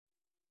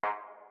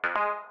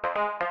Hi,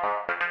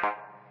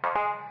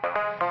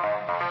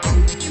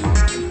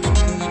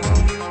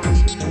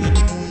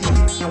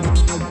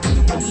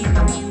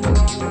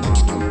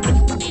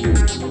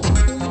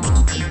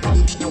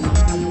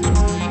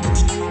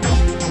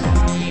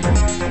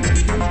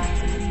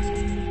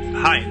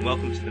 and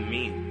welcome to The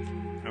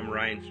Mean. I'm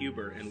Ryan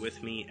Huber, and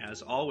with me,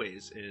 as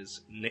always,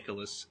 is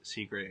Nicholas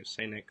Seagraves.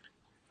 Hey, Nick.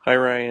 Hi,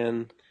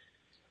 Ryan.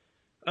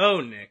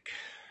 Oh, Nick.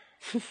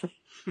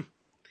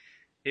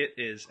 It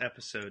is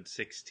episode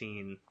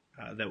 16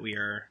 that we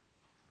are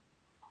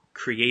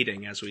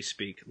creating as we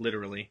speak,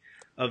 literally,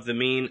 of The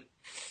Mean.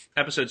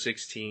 Episode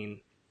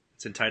 16,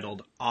 it's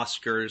entitled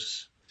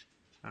OSCARS.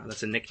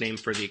 That's a nickname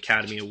for the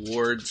Academy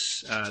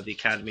Awards. The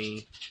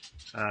Academy,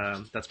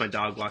 that's my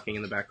dog walking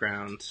in the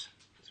background.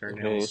 Her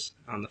nails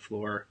on the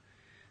floor.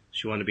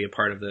 She wanted to be a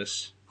part of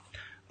this.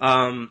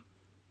 The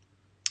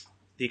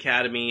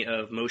Academy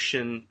of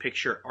Motion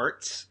Picture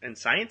Arts and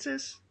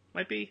Sciences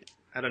might be.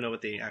 I don't know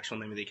what the actual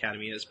name of the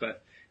Academy is,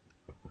 but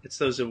it's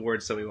those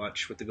awards that we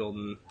watch with the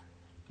golden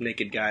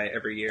naked guy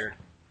every year.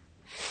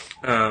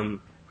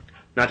 Not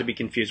to be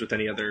confused with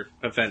any other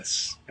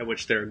events at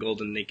which there are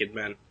golden naked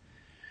men.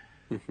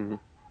 Mm-hmm.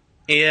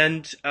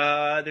 And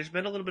there's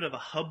been a little bit of a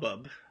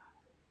hubbub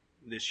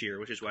this year,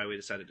 which is why we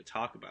decided to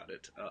talk about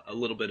it. A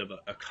little bit of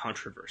a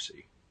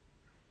controversy.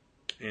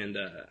 And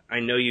I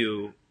know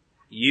you,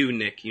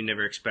 Nick, you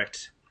never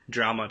expect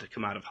drama to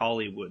come out of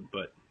Hollywood,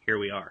 but here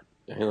we are.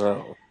 I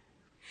know.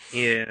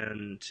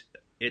 And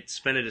it's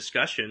been a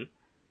discussion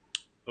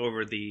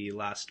over the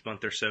last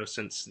month or so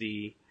since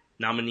the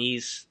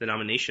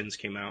nominations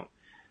came out.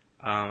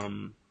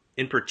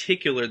 In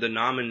particular, the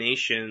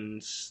nominees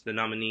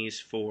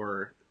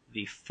for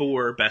the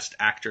 4 Best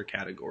Actor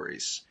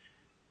categories.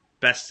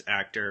 Best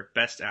Actor,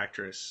 Best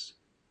Actress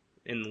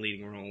in the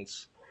leading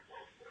roles,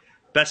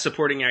 Best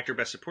Supporting Actor,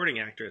 Best Supporting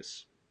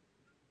Actress.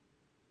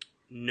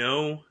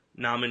 No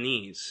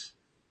nominees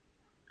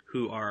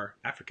who are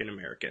African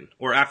American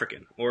or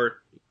African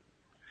or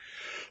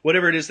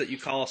whatever it is that you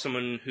call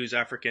someone who's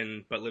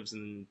African but lives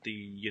in the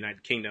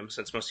United Kingdom,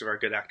 since most of our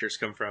good actors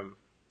come from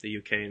the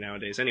UK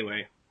nowadays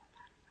anyway.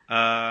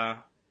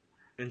 And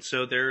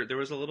so there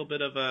was a little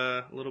bit of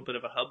a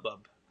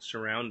hubbub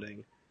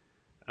surrounding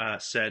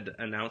said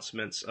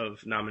announcements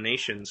of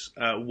nominations.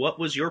 What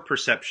was your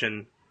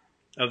perception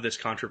of this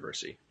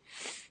controversy?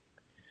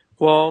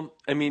 Well,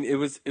 I mean, it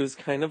was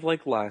kind of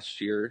like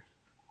last year,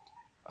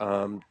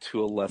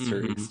 to a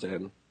lesser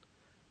extent.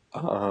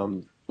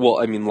 Well,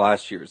 I mean,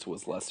 last year's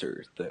was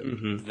lesser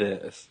than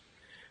this,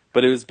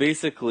 but it was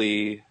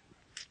basically,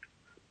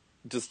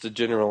 just to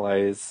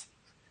generalize,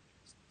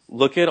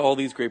 look at all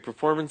these great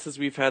performances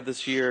we've had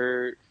this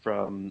year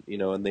from,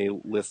 and they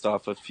list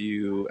off a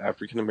few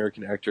African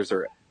American actors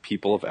or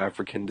people of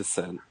African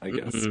descent, I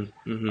guess.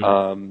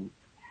 And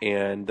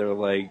they're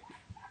like,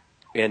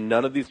 and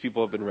none of these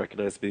people have been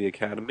recognized by the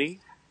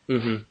Academy.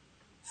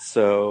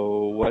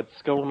 So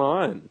what's going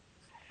on?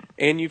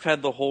 And you've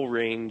had the whole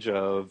range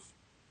of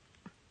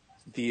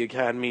the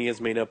Academy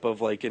is made up of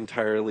like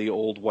entirely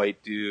old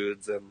white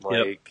dudes and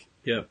like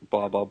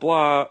blah, blah,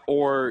 blah.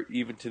 Or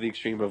even to the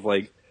extreme of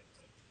like,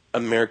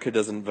 America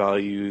doesn't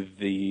value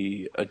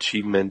the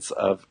achievements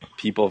of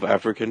people of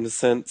African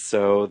descent,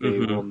 so they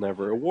will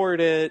never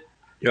award it.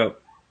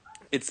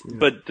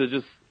 But to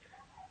just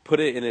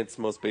put it in its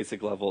most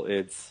basic level,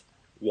 it's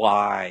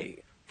why.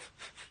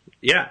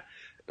 Yeah.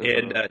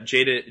 And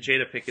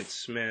Jada Pinkett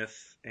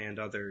Smith and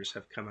others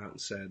have come out and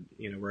said,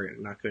 we're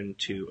not going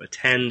to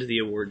attend the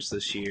awards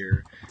this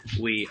year.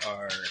 There's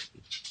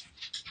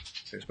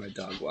my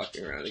dog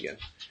walking around again.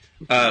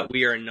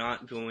 We are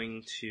not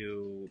going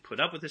to put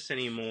up with this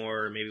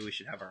anymore. Maybe we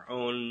should have our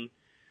own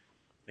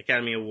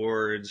Academy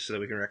Awards so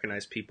that we can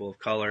recognize people of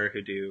color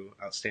who do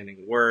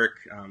outstanding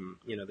work.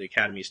 The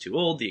Academy is too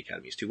old. The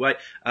Academy is too white.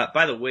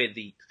 By the way,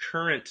 the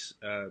current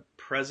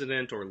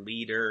president or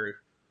leader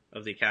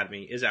of the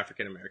Academy is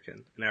African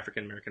American, an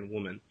African American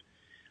woman.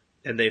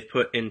 And they've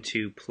put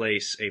into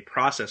place a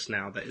process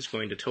now that is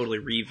going to totally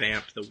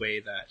revamp the way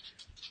that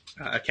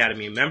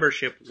Academy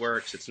membership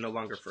works. It's no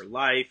longer for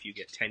life. You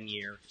get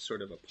 10-year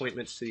sort of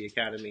appointments to the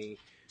Academy.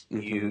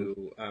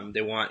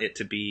 They want it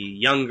to be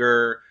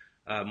younger,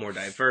 more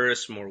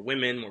diverse, more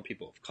women, more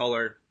people of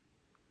color.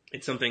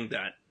 It's something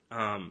that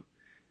a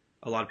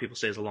lot of people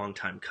say is a long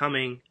time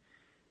coming.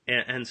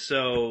 And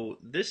so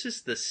this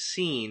is the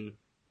scene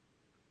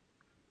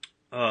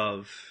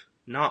of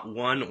not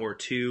 1 or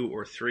 2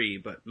 or 3,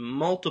 but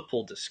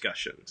multiple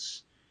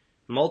discussions,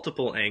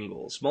 multiple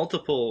angles,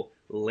 multiple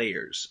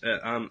layers.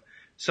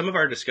 Some of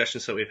our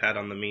discussions that we've had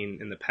on The Mean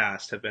in the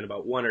past have been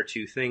about 1 or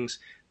 2 things.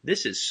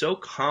 This is so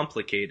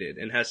complicated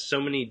and has so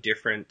many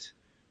different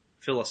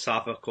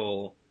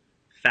philosophical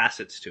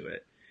facets to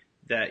it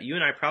that you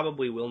and I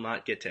probably will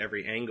not get to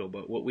every angle.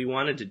 But what we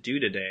wanted to do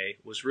today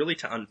was really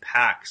to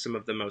unpack some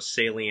of the most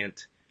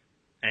salient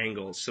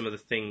angles, some of the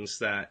things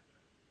that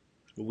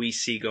we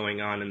see going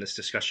on in this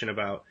discussion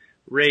about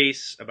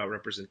race, about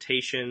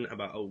representation,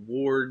 about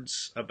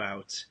awards,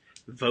 about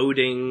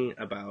voting,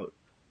 about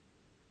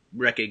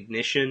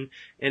recognition,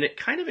 and it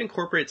kind of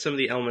incorporates some of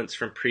the elements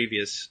from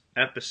previous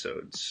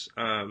episodes.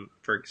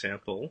 For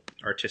example,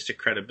 artistic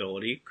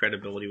credibility.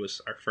 Credibility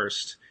was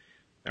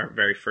our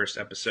very first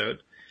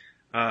episode.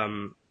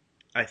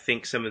 I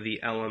think some of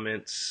the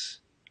elements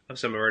of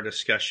some of our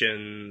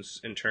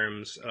discussions in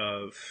terms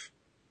of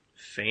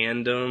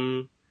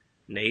fandom,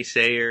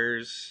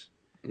 naysayers,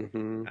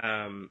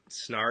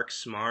 snark,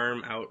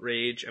 smarm,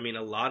 outrage. I mean,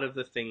 a lot of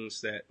the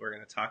things that we're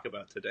going to talk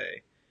about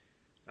today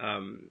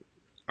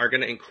are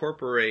going to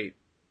incorporate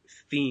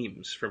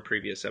themes from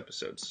previous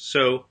episodes.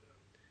 So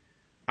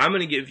I'm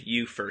going to give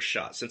you first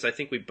shot, since I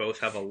think we both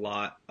have a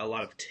lot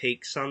of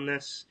takes on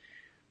this.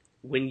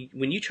 When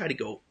you try to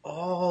go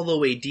all the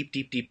way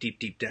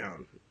deep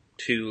down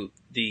to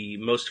the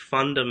most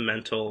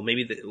fundamental,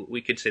 maybe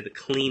we could say the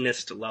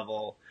cleanest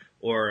level,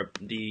 or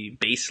the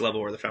base level,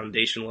 or the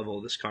foundation level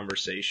of this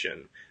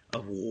conversation,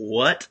 of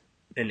what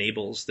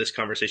enables this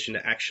conversation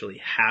to actually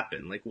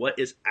happen. Like, what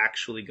is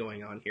actually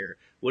going on here?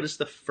 What is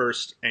the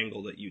first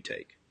angle that you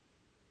take?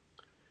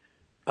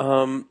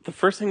 The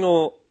first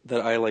angle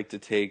that I like to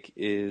take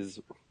is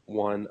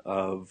one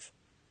of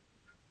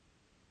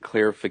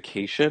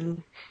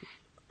clarification.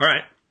 All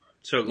right.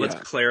 So let's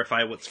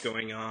clarify what's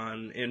going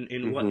on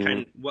in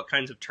what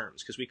kinds of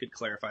terms, because we could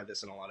clarify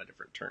this in a lot of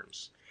different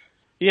terms.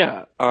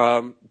 Yeah.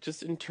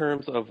 Just in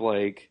terms of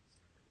like,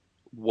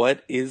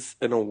 what is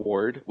an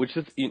award? Which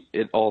is,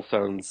 it all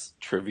sounds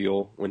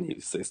trivial when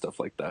you say stuff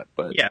like that,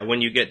 but yeah,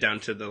 when you get down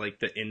to the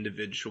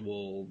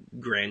individual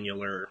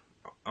granular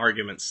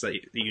arguments that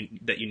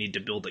you need to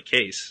build a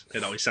case,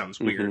 it always sounds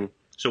weird.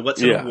 So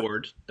what's an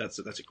award? That's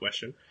a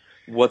question.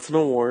 What's an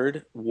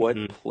award?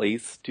 What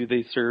place do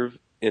they serve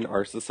in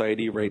our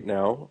society right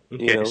now?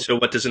 Okay, so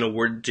what does an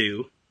award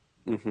do?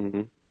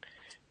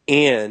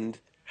 And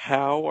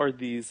how are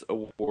these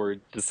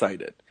awards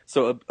decided?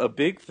 So a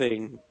big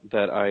thing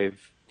that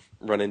I've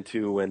run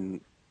into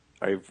when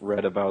I've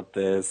read about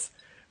this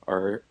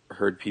or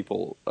heard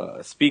people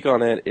speak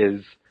on it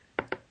is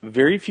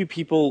very few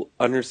people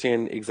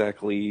understand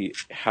exactly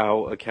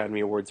how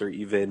Academy Awards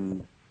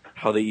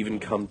how they even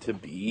come to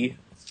be,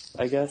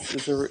 I guess,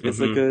 is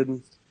a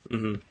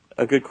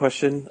good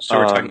question. So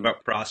we're talking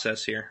about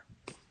process here.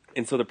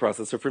 And so the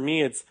process. So for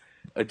me, it's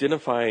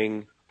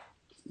identifying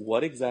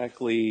what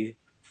exactly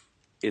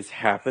is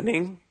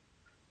happening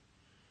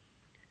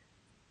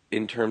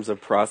in terms of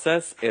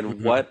process,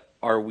 and what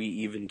are we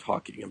even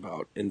talking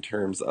about in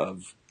terms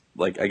of,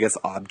 like, I guess,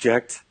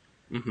 object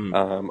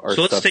or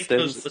so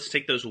substance. Let's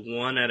take those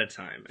one at a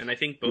time. And I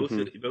think both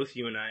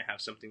you and I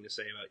have something to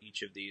say about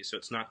each of these. So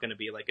it's not going to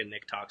be like a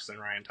Nick talks and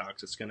Ryan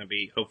talks. It's going to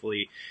be,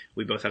 hopefully,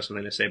 we both have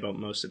something to say about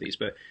most of these.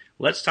 But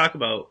let's talk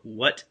about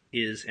what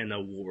is an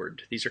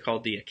award. These are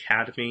called the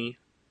Academy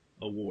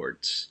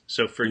Awards.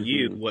 So for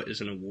you, what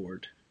is an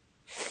award?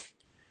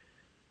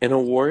 An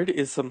award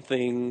is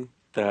something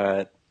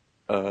that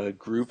a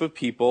group of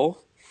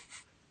people,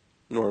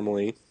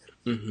 normally,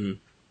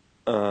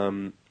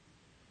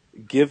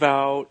 give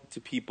out to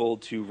people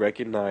to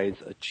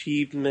recognize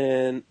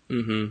achievement.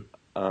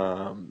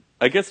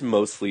 I guess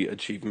mostly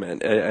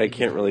achievement. I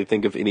can't really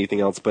think of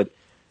anything else, but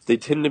they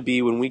tend to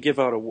be, when we give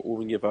out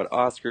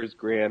Oscars,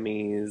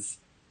 Grammys,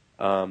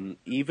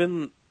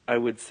 even I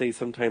would say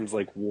sometimes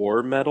like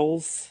war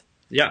medals.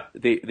 Yeah,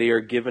 they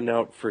are given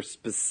out for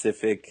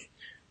specific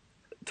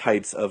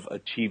types of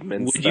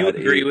achievements. Would you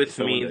agree with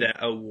me that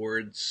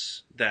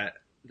awards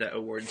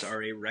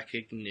are a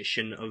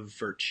recognition of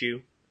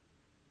virtue?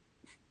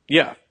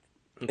 Yeah.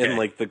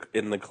 Okay.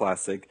 In the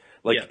classic,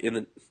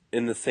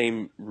 in the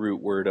same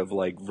root word of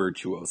like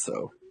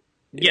virtuoso.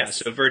 Yeah,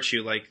 so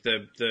virtue, like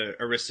the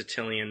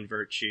Aristotelian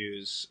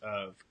virtues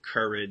of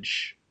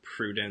courage,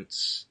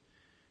 prudence.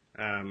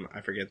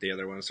 I forget the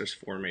other ones. There's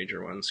 4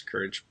 major ones: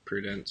 courage,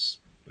 prudence,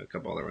 a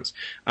couple other ones.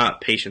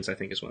 Patience, I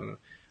think, is one of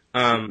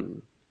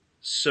them.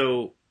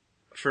 So,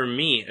 for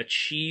me,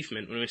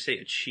 achievement, when we say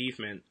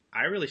achievement,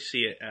 I really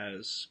see it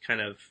as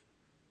kind of,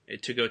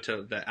 to go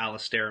to the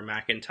Alistair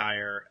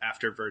McIntyre,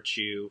 after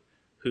virtue,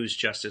 whose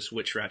justice,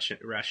 which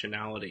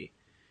rationality.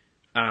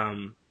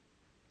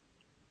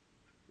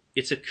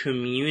 It's a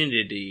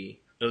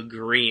community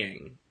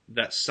agreeing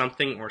that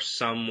something or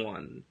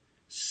someone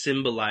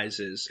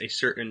symbolizes a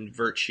certain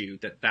virtue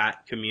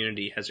that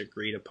community has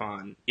agreed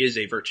upon is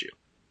a virtue.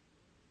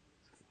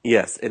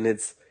 Yes, and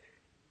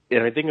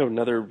I think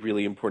another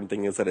really important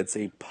thing is that it's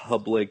a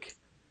public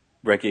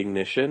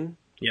recognition.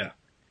 Yeah.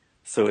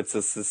 So it's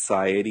a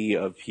society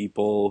of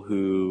people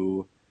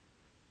who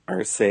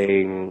are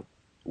saying,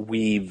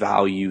 we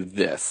value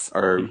this,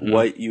 or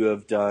what you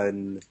have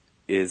done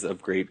is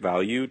of great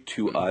value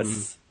to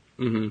us.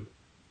 So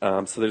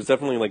there's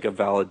definitely like a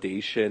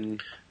validation.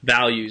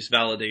 Values,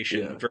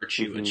 validation,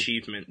 virtue,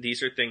 achievement.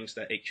 These are things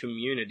that a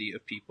community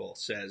of people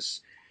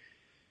says,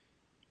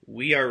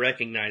 we are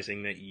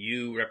recognizing that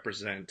you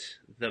represent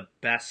the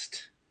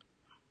best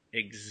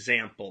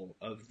example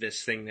of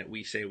this thing that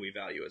we say we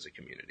value as a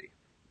community.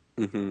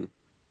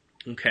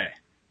 Okay.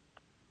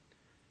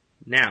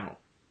 Now,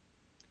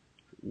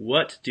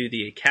 what do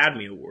the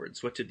Academy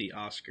Awards, what did the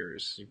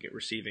Oscars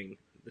receiving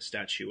the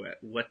statuette,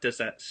 what does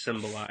that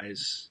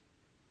symbolize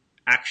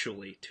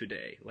actually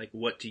today? Like,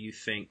 what do you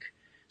think?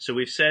 So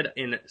we've said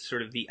in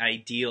sort of the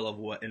ideal of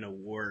what an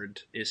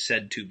award is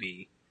said to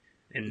be,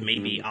 and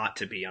maybe ought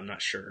to be, I'm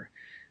not sure.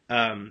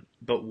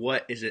 But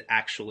what is it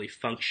actually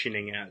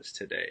functioning as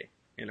today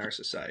in our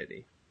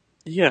society?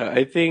 Yeah,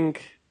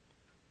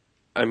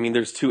 I mean,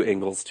 there's two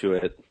angles to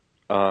it.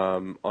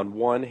 On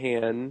one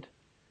hand,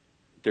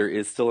 there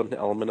is still an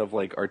element of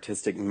like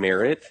artistic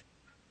merit.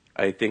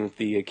 I think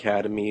the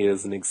Academy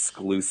is an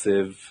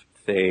exclusive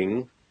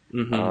thing,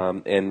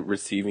 Mm-hmm. and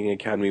receiving an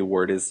Academy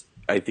Award is,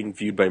 I think,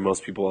 viewed by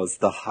most people as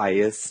the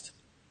highest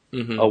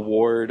Mm-hmm.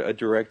 award a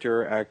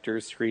director, actor,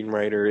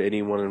 screenwriter,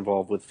 anyone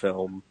involved with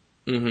film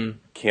Mm-hmm.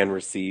 can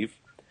receive.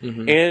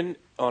 Mm-hmm. And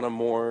on a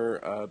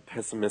more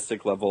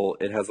pessimistic level,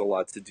 it has a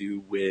lot to do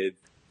with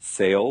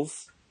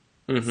sales.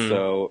 Mm-hmm.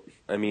 So,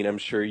 I mean, I'm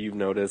sure you've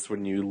noticed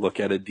when you look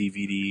at a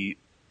DVD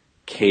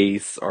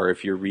case or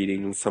if you're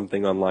reading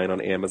something online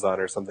on Amazon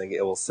or something,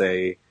 it will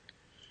say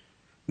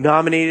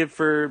nominated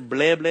for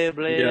blah blah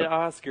blah Yep.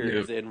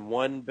 Oscars Yep. and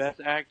one best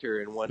actor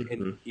and one,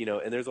 and Mm-hmm. you know,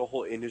 and there's a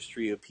whole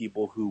industry of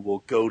people who will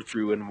go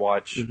through and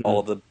watch Mm-hmm.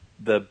 all the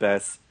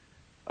best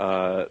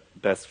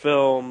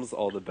films,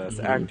 all the best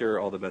Mm-hmm. actor,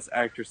 all the best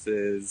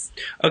actresses,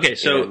 Okay,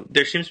 so and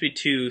there seems to be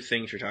two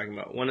things you're talking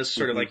about. One is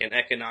sort of hmm like an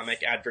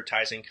economic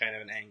advertising kind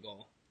of an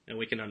angle, and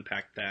we can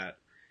unpack that.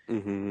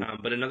 hmm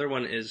But another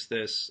one is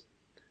this.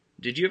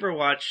 Did you ever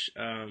watch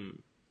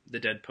the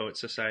Dead Poet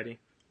Society?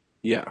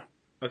 yeah.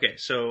 Okay,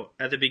 so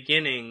at the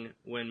beginning,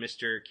 when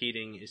Mr.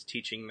 Keating is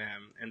teaching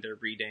them and they're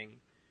reading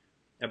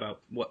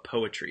about what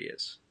poetry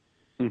is,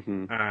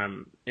 hmm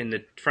in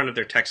the front of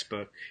their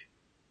textbook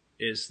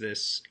is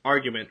this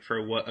argument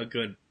for what a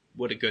good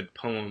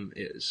poem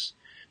is,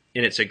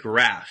 and it's a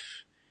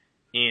graph,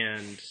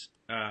 and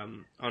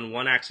on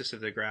one axis of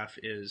the graph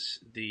is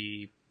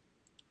the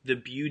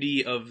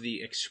beauty of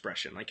the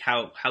expression, like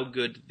how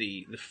good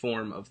the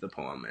form of the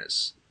poem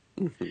is,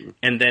 hmm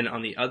and then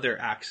on the other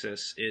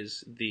axis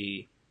is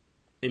the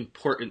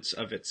importance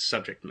of its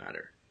subject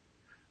matter.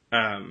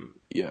 Um,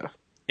 Yeah.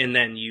 and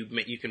then you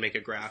can make a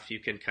graph. You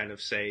can kind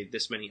of say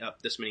this many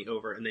up, this many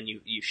over, and then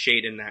you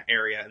shade in that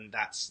area, and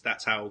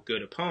that's how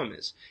good a poem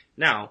is.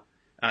 Now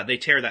they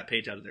tear that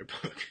page out of their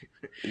book,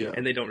 Yeah.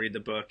 and they don't read the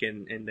book,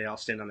 and they all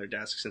stand on their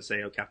desks and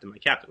say, "Oh, Captain, my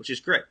Captain," which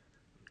is great.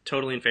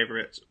 Totally in favor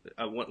of it.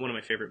 One of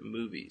my favorite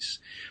movies.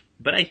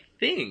 But I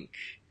think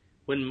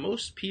when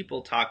most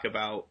people talk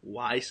about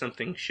why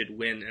something should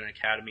win an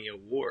Academy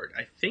Award,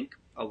 I think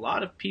a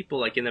lot of people,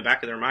 like in the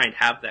back of their mind,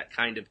 have that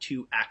kind of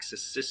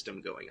two-axis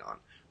system going on.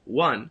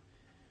 One,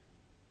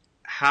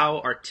 how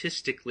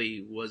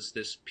artistically was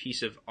this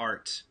piece of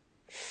art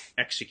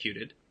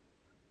executed?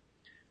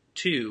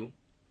 Two,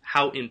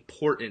 how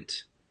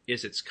important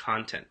is its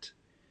content?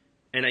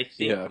 And I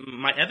think Yeah.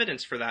 my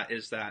evidence for that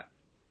is that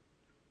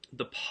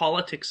the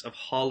politics of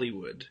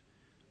Hollywood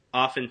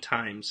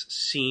oftentimes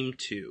seem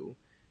to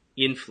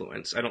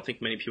influence, I don't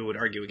think many people would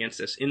argue against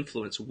this,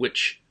 influence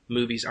which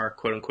movies are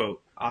quote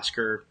unquote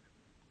Oscar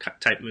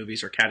type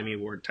movies or Academy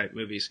Award type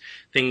movies.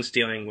 Things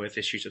dealing with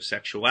issues of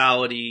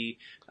sexuality,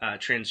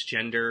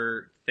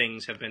 transgender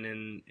things have been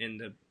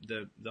in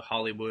the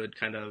Hollywood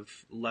kind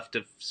of left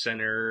of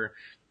center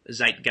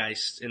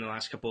zeitgeist in the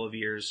last couple of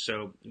years.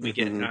 So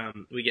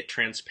hmm we get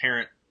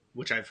Transparent,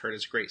 which I've heard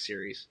is a great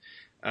series.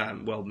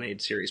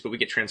 Well-made series, but we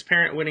get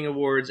Transparent winning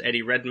awards.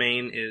 Eddie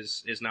Redmayne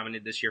is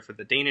nominated this year for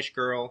The Danish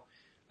Girl,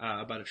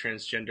 about a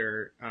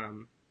transgender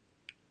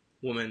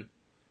woman,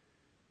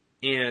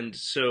 and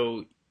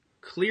so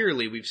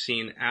clearly we've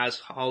seen as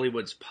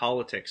Hollywood's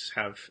politics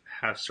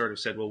have sort of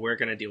said, well, we're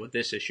going to deal with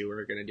this issue,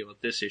 we're going to deal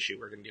with this issue,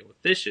 we're going to deal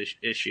with this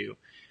issue.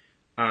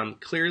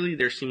 Clearly,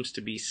 there seems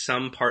to be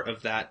some part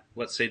of that,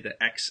 let's say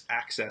the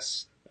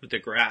x-axis of the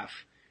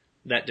graph,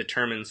 that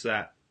determines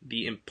that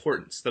the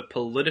importance, the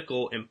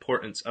political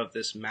importance of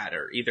this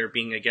matter, either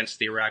being against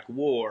the Iraq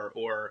War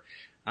or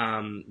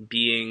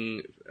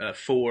being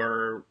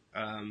for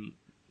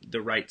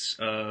the rights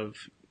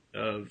of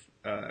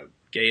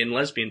gay and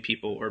lesbian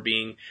people, or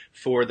being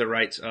for the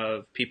rights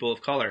of people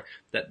of color,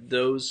 that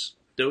those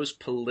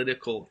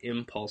political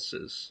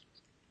impulses,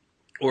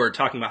 or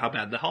talking about how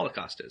bad the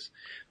Holocaust is,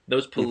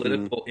 those hmm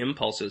political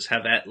impulses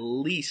have at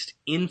least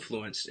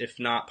influenced, if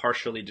not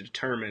partially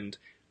determined,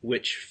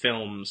 which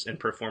films and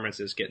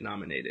performances get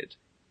nominated,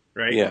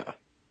 right? Yeah.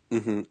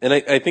 And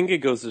I think it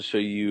goes to show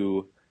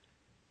you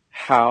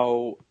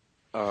how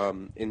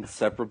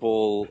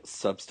inseparable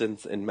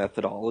substance and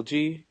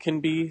methodology can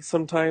be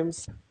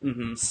sometimes.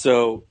 Mm-hmm.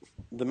 So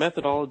the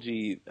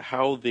methodology,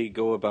 how they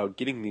go about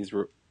getting these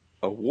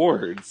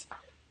awards,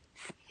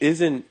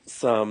 isn't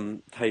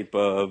some type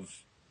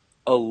of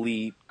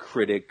elite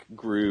critic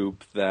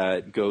group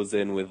that goes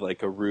in with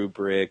like a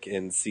rubric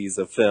and sees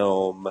a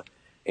film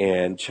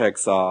and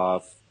checks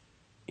off,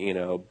 you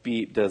know,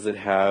 does it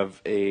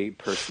have a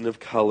person of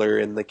color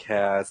in the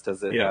cast?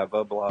 Does it Yeah. have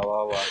a blah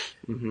blah blah?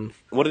 Mm-hmm.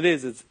 What it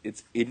is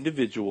it's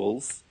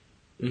individuals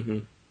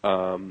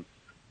Mm-hmm.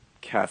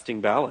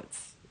 casting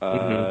ballots.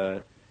 Mm-hmm.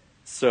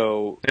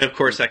 So, And of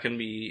course, that can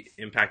be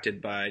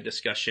impacted by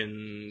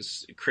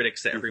discussions,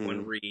 critics that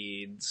everyone mhm,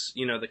 reads,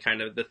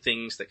 the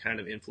things that kind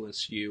of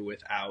influence you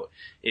without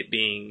it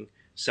being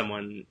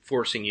someone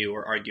forcing you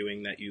or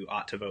arguing that you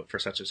ought to vote for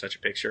such and such a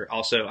picture.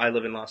 Also, I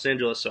live in Los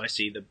Angeles, so I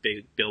see the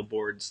big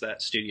billboards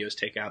that studios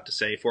take out to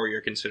say for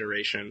your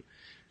consideration,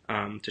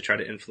 to try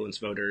to influence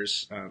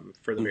voters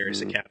for the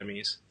various mhm.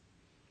 academies.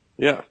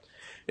 Yeah,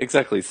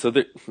 exactly. So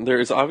there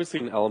is obviously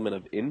an element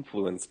of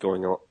influence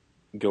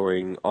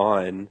going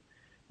on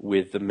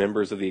with the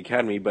members of the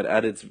academy, but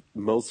at its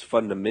most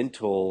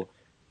fundamental,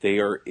 they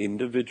are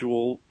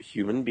individual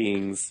human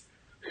beings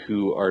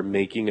who are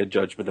making a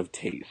judgment of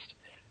taste.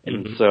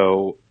 And Hmm.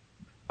 so,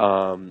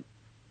 um,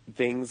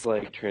 things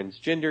like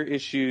transgender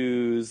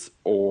issues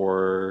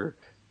or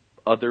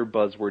other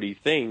buzzwordy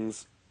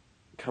things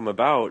come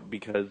about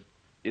because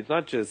it's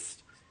not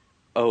just,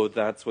 oh,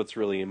 that's what's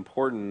really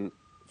important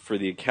for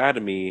the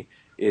academy.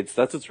 It's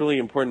that's what's really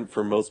important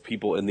for most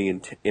people in the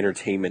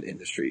entertainment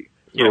industry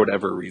for Yeah,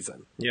 whatever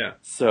reason. yeah.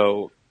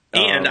 So,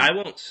 And I um,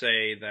 won't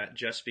say that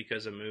just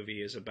because a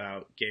movie is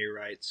about gay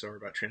rights or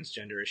about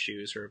transgender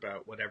issues or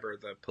about whatever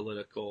the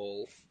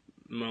political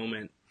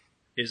moment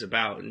is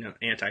about,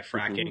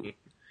 mhm, anti-fracking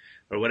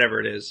or whatever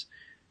it is,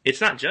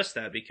 it's not just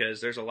that,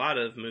 because there's a lot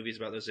of movies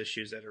about those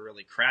issues that are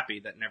really crappy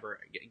that never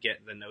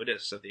get the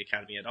notice of the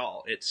Academy at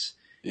all. It's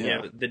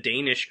yeah, The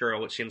Danish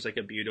Girl, which seems like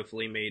a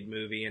beautifully made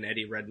movie, and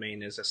Eddie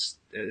Redmayne is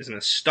an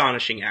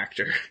astonishing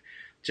actor.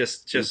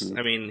 mhm,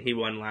 I mean, he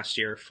won last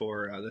year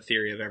for The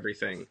Theory of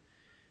Everything.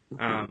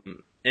 mhm,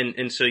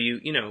 And so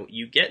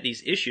you get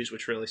these issues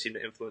which really seem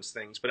to influence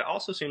things, but it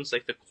also seems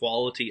like the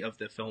quality of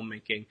the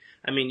filmmaking.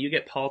 I mean, you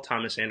get Paul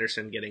Thomas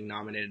Anderson getting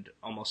nominated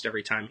almost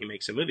every time he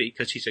makes a movie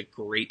because he's a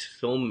great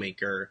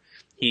filmmaker.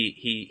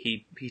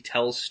 He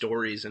tells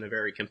stories in a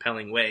very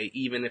compelling way,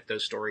 even if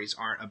those stories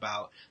aren't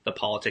about the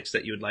politics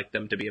that you would like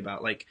them to be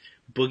about. Like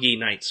Boogie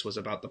Nights was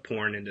about the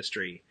porn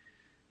industry,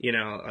 and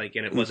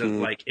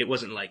mhm, it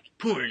wasn't like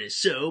porn is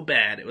so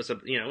bad. It was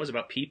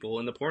about people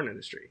in the porn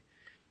industry.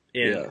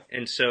 and yeah,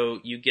 and so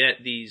you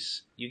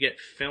get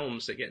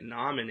films that get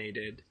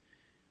nominated.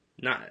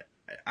 Not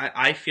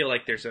I feel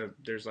like there's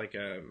like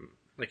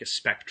a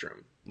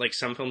spectrum. Like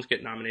some films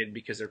get nominated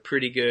because they're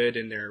pretty good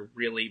and they're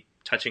really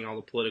touching all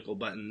the political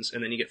buttons,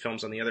 and then you get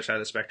films on the other side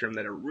of the spectrum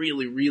that are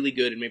really really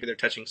good and maybe they're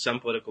touching some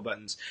political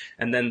buttons,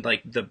 and then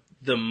like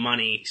the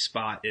money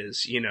spot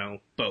is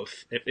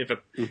both. If a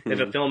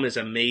mhm, film is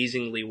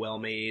amazingly well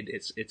made,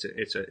 it's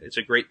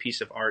a great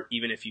piece of art,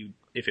 even if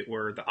it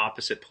were the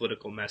opposite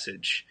political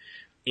message,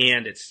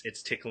 and it's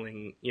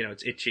tickling,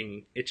 it's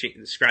itching,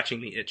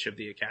 scratching the itch of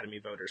the Academy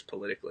voters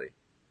politically.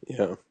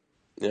 yeah,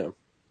 yeah,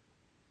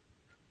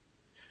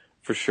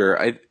 for sure.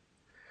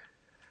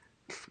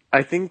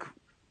 I think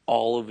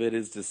all of it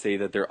is to say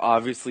that there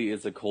obviously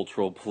is a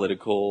cultural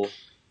political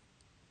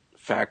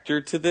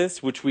factor to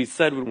this, which we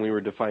said when we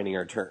were defining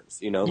our terms.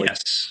 Like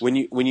Yes. when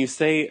you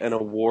say an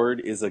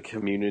award is a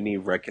community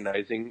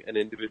recognizing an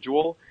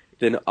individual,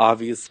 then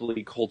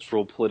obviously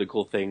cultural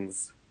political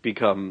things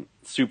become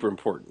super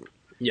important.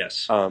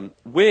 Yes.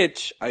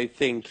 Which I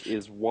think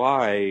is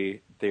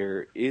why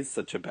there is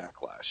such a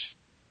backlash.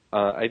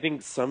 I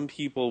think some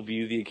people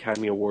view the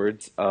Academy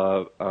Awards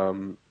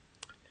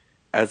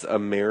as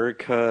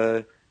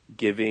America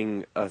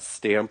giving a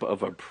stamp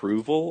of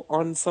approval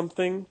on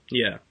something.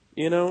 Yeah.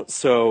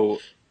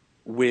 So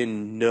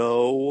when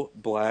no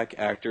black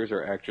actors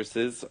or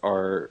actresses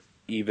are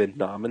even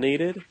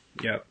nominated,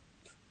 Yep.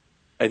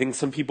 I think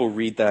some people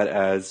read that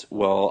as,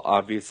 well,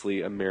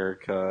 obviously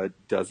America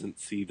doesn't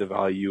see the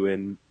value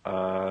in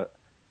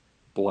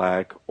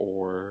black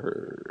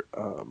or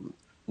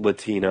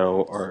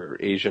Latino or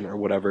Asian or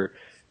whatever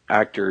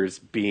actors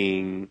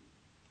being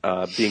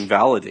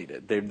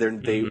validated. They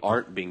Hmm.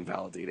 aren't being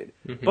validated.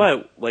 Hmm.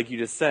 But like you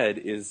just said,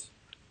 is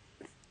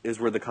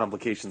where the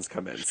complications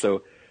come in.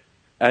 So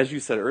as you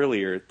said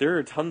earlier, there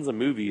are tons of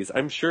movies.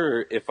 I'm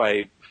sure if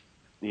I,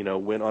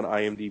 went on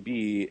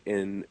IMDb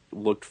and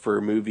looked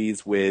for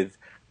movies with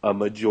a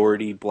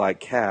majority black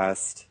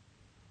cast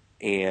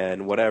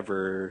and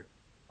whatever.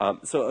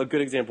 So a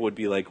good example would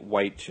be like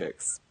White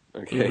Chicks.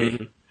 Okay.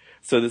 Hmm.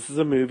 So this is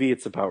a movie.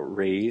 It's about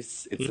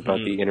race. It's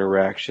about Hmm. the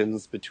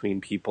interactions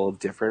between people of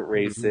different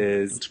Hmm.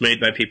 races. It's made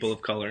by people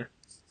of color.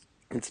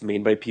 It's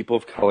made by people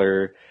of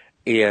color,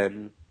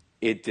 and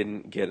it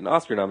didn't get an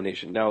Oscar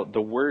nomination. Now,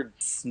 the word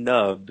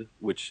snubbed,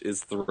 which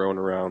is thrown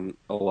around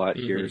a lot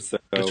here, Hmm. so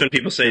It's when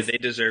people say this, they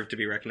deserve to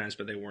be recognized,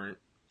 but they weren't.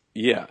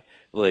 yeah,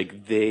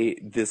 like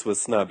this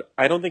was snubbed.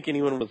 I don't think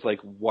anyone was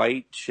like,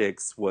 White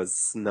Chicks was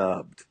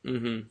snubbed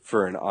Hmm.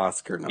 for an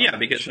Oscar Yeah,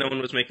 because no nomination. one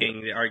was Yeah.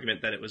 making the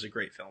argument that it was a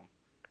great film.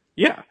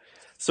 Yeah.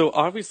 So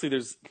obviously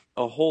there's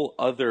a whole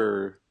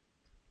other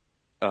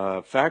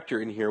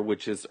factor in here,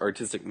 which is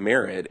artistic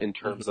merit in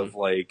terms Hmm. of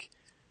like,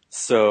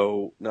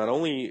 so not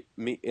only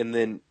me, and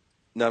then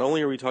not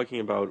only are we talking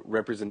about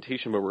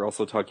representation, but we're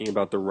also talking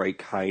about the right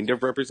kind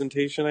of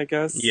representation, I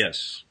guess.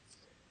 Yes.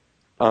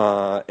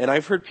 And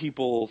I've heard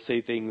people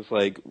say things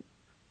like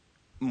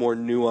more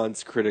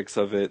nuanced critics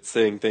of it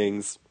saying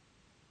things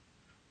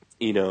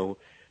you know,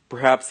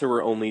 perhaps there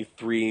were only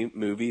 3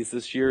 movies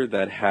this year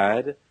that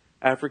had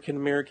African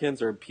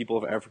Americans or people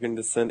of African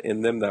descent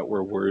in them that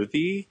were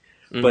worthy.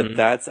 But Mm-hmm.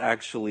 that's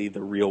actually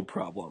the real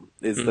problem,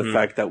 is the Mm-hmm.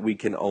 fact that we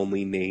can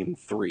only name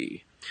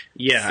 3.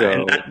 Yeah,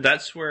 and So,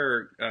 that's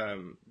where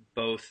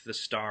both the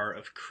star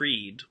of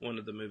Creed, one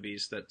of the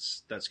movies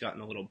that's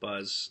gotten a little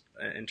buzz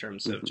in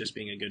terms of mhm, just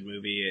being a good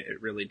movie,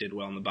 it really did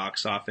well in the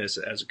box office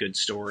as a good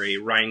story.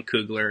 Ryan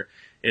Coogler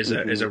is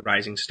mhm, a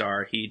rising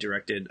star. He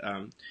directed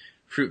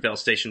Fruitvale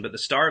Station, but the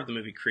star of the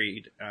movie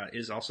Creed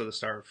is also the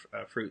star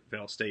of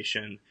Fruitvale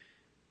Station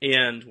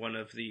and one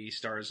of the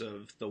stars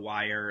of The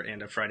Wire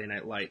and of Friday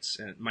Night Lights,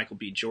 Michael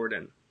B.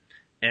 Jordan.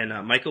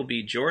 And Michael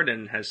B.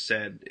 Jordan has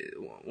said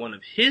one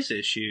of his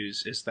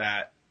issues is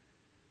that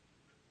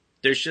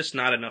there's just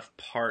not enough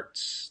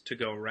parts to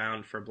go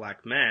around for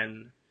black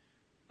men.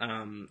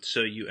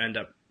 So you end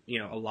up,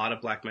 a lot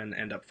of black men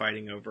end up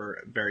fighting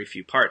over very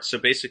few parts. So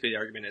basically, the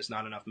argument is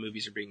not enough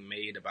movies are being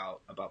made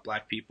about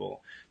black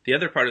people. The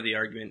other part of the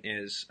argument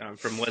is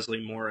from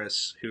Wesley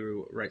Morris,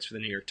 who writes for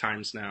the New York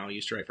Times now. He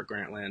used to write for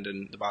Grantland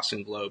and the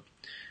Boston Globe.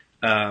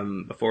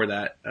 Before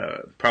that,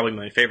 probably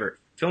my favorite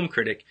film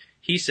critic.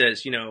 He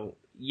says,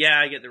 yeah,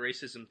 I get the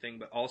racism thing,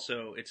 but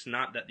also it's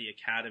not that the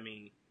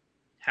Academy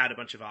had a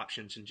bunch of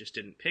options and just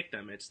didn't pick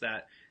them. It's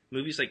that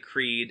movies like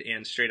Creed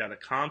and Straight Outta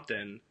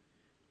Compton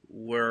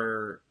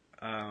were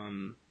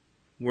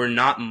were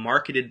not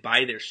marketed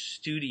by their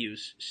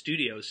studios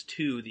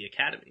to the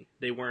Academy.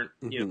 They weren't,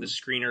 the mhm,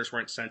 screeners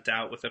weren't sent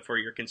out with it for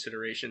your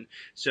consideration.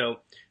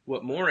 So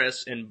what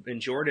Morris and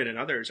Jordan and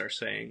others are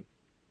saying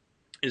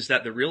is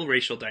that the real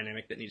racial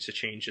dynamic that needs to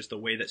change is the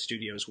way that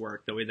studios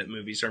work, the way that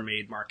movies are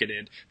made,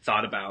 marketed,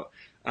 thought about.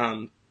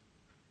 And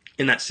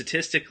that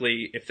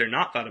statistically, if they're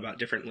not thought about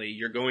differently,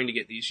 you're going to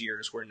get these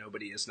years where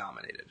nobody is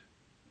nominated,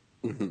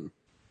 mhm.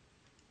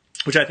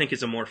 which I think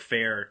is a more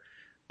fair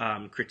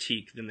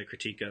critique than the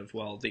critique of,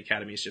 well, the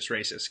Academy is just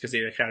racist, because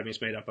the Academy is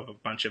made up of a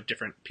bunch of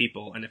different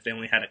people, and if they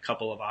only had a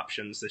couple of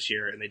options this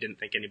year and they didn't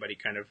think anybody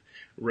kind of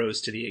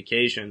rose to the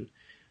occasion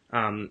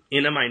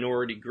in a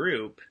minority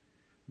group,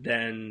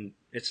 then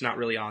it's not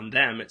really on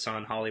them, it's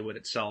on Hollywood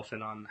itself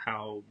and on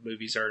how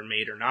movies are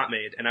made or not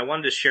made. And I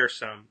wanted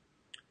to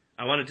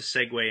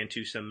segue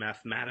into some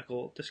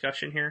mathematical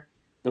discussion here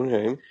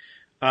Okay.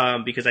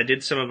 because I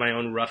did some of my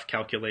own rough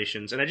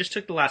calculations, and I just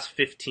took the last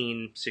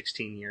 15,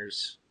 16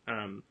 years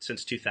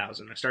since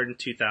 2000. I started in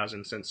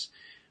 2000 since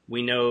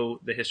we know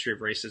the history of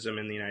racism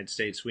in the United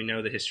States. We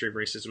know the history of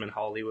racism in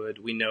Hollywood.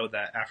 We know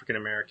that African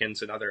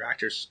Americans and other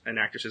actors and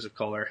actresses of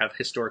color have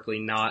historically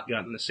not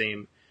gotten the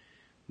same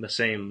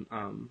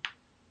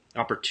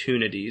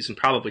opportunities and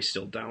probably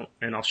still don't.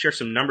 And I'll share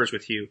some numbers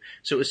with you.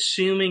 So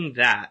assuming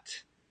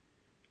that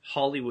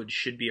Hollywood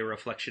should be a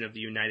reflection of the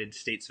United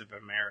States of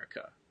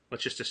America.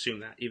 Let's just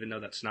assume that, even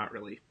though that's not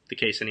really the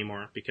case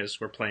anymore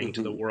because we're playing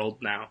to the Mhm,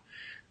 world now.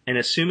 And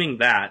assuming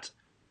that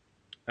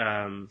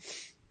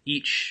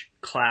each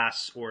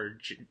class or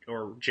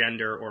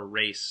gender or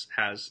race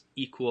has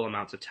equal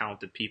amounts of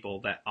talented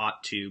people that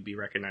ought to be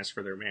recognized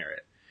for their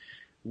merit,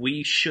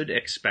 we should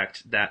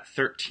expect that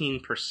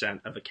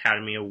 13% of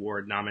Academy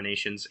Award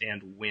nominations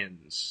and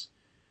wins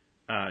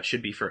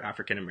should be for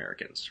African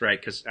Americans, right?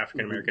 Because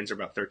African mhm, Americans are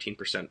about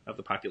 13% of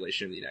the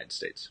population in the United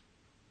States.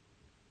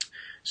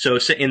 So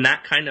in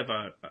that kind of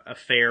a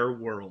fair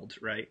world,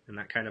 right? In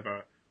that kind of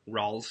a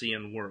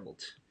Rawlsian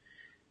world,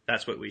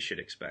 that's what we should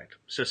expect.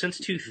 So since mhm,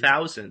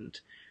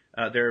 2000,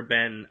 there have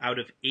been, out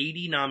of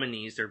 80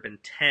 nominees, there have been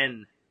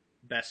 10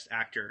 Best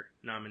Actor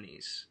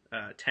nominees,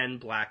 10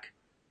 Black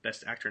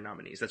Best Actor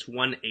nominees. That's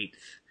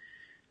 1/8.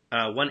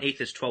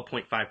 1/8 is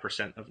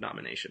 12.5% of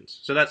nominations.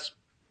 So that's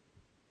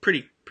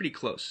pretty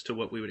close to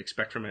what we would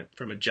expect from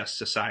a just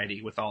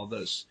society with all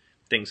those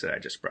things that I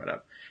just brought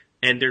up.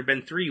 And there have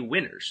been 3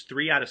 winners.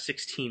 3 out of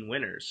 16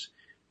 winners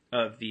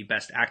of the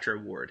Best Actor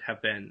award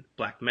have been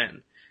black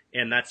men,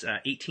 and that's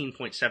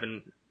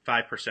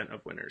 18.75%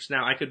 of winners.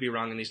 Now I could be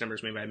wrong in these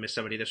numbers. Maybe I missed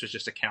somebody. This was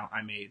just a count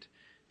I made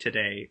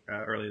today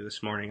earlier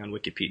this morning on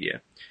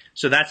Wikipedia.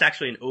 So that's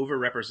actually an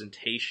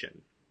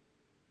overrepresentation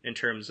in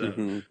terms of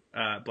mhm.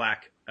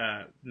 black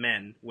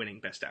men winning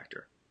Best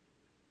Actor.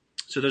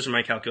 So those are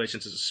my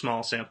calculations. It's a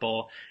small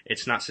sample.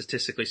 It's not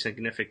statistically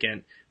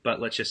significant,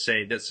 but let's just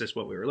say this is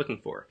what we were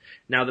looking for.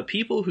 Now, the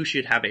people who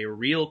should have a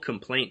real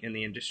complaint in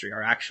the industry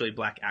are actually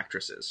black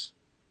actresses,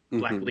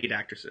 black Mhm. lead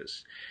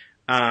actresses.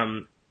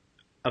 Um,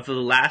 of the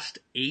last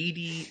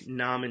 80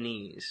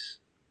 nominees,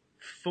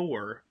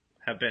 4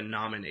 have been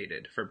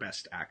nominated for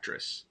Best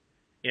Actress,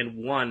 and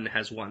 1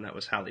 has won. That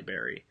was Halle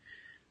Berry.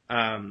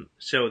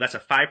 So that's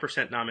a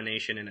 5%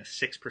 nomination and a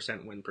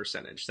 6% win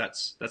percentage.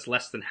 That's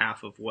less than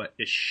half of what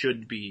it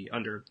should be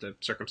under the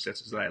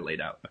circumstances that I laid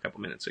out a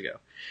couple minutes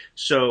ago.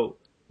 So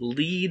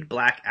lead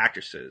black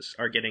actresses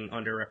are getting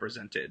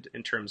underrepresented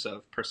in terms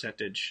of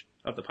percentage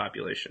of the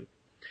population.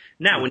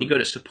 Now, when you Mhm. go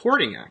to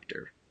supporting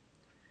actor,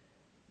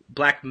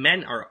 black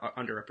men are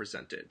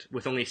underrepresented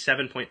with only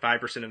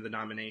 7.5% of the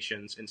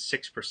nominations and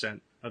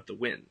 6% of the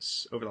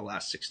wins over the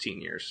last 16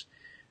 years.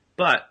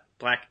 But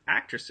black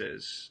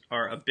actresses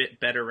are a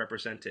bit better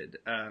represented.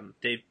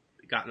 They've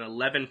gotten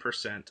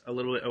 11%, a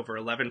little bit over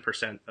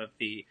 11% of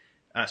the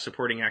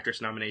supporting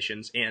actress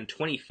nominations and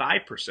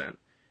 25%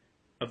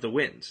 of the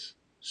wins.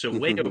 So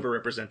way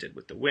overrepresented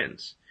with the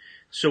wins.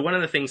 So one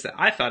of the things that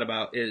I thought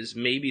about is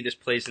maybe this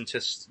plays into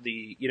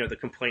the, the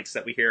complaints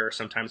that we hear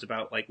sometimes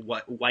about like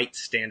what white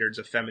standards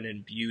of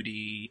feminine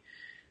beauty,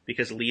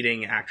 because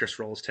leading actress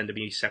roles tend to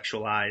be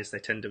sexualized. They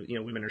tend to,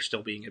 women are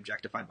still being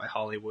objectified by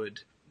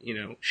Hollywood,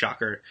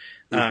 shocker.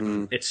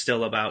 It's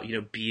still about,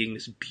 being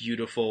this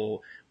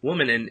beautiful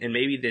woman. And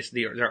maybe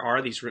there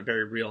are these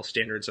very real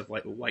standards of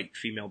like white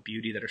female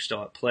beauty that are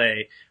still at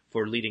play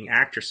for leading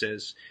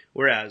actresses.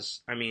 Whereas,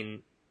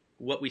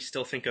 what we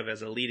still think of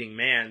as a leading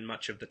man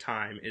much of the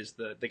time is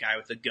the guy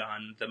with the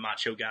gun, the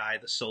macho guy,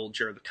 the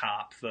soldier, the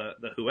cop,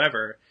 the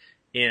whoever.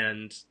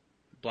 And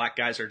black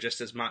guys are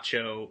just as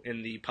macho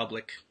in the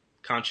public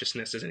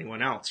consciousness as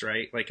anyone else,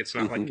 right? Like, it's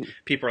not like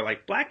people are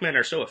like, black men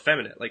are so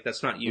effeminate. Like,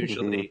 that's not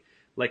usually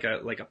like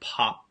a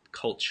pop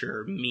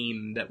culture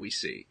meme that we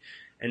see.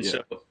 And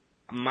so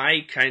my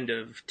kind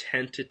of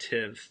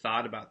tentative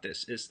thought about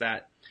this is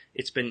that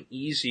it's been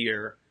it's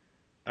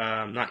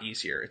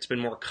been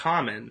more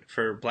common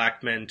for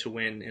black men to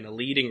win in a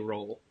leading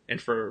role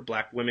and for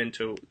black women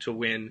to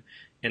win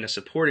in a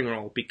supporting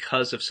role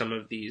because of some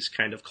of these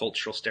kind of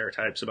cultural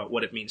stereotypes about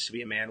what it means to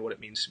be a man, what it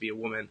means to be a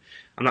woman.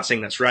 I'm not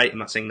saying that's right. I'm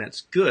not saying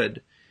that's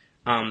good.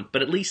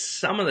 But at least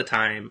some of the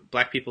time,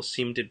 black people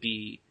seem to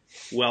be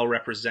well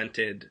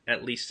represented,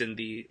 at least in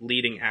the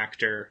leading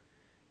actor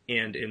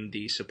and in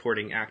the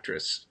supporting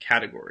actress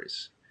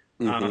categories.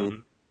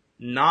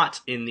 Not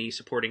in the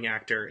supporting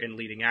actor and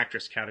leading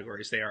actress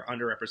categories. They are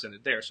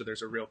underrepresented there, so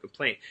there's a real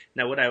complaint.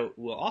 Now, what I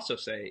will also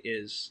say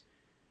is,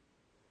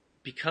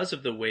 because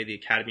of the way the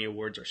Academy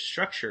Awards are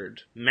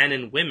structured, men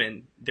and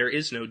women, there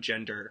is no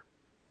gender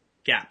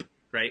gap,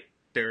 right?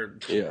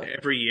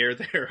 Every year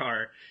there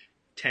are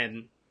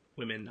 10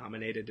 women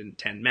nominated and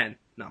 10 men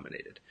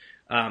nominated.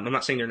 I'm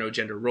not saying there are no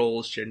gender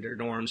roles, gender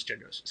norms,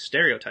 gender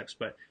stereotypes,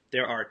 but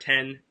there are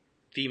 10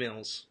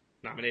 females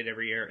nominated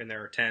every year and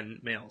there are 10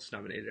 males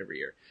nominated every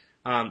year.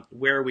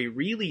 Where we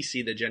really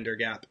see the gender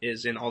gap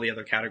is in all the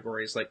other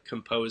categories like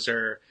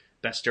composer,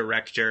 best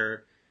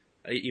director,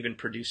 even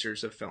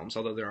producers of films,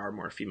 although there are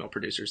more female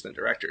producers than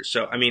directors.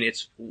 So,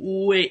 it's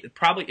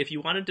probably, if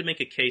you wanted to make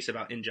a case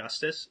about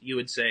injustice, you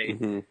would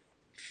say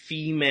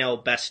female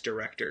best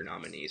director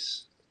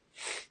nominees.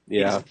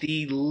 Yeah. Is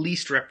the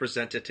least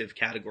representative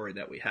category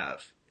that we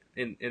have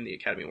in the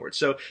Academy Awards.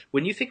 So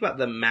when you think about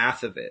the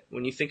math of it,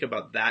 when you think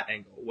about that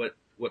angle,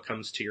 what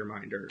comes to your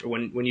mind? Or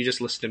when you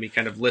just listen to me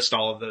kind of list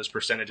all of those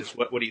percentages,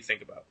 what do you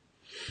think about?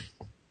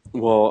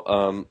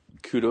 Well,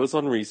 kudos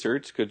on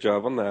research. Good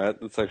job on that.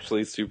 It's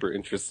actually super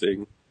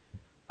interesting.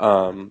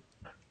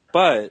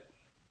 But,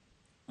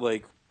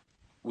 like,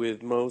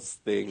 with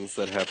most things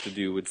that have to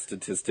do with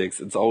statistics,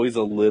 it's always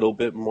a little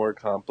bit more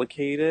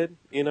complicated,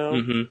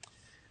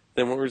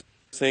 than what we're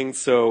saying.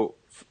 So,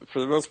 for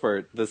the most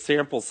part, the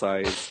sample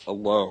size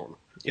alone,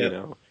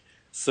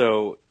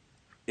 So,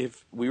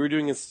 if we were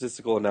doing a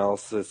statistical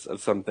analysis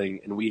of something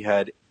and we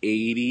had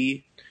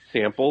 80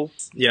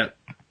 samples,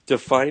 to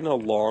find a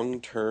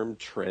long-term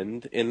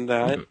trend in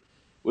that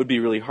would be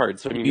really hard.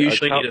 So you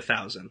usually need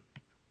 1,000.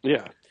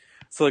 Yeah.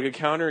 So like a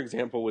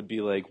counterexample would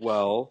be like,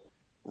 well,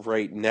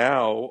 right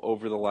now,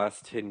 over the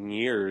last 10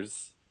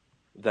 years,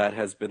 that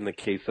has been the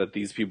case that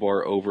these people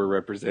are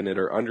overrepresented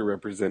or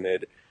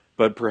underrepresented.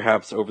 But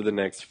perhaps over the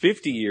next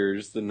 50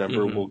 years, the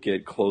number will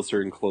get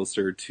closer and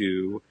closer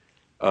to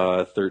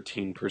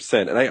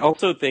 13%. And I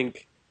also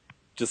think,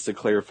 just to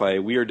clarify,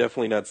 we are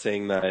definitely not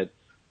saying that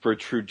for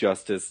true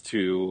justice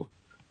to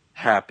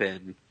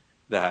happen,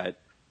 that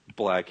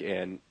black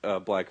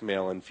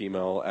male and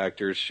female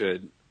actors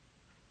should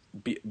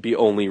be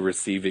only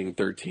receiving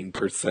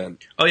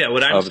 13%. Oh yeah,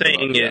 what I'm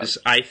saying is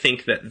I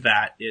think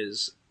that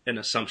is an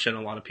assumption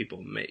a lot of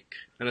people make.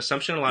 An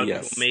assumption a lot of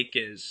people make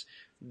is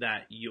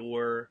that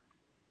your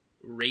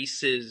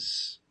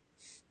races,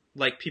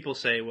 like people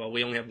say, well,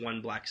 we only have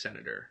one black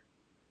senator.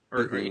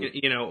 Or we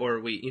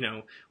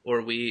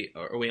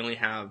only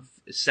have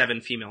 7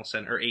 female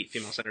senators or 8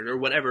 female senators or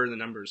whatever the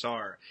numbers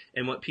are.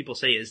 And what people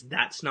say is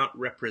that's not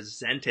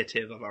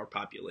representative of our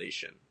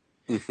population.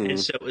 And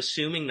so,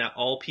 assuming that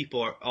all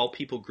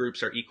people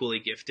groups are equally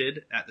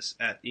gifted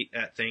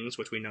at things,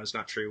 which we know is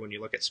not true when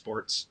you look at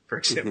sports, for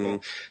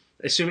example.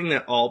 Assuming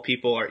that all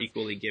people are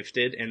equally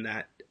gifted and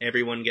that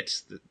everyone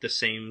gets the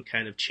same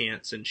kind of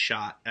chance and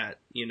shot at,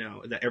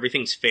 that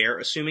everything's fair,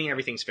 assuming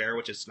everything's fair,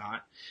 which it's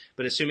not,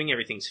 but assuming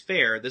everything's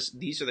fair,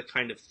 these are the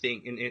kind of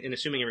thing, and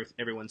assuming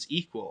everyone's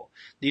equal,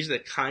 these are the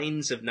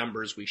kinds of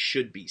numbers we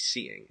should be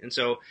seeing. And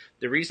so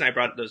the reason I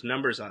brought those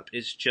numbers up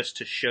is just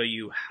to show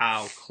you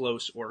how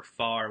close or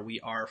far we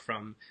are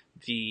from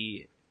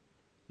the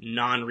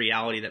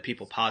non-reality that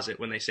people posit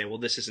when they say, well,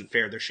 this isn't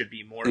fair, there should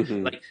be more.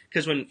 Like,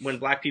 because when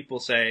black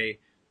people say,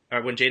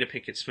 or when Jada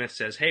Pinkett Smith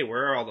says, hey,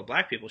 where are all the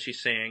black people? She's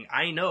saying,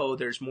 I know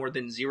there's more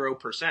than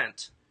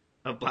 0%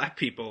 of black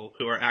people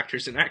who are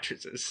actors and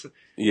actresses.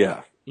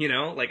 Yeah. You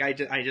know, like I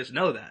just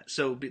know that.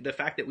 So the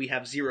fact that we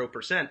have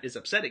 0% is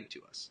upsetting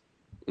to us.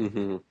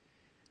 Mm-hmm.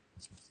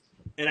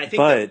 And I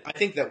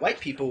think that white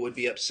people would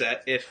be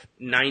upset if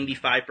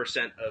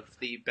 95% of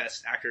the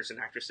best actors and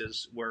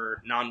actresses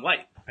were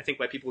non-white. I think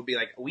white people would be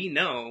like, we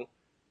know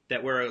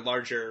that we're a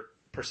larger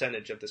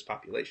percentage of this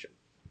population.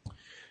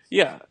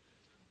 Yeah.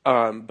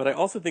 But I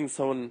also think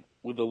someone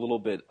with a little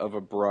bit of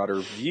a broader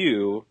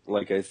view,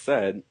 like I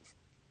said,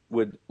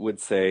 would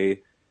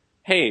say,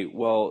 hey,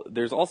 well,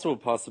 there's also a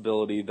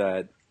possibility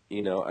that,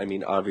 I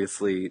mean,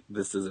 obviously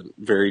this isn't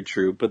very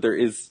true, but there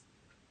is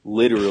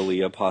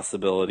literally a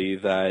possibility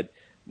that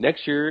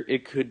next year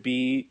it could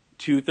be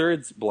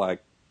 2/3 black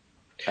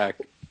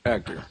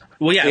actors.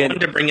 Well, yeah, I And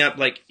wanted to bring up,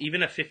 like,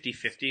 even a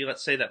 50-50.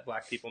 Let's say that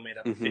black people made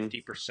up mm-hmm.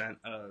 50%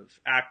 of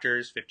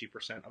actors,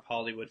 50% of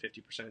Hollywood,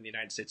 50% of the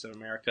United States of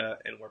America,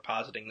 and we're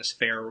positing this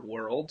fair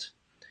world.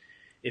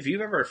 If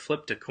you've ever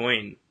flipped a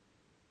coin,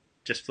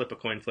 just flip a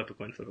coin, flip a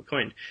coin, flip a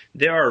coin,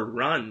 there are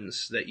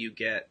runs that you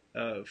get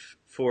of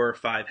 4 or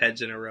 5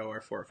 heads in a row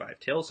or 4 or 5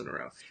 tails in a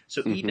row.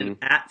 So Mm-hmm. even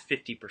at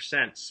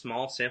 50%,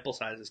 small sample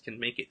sizes can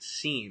make it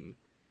seem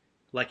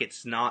like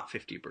it's not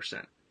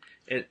 50%.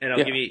 And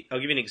I'll give you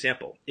an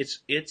example.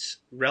 It's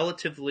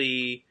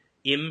relatively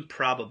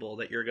improbable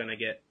that you're going to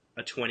get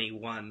a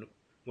 21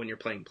 when you're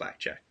playing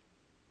blackjack,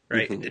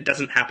 right? Mm-hmm. It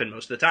doesn't happen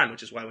most of the time,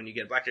 which is why when you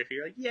get blackjack,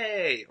 you're like,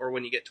 yay! Or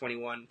when you get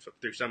 21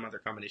 through some other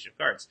combination of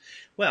cards.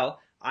 Well,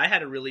 I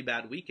had a really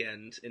bad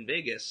weekend in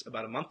Vegas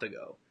about a month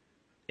ago,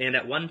 and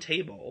at one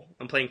table,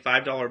 I'm playing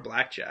 $5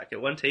 blackjack.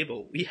 At one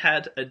table, we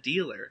had a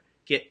dealer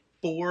get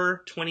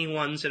 4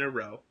 21s in a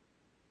row,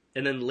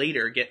 and then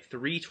later get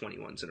 3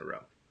 21s in a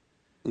row.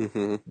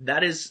 Mm-hmm.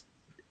 That is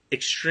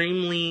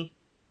extremely,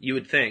 you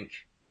would think,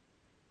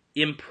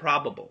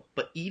 improbable.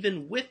 But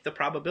even with the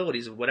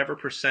probabilities of whatever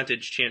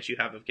percentage chance you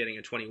have of getting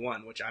a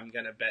 21, which I'm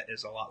going to bet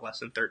is a lot less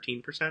than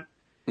 13%,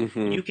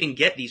 Mm-hmm. you can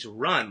get these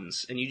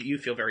runs, and you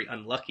feel very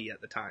unlucky at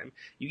the time.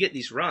 You get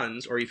these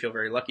runs, or you feel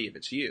very lucky if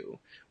it's you,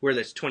 where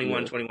there's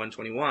 21, 21,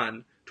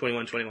 21,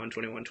 21, 21,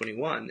 21,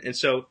 21. And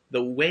so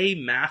the way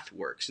math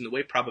works and the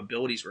way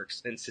probabilities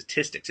works and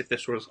statistics, if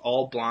this was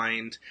all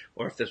blind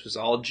or if this was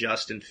all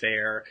just and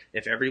fair,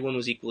 if everyone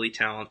was equally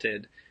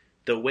talented,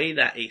 the way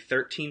that a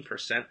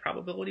 13%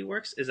 probability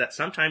works is that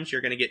sometimes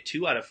you're going to get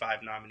 2 out of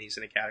 5 nominees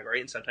in a category,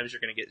 and sometimes you're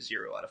going to get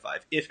 0 out of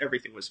 5 if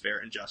everything was fair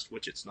and just,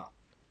 which it's not.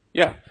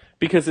 Yeah,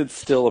 because it's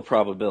still a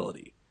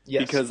probability.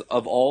 Yes. Because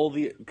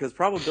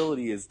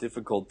probability is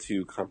difficult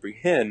to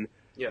comprehend.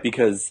 Yeah.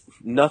 Because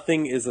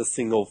nothing is a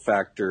single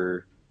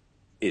factor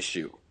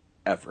issue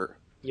ever.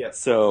 Yeah.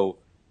 So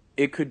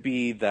it could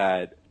be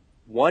that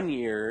one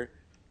year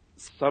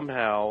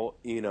somehow,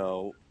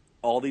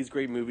 all these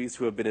great movies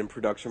who have been in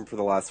production for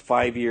the last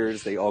 5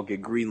 years, they all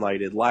get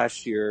green-lighted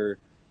last year,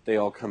 they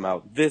all come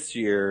out this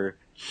year,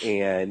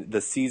 and the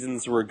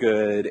seasons were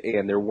good,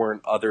 and there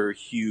weren't other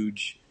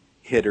huge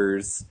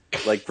hitters.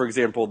 Like, for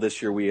example,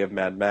 this year we have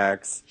Mad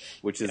Max,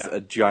 which is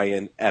a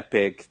giant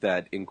epic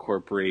that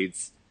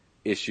incorporates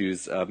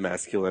issues of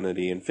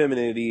masculinity and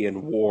femininity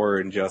and war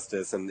and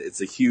justice, and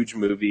it's a huge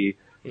movie.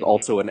 It's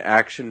also an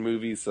action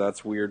movie, so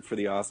that's weird for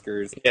the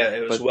Oscars. Yeah,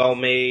 it was well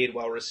made,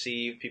 well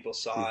received, people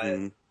saw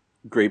it.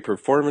 Great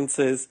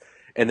performances.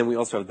 And then we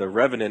also have The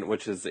Revenant,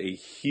 which is a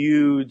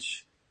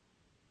huge,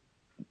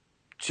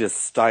 just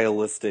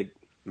stylistic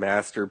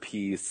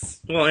masterpiece.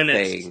 Well, and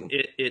thing.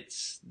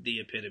 it's the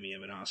epitome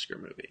of an Oscar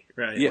movie,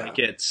 right? Yeah. Like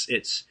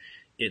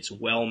it's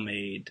well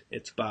made.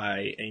 It's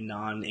by a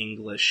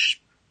non-English,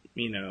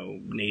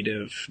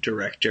 native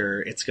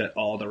director. It's got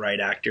all the right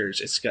actors.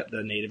 It's got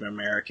the Native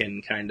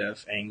American kind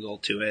of angle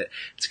to it.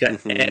 It's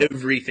got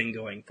everything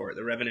going for it.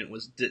 The Revenant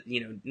was,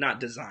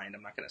 not designed.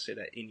 I'm not going to say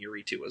that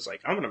Iñárritu was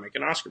like, I'm going to make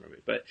an Oscar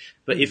movie, but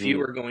if you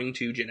were going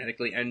to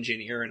genetically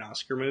engineer an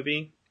Oscar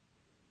movie,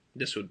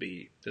 this would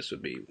be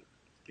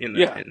in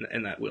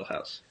that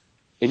wheelhouse.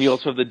 And you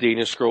also have The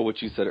Danish Girl,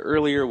 which you said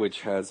earlier,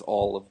 which has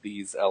all of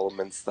these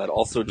elements that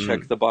also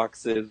check the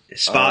boxes.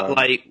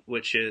 Spotlight,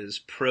 which is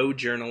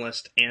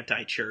pro-journalist,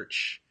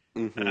 anti-church.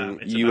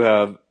 You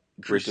have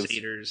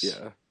Crusaders.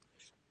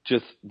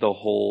 Just the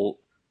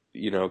whole,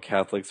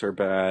 Catholics are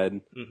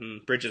bad.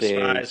 Bridge of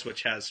Spies,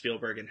 which has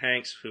Spielberg and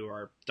Hanks, who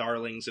are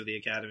darlings of the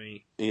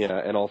Academy. Yeah,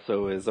 and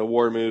also is a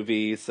war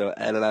movie, so...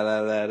 And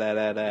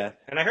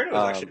I heard it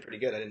was actually pretty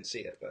good. I didn't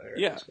see it, but I heard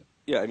it was good.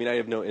 Yeah, I mean, I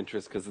have no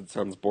interest because it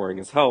sounds boring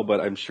as hell, but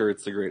I'm sure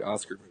it's a great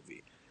Oscar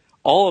movie.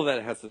 All of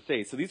that has to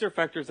say. So these are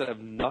factors that have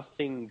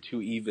nothing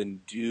to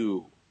even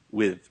do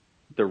with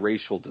the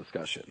racial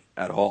discussion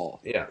at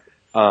all. Yeah.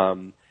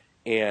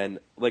 And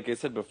like I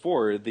said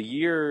before, the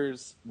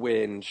years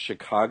when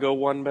Chicago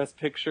won Best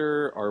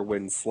Picture or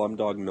when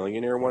Slumdog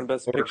Millionaire won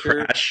Best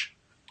Picture... Crash.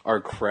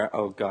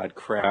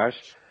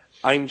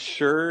 I'm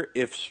sure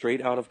if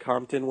Straight Outta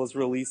Compton was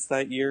released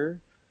that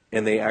year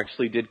and they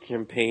actually did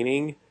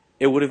campaigning,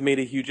 it would have made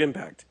a huge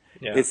impact.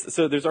 Yeah.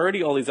 So there's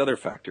already all these other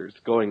factors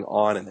going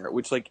on in there,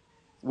 which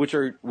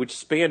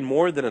span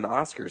more than an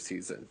Oscar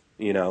season,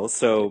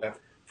 So,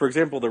 for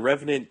example, The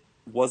Revenant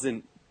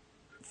wasn't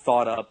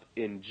thought up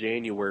in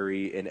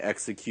January and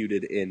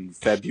executed in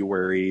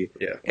February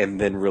Yeah. and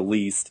then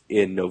released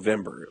in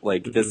November.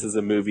 Like, this is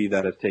a movie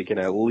that has taken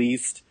at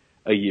least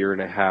a year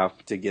and a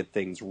half to get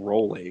things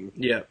rolling.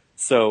 Yeah.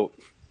 So,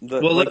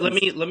 Well, let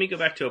me go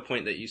back to a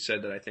point that you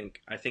said that I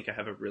think I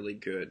have a really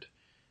good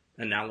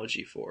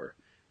analogy for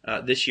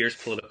this year's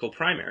political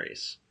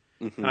primaries.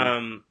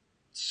 mhm.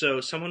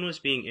 So someone was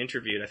being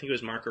interviewed. I think it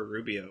was Marco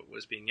Rubio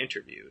was being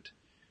interviewed,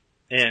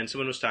 and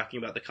someone was talking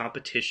about the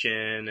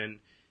competition and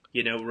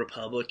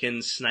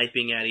Republicans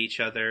sniping at each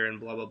other and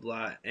blah blah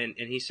blah. And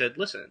he said,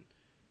 "Listen,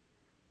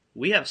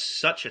 we have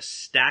such a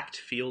stacked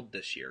field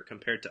this year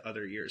compared to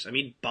other years. I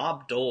mean,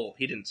 Bob Dole,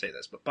 he didn't say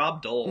this, but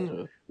Bob Dole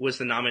Mhm. was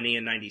the nominee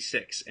in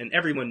 96, and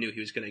everyone knew he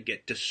was going to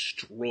get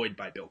destroyed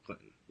by Bill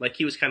Clinton. Like,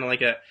 he was kind of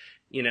like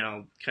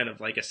kind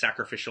of like a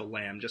sacrificial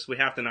lamb. Just, we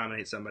have to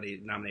nominate somebody,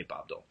 nominate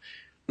Bob Dole.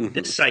 Mhm.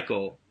 This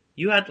cycle,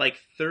 you had like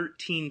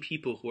 13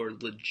 people who are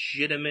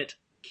legitimate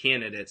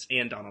candidates,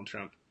 and Donald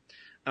Trump.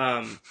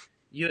 Um,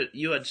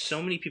 you had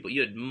so many people.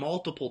 You had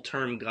multiple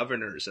term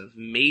governors of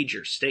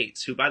major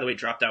states who, by the way,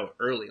 dropped out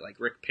early, like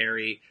Rick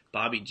Perry,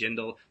 Bobby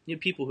Jindal. You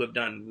had people who have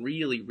done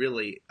really,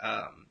 really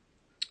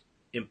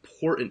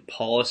important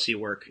policy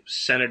work.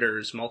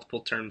 Senators,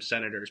 multiple term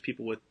senators,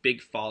 people with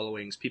big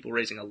followings, people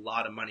raising a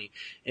lot of money.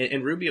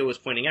 And Rubio was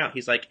pointing out,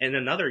 he's like, in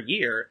another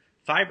year,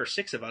 5 or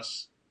 6 of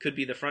us could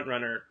be the front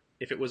runner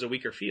if it was a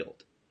weaker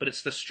field. But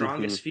it's the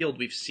strongest Mhm. field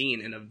we've seen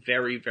in a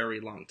very,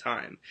 very long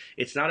time.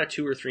 It's not a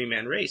 2 or 3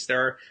 man race.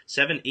 There are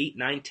 7, 8,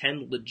 9,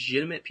 10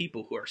 legitimate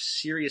people who are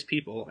serious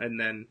people, and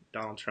then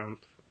Donald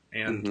Trump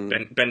and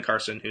Mhm. Ben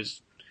Carson,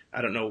 who's,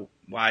 I don't know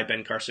why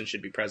Ben Carson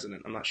should be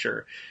president. I'm not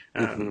sure.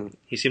 Mhm.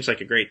 He seems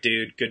like a great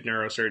dude, good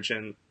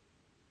neurosurgeon.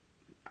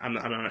 I'm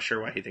not sure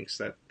why he thinks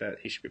that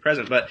he should be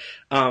president. But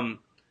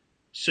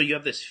so you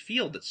have this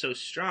field that's so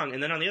strong,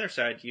 and then on the other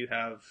side you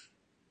have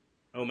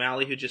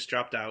O'Malley, who just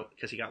dropped out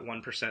because he got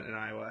 1% in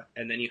Iowa,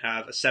 and then you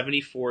have a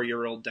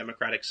 74-year-old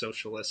Democratic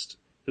socialist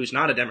who's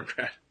not a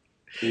Democrat,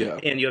 Yeah.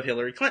 and you have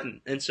Hillary Clinton.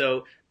 And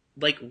so,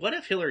 like, what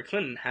if Hillary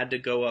Clinton had to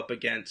go up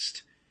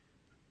against?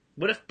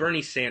 What if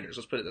Bernie Sanders?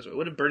 Let's put it this way: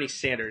 what if Bernie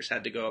Sanders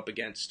had to go up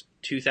against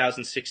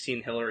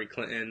 2016 Hillary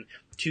Clinton,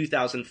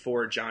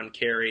 2004 John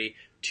Kerry,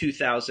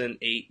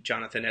 2008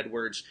 Jonathan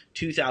Edwards,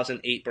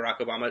 2008 Barack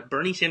Obama?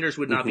 Bernie Sanders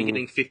would not be Mhm.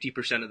 getting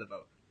 50% of the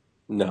vote.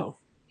 No.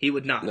 He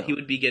would not. He No.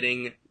 would be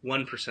getting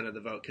 1% of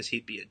the vote because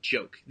he'd be a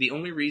joke. The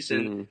only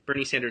reason Mhm.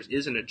 Bernie Sanders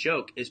isn't a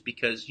joke is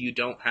because you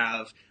don't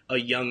have a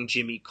young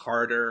Jimmy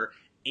Carter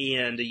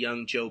and a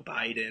young Joe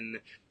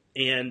Biden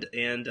and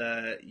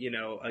a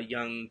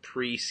young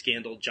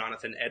pre-scandal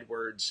Jonathan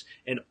Edwards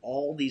and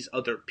all these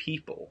other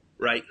people,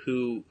 right,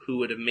 who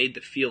would have made the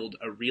field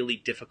a really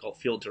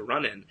difficult field to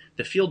run in.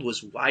 The field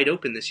was wide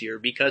open this year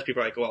because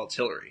people are like, well, it's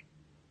Hillary,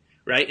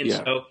 right? And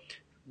Yeah. so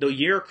the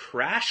year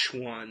Crash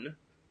won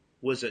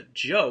was a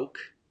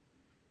joke,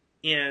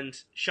 and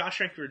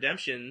Shawshank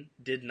Redemption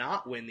did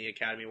not win the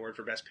Academy Award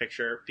for Best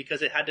Picture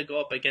because it had to go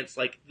up against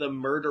like The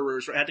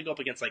Murderers, or it had to go up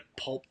against like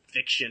Pulp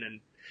Fiction and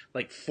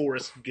like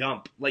Forrest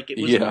Gump. Like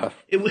Yeah.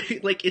 it was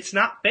like, it's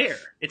not fair.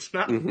 It's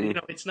not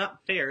Mhm. it's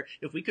not fair.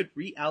 If we could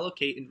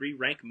reallocate and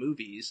re-rank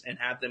movies and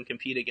have them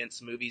compete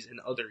against movies in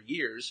other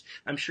years,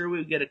 I'm sure we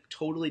would get a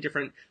totally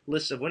different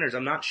list of winners.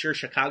 I'm not sure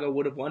Chicago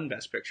would have won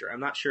Best Picture. I'm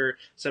not sure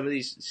some of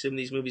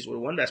these movies would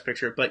have won Best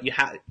Picture. But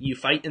you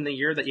fight in the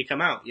year that you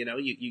come out.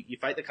 You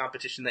fight the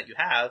competition that you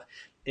have,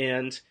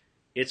 and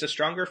it's a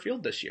stronger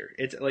field this year.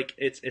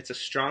 It's a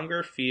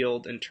stronger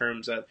field in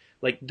terms of,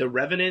 like, The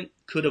Revenant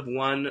could have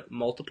won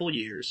multiple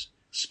years.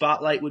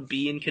 Spotlight would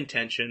be in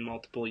contention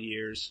multiple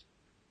years.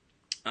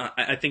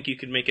 I think you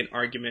could make an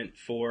argument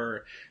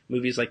for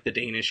movies like The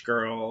Danish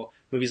Girl,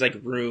 movies like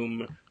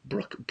Room,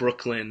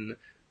 Brooklyn.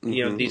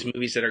 These Mhm.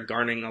 movies that are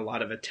garnering a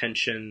lot of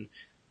attention.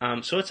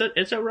 So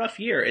it's a rough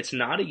year. It's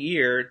not a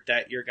year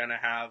that you're gonna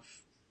have,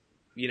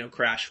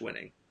 Crash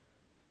winning.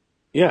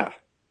 Yeah.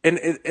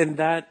 And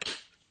that,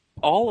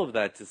 all of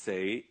that to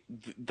say,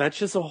 that's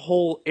just a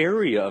whole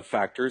area of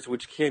factors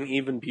which can't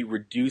even be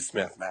reduced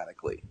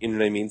mathematically. You know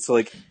what I mean? So,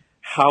 like,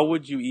 how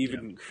would you Yeah.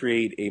 even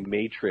create a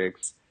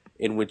matrix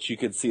in which you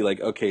could see,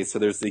 like, okay, so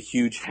there's the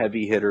huge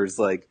heavy hitters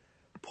like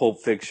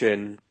Pulp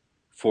Fiction,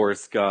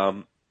 Forrest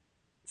Gump,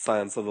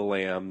 Silence of the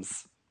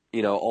Lambs,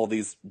 all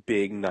these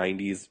big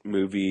 90s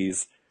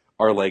movies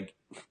are like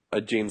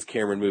a James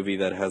Cameron movie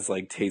that has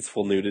like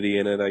tasteful nudity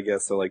in it, I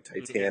guess, so like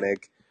Yeah.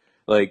 Titanic.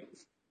 Like,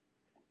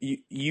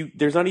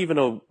 there's not even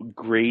a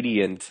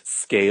gradient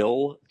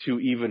scale to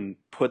even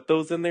put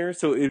those in there,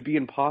 so it'd be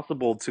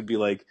impossible to be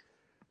like,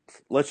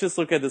 let's just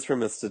look at this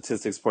from a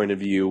statistics point of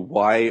view.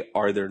 Why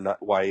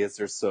is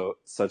there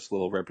such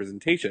little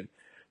representation?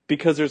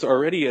 Because there's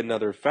already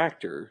another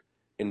factor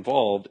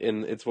involved,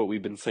 and it's what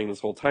we've been saying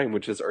this whole time,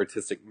 which is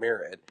artistic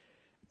merit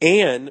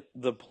and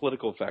the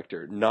political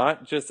factor,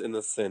 not just in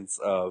the sense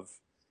of,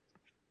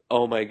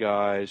 oh my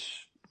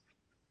gosh,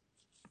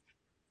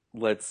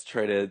 let's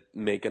try to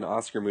make an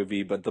Oscar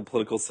movie, but the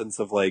political sense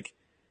of, like,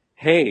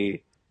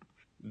 hey,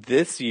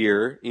 this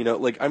year,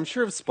 like, I'm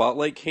sure if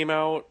Spotlight came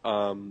out,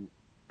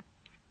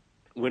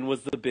 when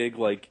was the big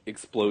like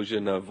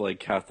explosion of like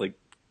Catholic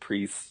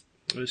priests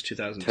It was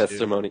 2002.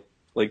 testimony?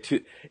 Like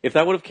if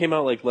that would have came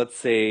out like let's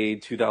say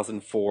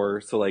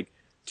 2004, so like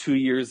 2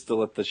 years to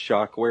let the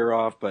shock wear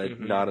off, but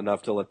Mm-hmm. not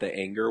enough to let the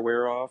anger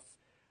wear off.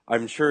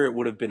 I'm sure it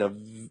would have been a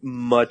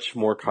much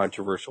more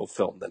controversial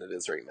film than it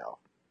is right now.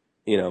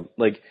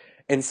 Like,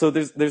 and so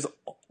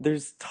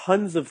there's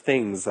tons of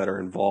things that are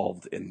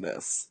involved in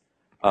this,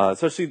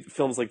 especially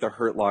films like The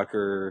Hurt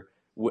Locker,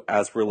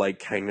 as we're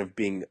like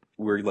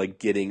we're like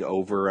getting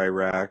over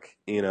Iraq,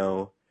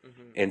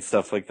 Mm-hmm. and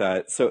stuff like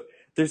that. So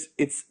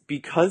it's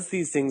because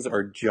these things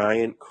are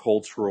giant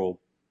cultural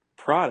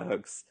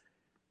products.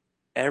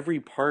 Every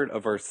part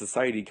of our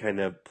society kind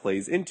of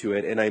plays into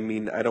it, and I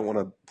mean, I don't want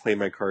to play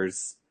my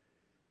cards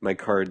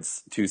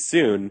too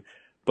soon,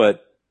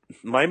 but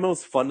my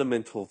most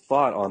fundamental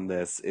thought on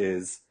this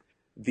is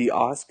the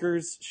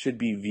Oscars should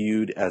be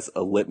viewed as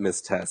a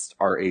litmus test,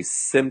 are a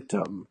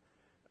symptom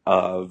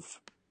of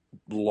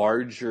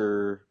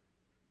larger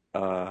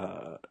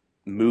uh,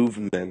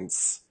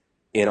 movements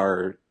in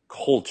our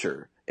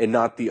culture and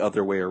not the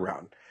other way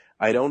around.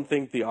 I don't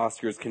think the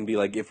Oscars can be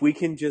like, if we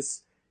can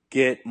just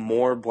get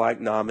more black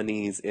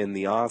nominees in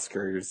the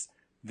Oscars,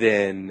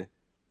 then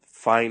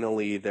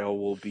finally there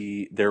will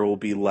be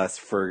less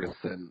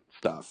Ferguson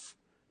stuff.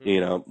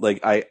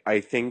 Like I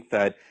think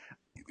that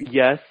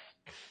yes,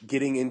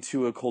 getting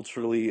into a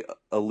culturally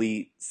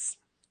elite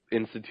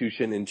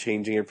institution and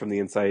changing it from the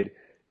inside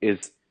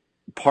is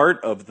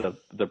part of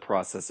the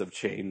process of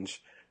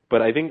change.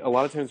 But I think a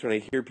lot of times when I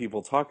hear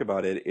people talk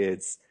about it,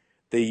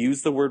 they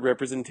use the word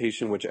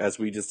representation, which, as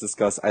we just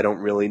discussed, I don't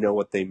really know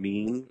what they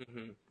mean.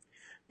 Mm-hmm.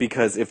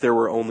 Because if there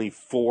were only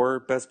 4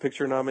 Best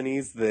Picture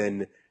nominees,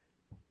 then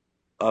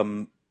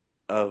um,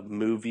 a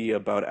movie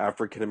about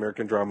African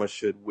American drama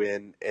should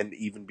win and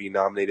even be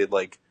nominated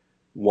like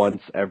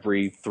once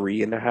every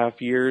 3.5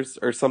 years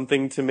or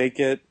something to make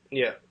it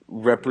Yeah.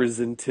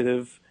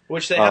 representative.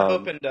 Which they have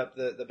opened up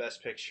the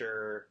Best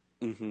Picture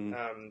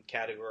Mm-hmm.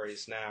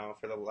 categories now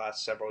for the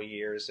last several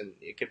years, and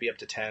it could be up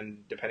to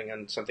 10 depending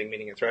on something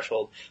meeting a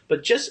threshold.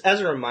 But just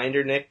as a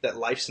reminder, Nick, that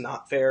life's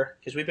not fair,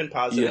 because we've been Yeah,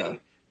 positing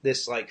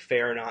this like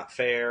fair, not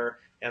fair,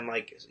 and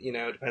like,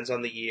 it depends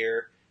on the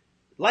year.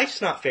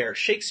 Life's not fair.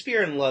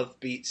 Shakespeare in Love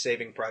beat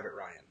Saving Private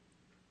Ryan.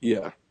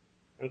 yeah,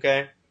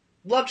 Okay?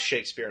 Loved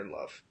Shakespeare in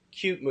Love.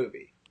 Cute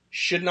movie.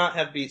 Should not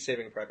have beat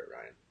Saving Private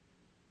Ryan.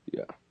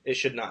 yeah. It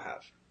should not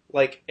have.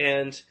 Like,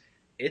 and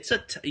it's a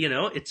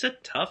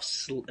tough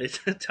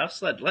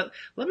sled.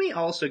 Let me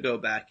also go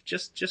back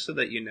just so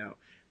that you know,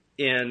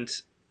 and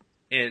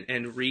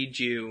and read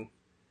you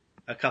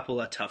a couple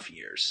of tough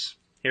years.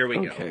 Here we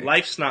go. Okay.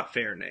 Life's Not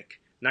Fair, Nick.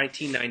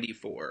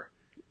 1994.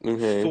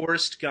 Okay.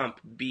 Forrest Gump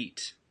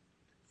beat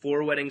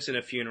Four Weddings and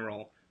a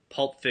Funeral,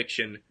 Pulp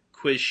Fiction,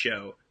 Quiz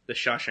Show, The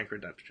Shawshank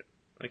Redemption.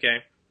 Okay?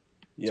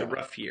 It's a Yeah.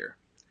 rough year.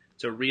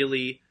 It's a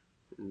really,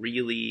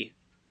 really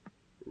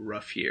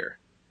rough year.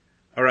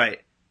 All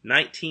right.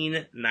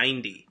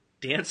 1990.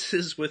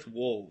 Dances with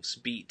Wolves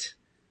beat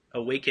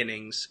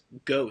Awakenings,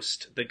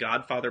 Ghost, The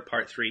Godfather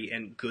Part 3,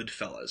 and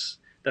Goodfellas.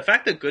 The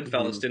fact that Goodfellas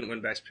Mm-hmm. didn't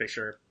win Best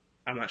Picture,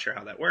 I'm not sure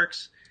how that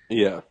works.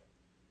 Yeah.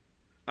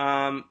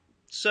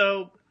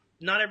 So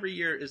not every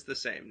year is the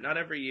same. Not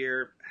every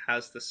year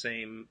has the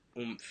same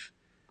oomph.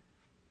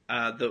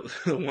 The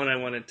one I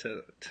wanted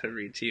to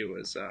read to you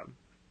was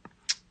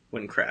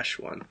when Crash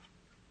won.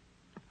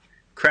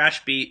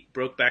 Crash beat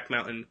Brokeback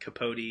Mountain,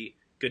 Capote,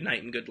 Good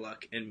Night and Good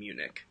Luck, and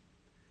Munich.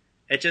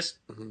 It just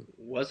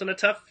wasn't a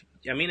tough.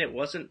 I mean, it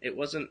wasn't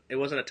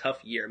a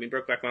tough year. I mean,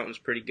 Brokeback Mountain was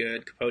pretty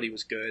good. Capote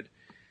was good.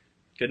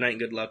 Good Night and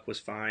Good Luck was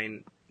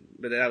fine,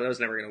 but that was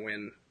never going to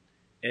win.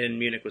 And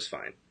Munich was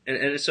fine.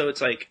 And so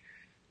it's like,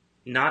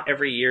 not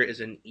every year is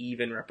an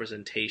even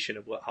representation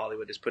of what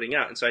Hollywood is putting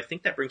out. And so I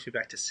think that brings me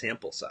back to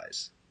sample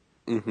size.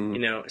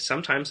 Mm-hmm.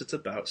 Sometimes it's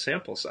about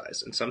sample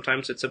size, and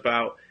sometimes it's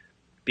about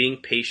being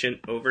patient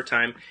over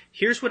time.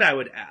 Here's what I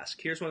would ask.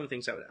 Here's one of the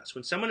things I would ask.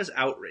 When someone is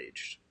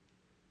outraged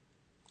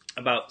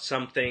about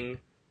something,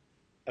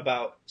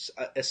 about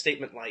a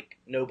statement like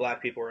no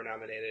black people were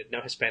nominated,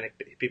 no Hispanic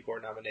people were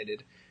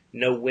nominated,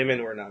 no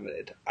women were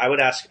nominated, I would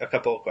ask a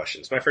couple of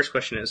questions. My first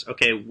question is,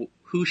 okay,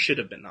 who should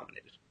have been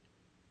nominated?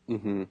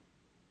 Mm-hmm.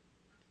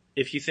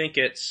 If you think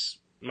it's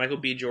Michael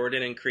B.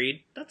 Jordan and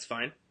Creed, that's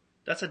fine.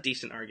 That's a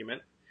decent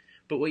argument.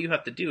 But what you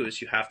have to do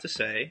is you have to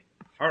say,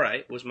 all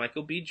right, was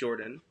Michael B.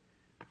 Jordan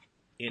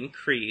in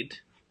Creed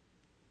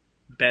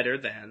better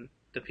than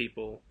the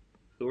people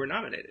who were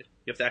nominated?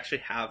 You have to actually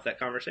have that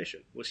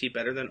conversation. Was he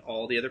better than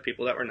all the other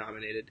people that were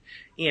nominated?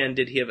 And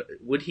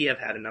would he have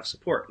had enough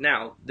support?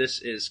 Now,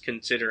 this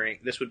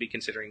would be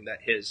considering that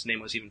his name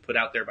was even put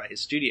out there by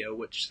his studio,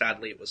 which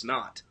sadly it was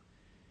not.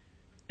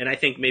 And I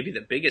think maybe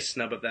the biggest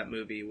snub of that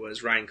movie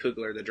was Ryan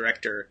Coogler, the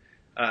director,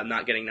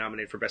 not getting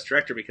nominated for Best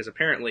Director, because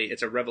apparently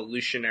it's a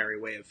revolutionary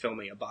way of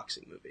filming a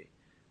boxing movie,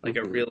 like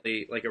a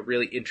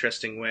really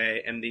interesting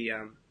way. And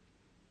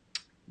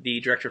the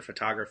director of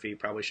photography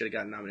probably should have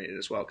gotten nominated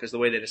as well, because the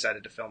way they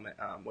decided to film it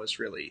was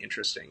really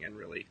interesting and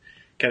really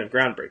kind of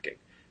groundbreaking.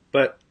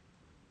 But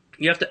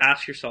you have to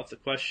ask yourself the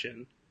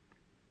question: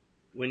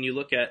 when you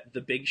look at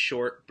The Big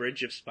Short,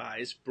 Bridge of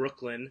Spies,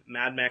 Brooklyn,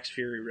 Mad Max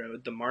Fury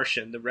Road, The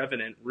Martian, The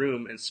Revenant,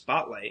 Room, and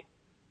Spotlight,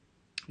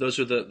 those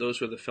were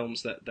the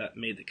films that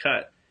made the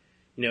cut.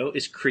 You know,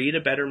 is Creed a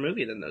better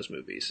movie than those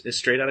movies? Is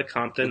Straight Outta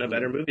Compton a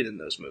better movie than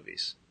those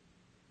movies?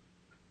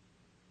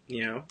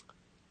 You know?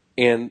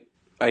 And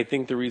I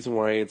think the reason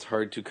why it's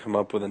hard to come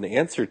up with an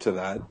answer to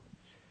that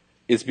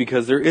is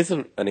because there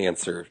isn't an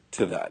answer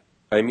to that.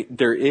 I mean,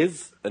 there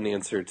is an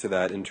answer to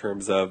that in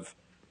terms of,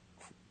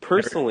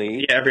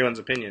 personally... everyone's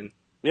opinion.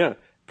 Yeah.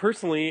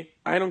 Personally,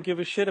 I don't give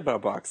a shit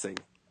about boxing.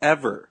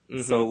 Ever.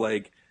 So,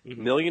 like,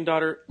 Million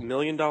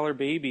Dollar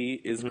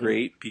Baby is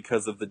great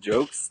because of the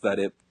jokes that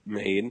it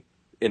made,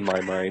 in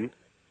my mind.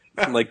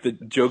 Like, the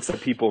jokes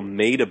that people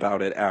made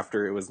about it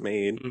after it was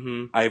made.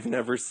 I've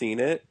never seen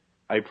it.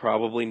 I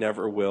probably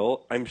never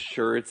will. I'm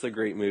sure it's a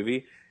great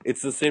movie.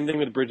 It's the same thing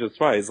with Bridge of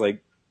Spies.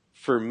 Like,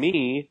 for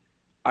me,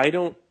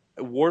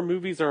 war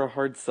movies are a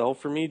hard sell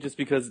for me just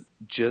because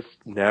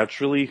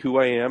naturally who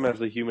I am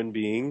as a human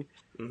being,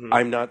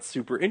 I'm not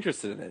super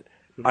interested in it.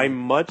 I'm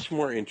much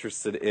more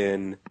interested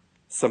in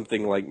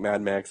something like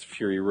Mad Max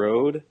Fury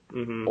Road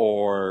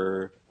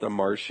or The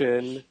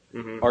Martian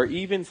or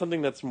even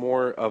something that's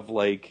more of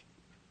like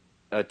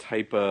a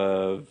type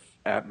of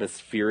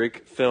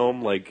atmospheric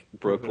film like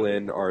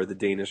Brooklyn or The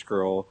Danish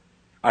Girl.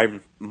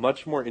 I'm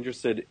much more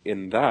interested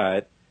in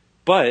that.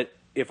 But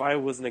if I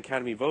was an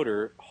Academy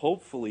voter,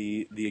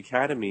 hopefully the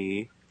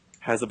Academy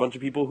has a bunch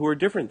of people who are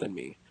different than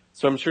me.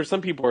 So I'm sure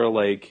some people are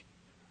like,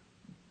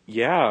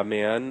 yeah,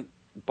 man,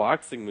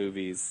 boxing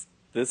movies,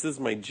 this is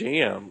my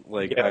jam.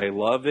 Like, I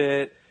love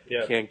it,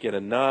 can't get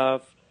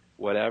enough,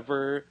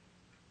 whatever.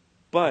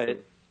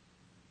 But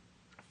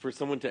for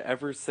someone to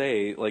ever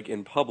say, like,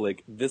 in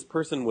public, this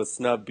person was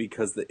snubbed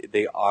because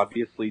they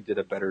obviously did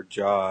a better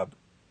job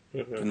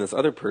than this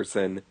other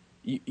person,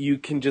 you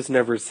can just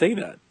never say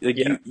that. Like,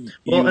 and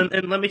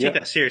let me take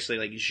that seriously,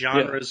 like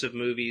genres of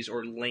movies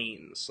or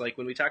lanes. Like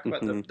when we talk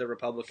about the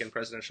Republican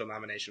presidential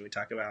nomination, we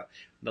talk about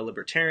the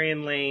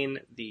libertarian lane,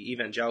 the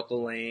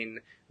evangelical lane,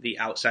 the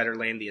outsider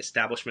lane, the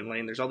establishment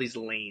lane. There's all these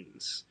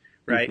lanes,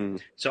 right?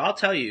 So I'll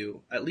tell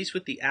you, at least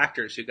with the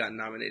actors who got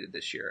nominated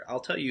this year, I'll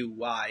tell you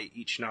why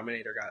each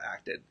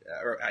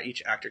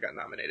each actor got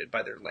nominated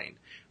by their lane.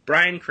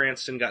 Bryan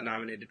Cranston got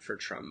nominated for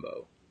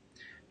Trumbo.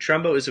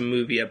 Trumbo is a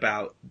movie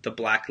about the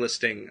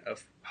blacklisting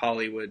of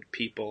Hollywood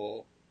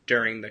people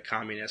during the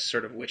communist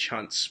sort of witch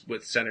hunts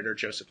with Senator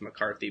Joseph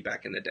McCarthy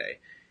back in the day.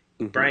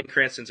 Bryan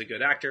Cranston's a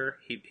good actor.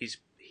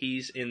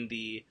 He's in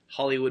the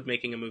Hollywood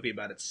making a movie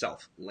about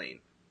itself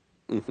lane.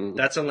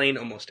 That's a lane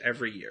almost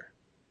every year.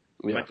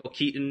 Michael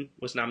Keaton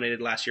was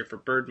nominated last year for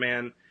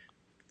Birdman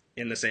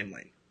in the same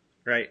lane,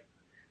 right?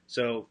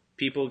 So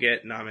people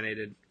get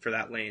nominated for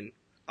that lane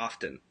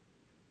often.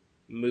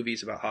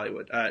 Movies about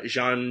Hollywood.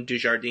 Jean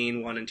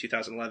Dujardin won in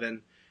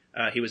 2011.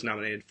 He was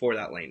nominated for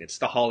that lane. It's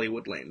the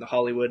Hollywood lane. The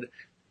Hollywood.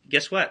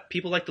 Guess what?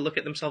 People like to look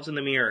at themselves in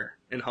the mirror,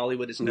 and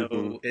Hollywood is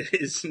no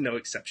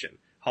exception.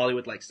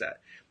 Hollywood likes that.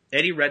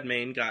 Eddie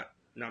Redmayne got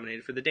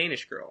nominated for The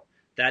Danish Girl.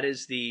 That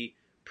is the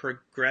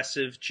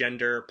progressive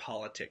gender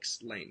politics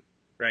lane,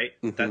 right?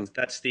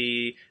 That's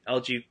the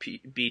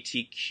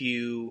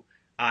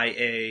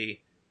LGBTQIA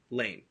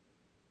lane.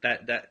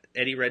 That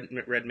Eddie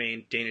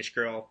Redmayne, Danish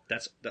Girl,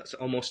 that's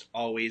almost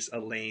always a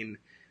lane.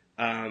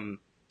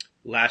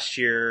 Last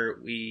year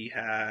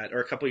or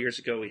a couple years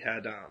ago, we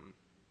had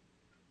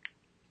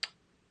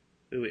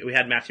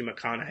Matthew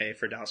McConaughey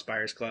for Dallas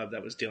Buyers Club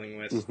that was dealing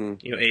with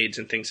AIDS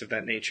and things of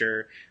that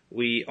nature.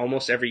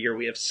 Almost every year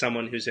we have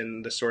someone who's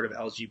in the sort of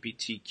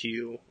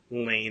LGBTQ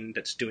lane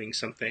that's doing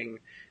something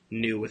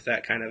new with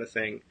that kind of a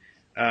thing.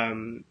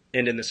 And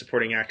in the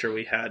supporting actor,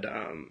 we had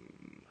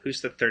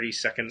who's the 30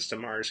 Seconds to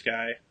Mars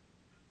guy?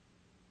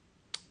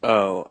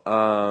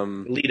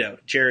 Leto.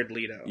 Jared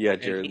Leto. Yeah,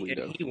 Jared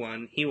Leto.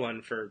 And he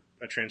won for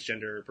a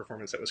transgender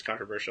performance that was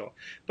controversial.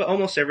 But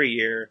almost every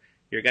year,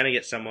 you're going to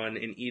get someone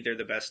in either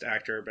the best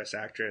actor or best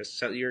actress.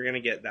 So you're going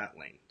to get that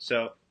lane.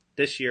 So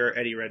this year,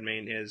 Eddie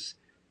Redmayne is...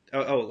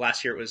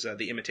 last year it was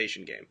The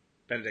Imitation Game,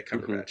 Benedict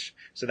Cumberbatch.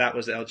 So that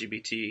was the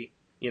LGBT,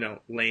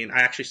 lane.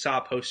 I actually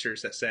saw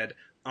posters that said,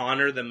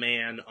 honor the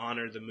man,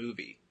 honor the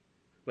movie,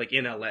 like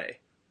in LA.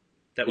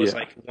 That was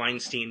like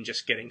Weinstein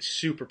just getting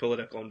super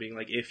political and being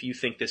like, if you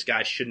think this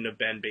guy shouldn't have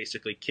been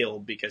basically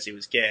killed because he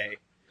was gay,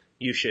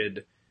 you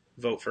should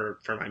vote for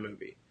my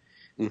movie.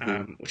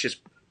 Which is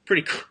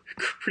pretty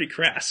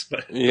crass,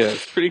 but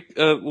it's pretty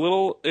a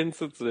little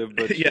insensitive,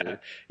 but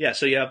yeah.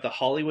 So you have the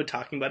Hollywood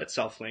talking about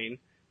itself lane,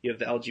 you have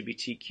the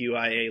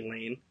LGBTQIA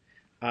lane,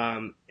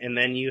 and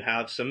then you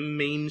have some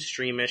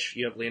mainstreamish.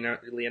 You have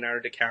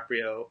Leonardo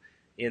DiCaprio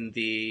in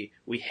the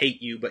we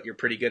hate you, but you're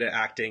pretty good at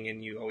acting,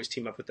 and you always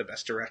team up with the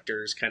best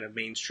directors, kind of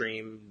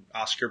mainstream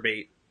Oscar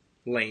bait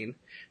lane.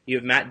 You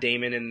have Matt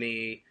Damon in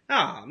the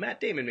Matt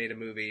Damon made a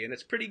movie and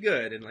it's pretty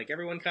good and like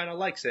everyone kind of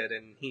likes it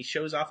and he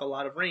shows off a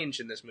lot of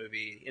range in this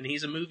movie and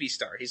he's a movie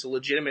star. He's a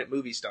legitimate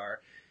movie star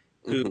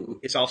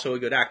who is also a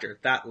good actor.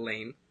 That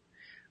lane.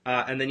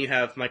 And then you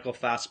have Michael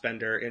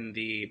Fassbender in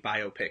the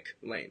biopic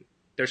lane.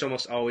 there's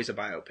almost always a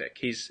biopic.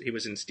 He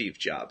was in Steve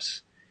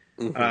Jobs.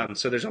 Mm-hmm.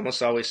 So there's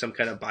almost always some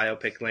kind of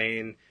biopic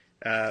lane,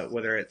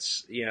 whether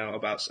it's,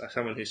 about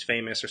someone who's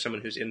famous or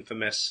someone who's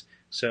infamous.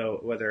 So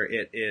whether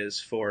it is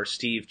for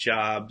Steve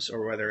Jobs,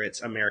 or whether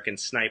it's American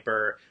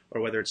Sniper, or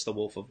whether it's The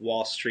Wolf of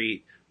Wall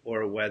Street,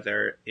 or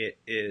whether it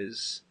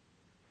is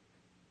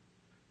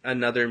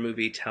another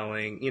movie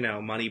telling,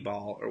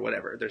 Moneyball or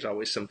whatever, there's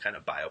always some kind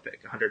of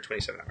biopic,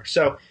 127 hours.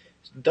 So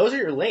those are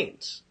your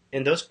lanes.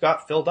 And those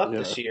got filled up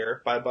this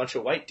year by a bunch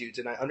of white dudes.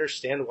 And I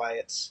understand why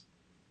it's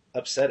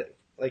upsetting.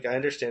 Like, I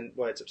understand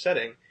why it's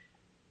upsetting.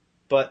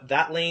 But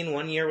that lane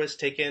one year was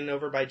taken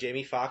over by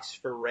Jamie Foxx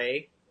for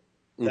Ray.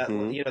 That,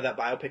 that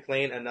biopic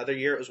lane. Another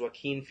year it was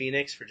Joaquin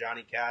Phoenix for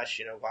Johnny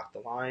Cash, Walk the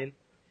Line.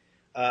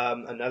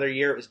 Another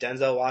year it was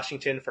Denzel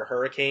Washington for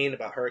Hurricane,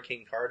 about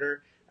Hurricane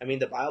Carter. I mean,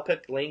 the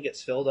biopic lane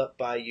gets filled up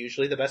by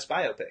usually the best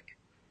biopic.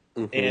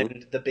 Mm-hmm.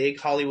 And the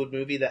big Hollywood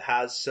movie that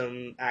has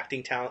some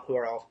acting talent who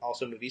are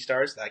also movie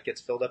stars, that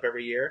gets filled up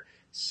every year.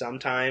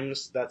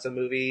 Sometimes that's a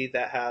movie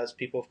that has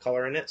people of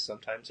color in it.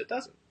 Sometimes it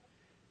doesn't.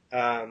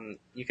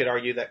 You could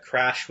argue that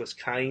Crash was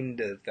kind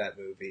of that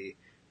movie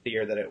the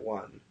year that it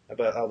won.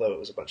 But although it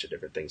was a bunch of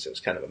different things, it was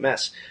kind of a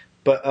mess.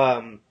 But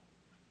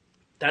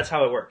that's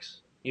how it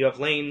works. You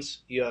have lanes,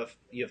 you have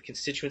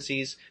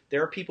constituencies.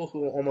 There are people who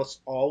will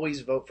almost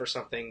always vote for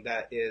something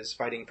that is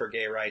fighting for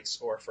gay rights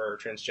or for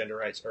transgender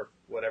rights or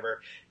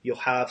whatever. You'll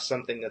have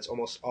something that's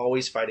almost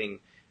always fighting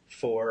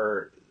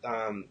for,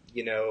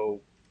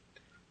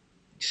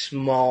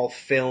 small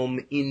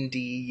film,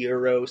 indie,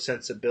 Euro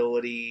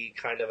sensibility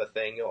kind of a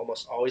thing. You'll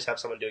almost always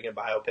have someone doing a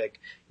biopic.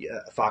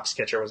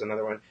 Foxcatcher was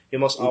another one. You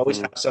almost always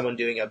have someone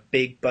doing a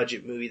big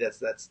budget movie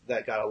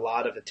that got a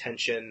lot of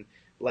attention,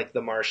 like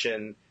The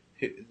Martian,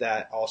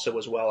 that also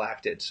was well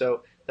acted.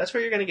 So that's what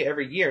you're going to get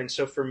every year. And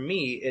so for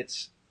me,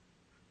 it's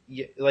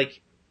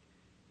like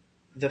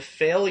the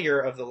failure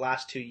of the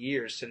last 2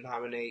 years to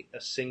nominate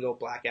a single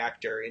black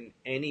actor in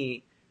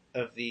any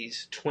of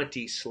these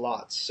 20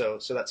 slots. So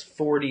that's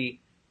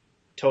 40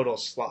 total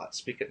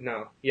slots.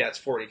 It's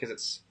 40 because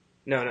it's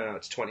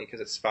it's 20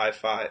 because it's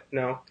 5-5.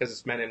 No, because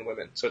it's men and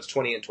women. So it's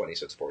 20 and 20,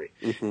 so it's 40.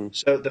 Mm-hmm.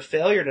 So the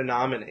failure to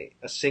nominate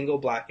a single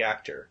black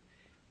actor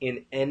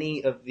in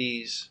any of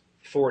these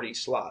 40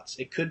 slots.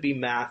 It could be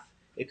math,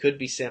 it could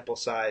be sample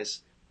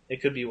size,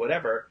 it could be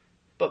whatever,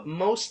 but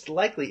most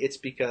likely it's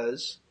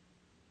because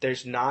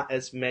there's not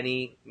as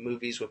many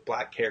movies with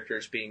black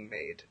characters being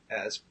made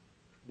as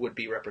would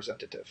be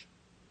representative.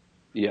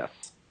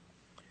 Yes.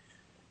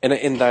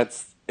 And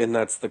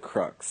that's the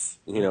crux,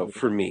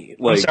 for me.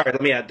 Like, I'm sorry,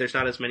 let me add, there's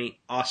not as many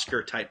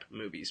Oscar type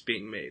movies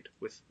being made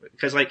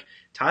because like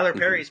Tyler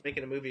Perry's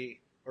making a movie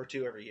or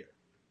two every year.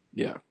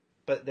 Yeah.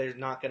 But there's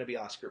not going to be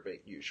Oscar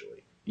bait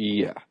usually.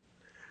 Yeah.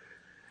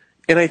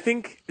 And I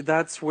think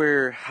that's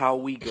where how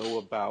we go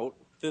about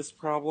this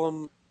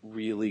problem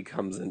really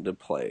comes into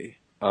play.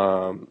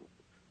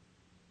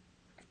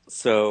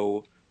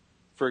 So,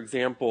 for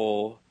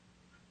example,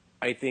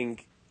 I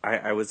think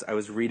I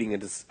was reading a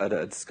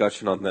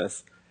discussion on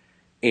this,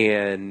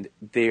 and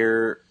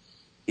there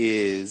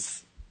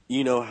is,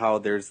 how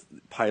there's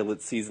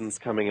pilot seasons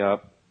coming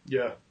up.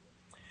 Yeah.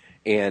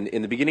 And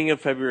in the beginning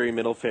of February,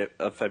 middle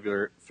of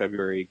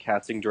February,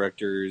 casting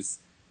directors,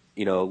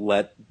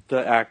 let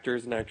the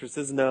actors and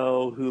actresses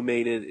know who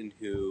made it and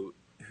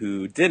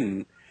who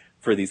didn't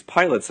for these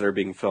pilots that are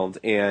being filmed.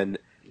 And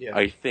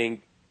I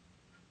think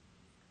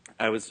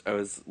I was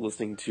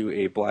listening to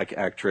a black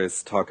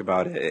actress talk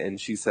about it, and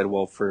she said,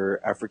 well, for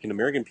African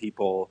American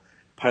people,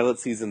 pilot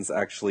seasons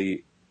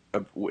actually,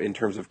 in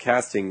terms of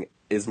casting,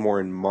 is more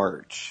in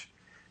March,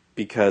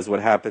 because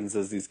what happens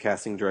is these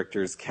casting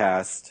directors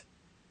cast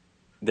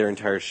their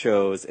entire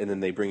shows, and then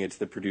they bring it to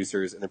the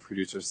producers, and the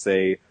producers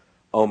say,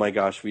 oh my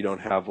gosh, we don't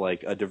have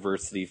like a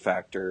diversity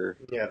factor.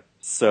 Yeah.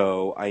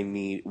 So you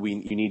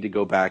need to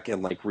go back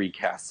and like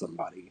recast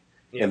somebody.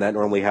 Yeah. And that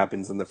normally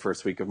happens in the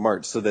first week of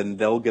March. So then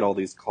they'll get all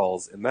these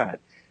calls in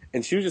that.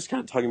 And she was just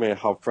kind of talking about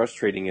how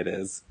frustrating it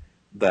is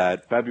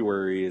that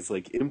February is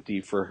like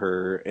empty for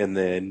her, and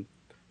then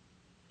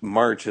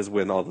March is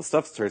when all the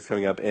stuff starts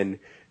coming up. And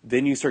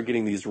then you start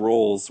getting these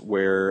roles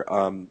where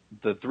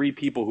the three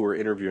people who are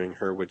interviewing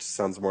her, which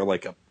sounds more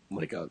like a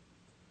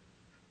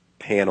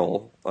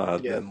panel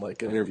than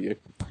like an interview,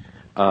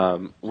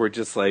 were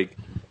just like,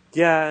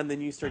 yeah, and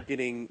then you start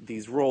getting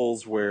these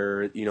roles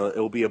where,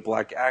 it'll be a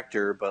black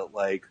actor, but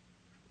like,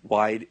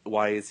 why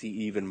is he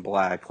even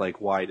black?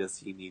 Like, why does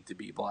he need to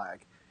be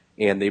black?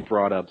 And they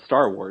brought up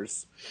Star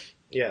Wars.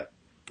 Yeah.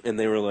 And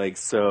they were like,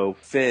 so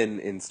Finn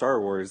in Star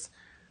Wars,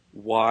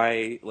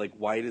 why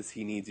does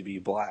he need to be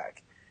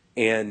black?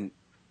 And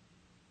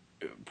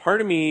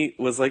part of me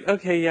was like,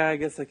 okay, yeah, I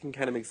guess that can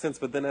kind of make sense.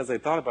 But then as I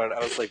thought about it,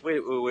 I was like, wait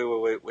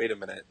a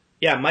minute.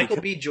 Yeah, Michael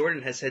B.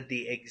 Jordan has said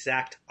the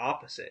exact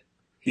opposite.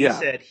 He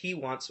said he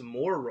wants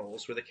more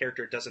roles where the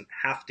character doesn't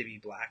have to be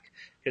black,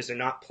 because they're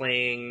not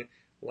playing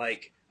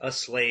like a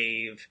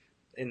slave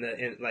in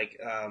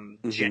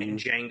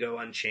Django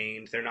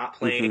Unchained. They're not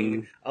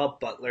playing a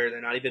butler.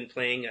 They're not even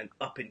playing an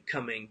up and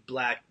coming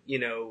black,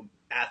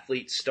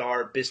 athlete,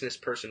 star, business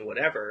person,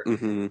 whatever.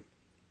 Mm-hmm.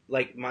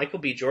 Like Michael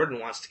B. Jordan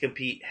wants to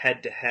compete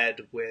head to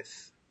head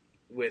with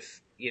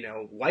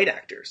white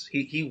actors.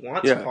 He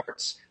wants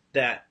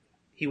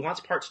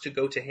parts to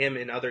go to him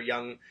and other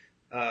young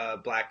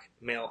black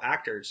male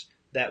actors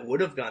that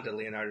would have gone to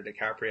Leonardo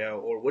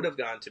DiCaprio or would have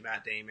gone to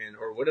Matt Damon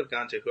or would have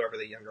gone to whoever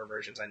the younger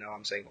versions. I know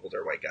I'm saying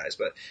older white guys,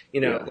 but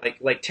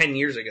like 10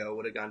 years ago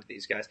would have gone to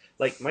these guys.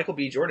 Like Michael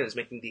B. Jordan is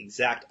making the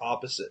exact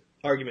opposite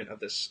argument of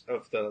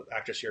the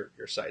actress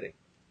you're citing.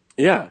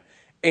 Yeah.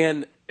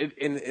 And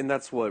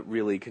that's what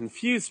really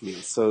confused me.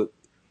 So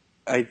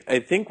I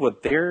think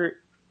what they're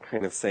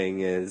kind of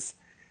saying is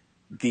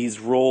these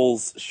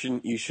roles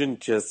shouldn't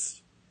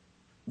just,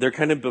 they're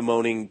kind of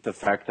bemoaning the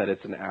fact that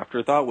it's an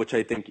afterthought, which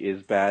I think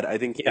is bad. I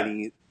think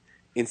any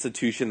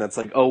institution that's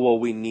like, oh, well,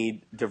 we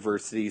need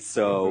diversity,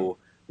 so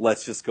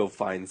let's just go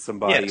find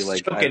somebody. Yes,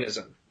 like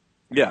tokenism.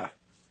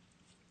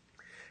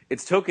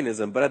 It's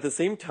tokenism, but at the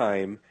same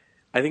time,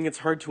 I think it's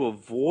hard to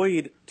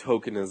avoid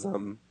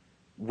tokenism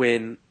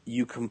when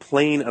you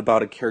complain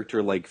about a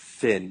character like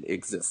Finn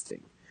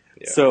existing.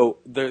 Yeah. So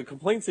the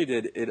complaints they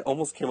did, it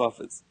almost came off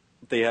as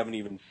they haven't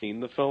even seen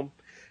the film,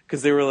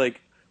 because they were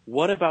like,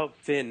 what about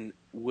Finn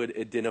would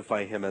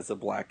identify him as a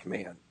black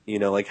man?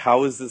 Like,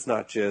 how is this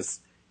not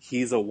just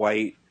he's a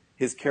white,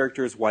 his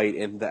character is white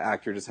and the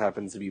actor just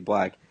happens to be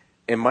black?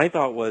 And my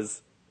thought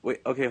was,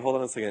 wait, okay, hold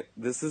on a second.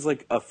 This is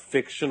like a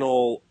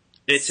fictional...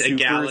 It's a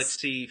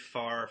galaxy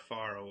far,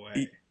 far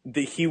away.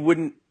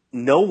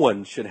 No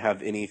one should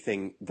have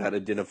anything that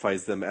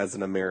identifies them as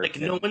an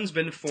American. Like, no one's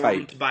been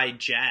formed by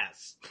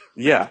jazz.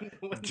 Yeah.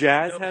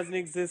 Jazz hasn't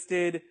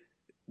existed.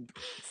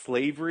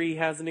 Slavery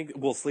hasn't...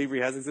 Well,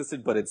 slavery has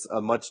existed, but it's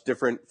a much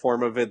different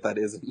form of it that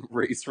isn't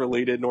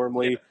race-related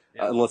normally.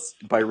 Yeah. Unless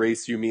by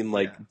race you mean,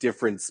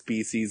 different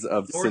species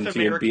of sentient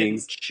American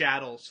beings.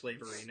 Chattel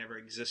slavery never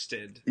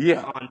existed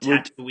on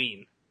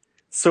Tatooine.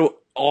 So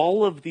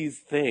all of these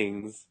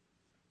things...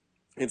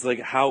 It's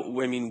like,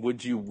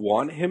 would you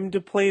want him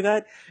to play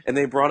that? And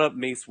they brought up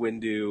Mace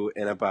Windu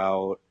and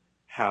about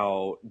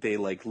how they,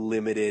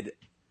 limited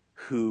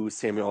who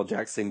Samuel L.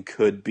 Jackson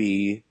could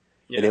be,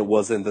 and it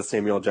wasn't the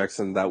Samuel L.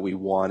 Jackson that we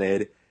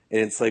wanted.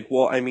 And it's like,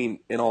 well, in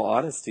all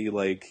honesty,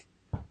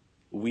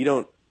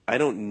 I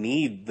don't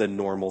need the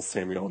normal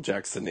Samuel L.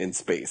 Jackson in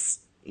space.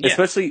 Yeah.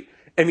 Especially,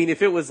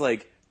 if it was,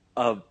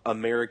 a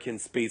American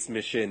space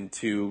mission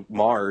to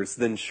Mars,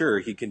 then sure,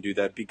 he can do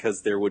that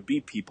because there would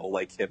be people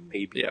like him,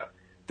 maybe. Yeah.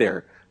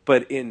 There,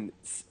 but in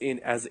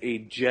as a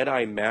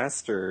Jedi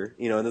Master,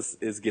 and this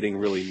is getting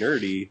really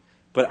nerdy,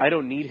 but I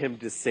don't need him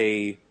to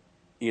say,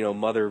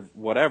 mother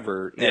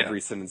whatever every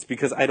sentence,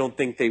 because I don't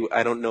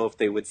know if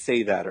they would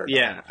say that or not.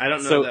 Yeah, I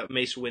don't know that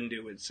Mace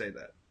Windu would say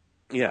that.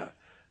 Yeah,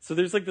 so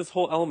there's this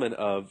whole element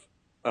of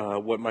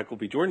what Michael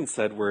B. Jordan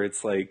said, where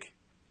it's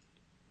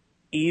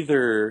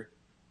either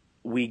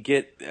we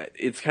get,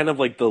 it's kind of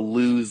like the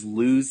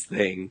lose-lose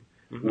thing.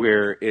 Mm-hmm.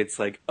 Where it's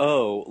so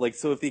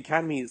if the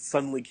Academy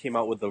suddenly came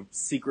out with a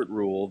secret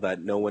rule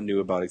that no one knew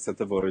about except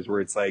the voters, where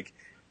it's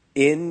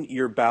in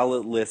your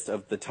ballot list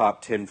of the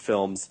top 10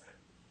 films,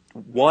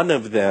 one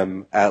of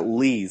them at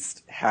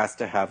least has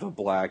to have a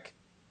black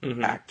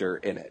actor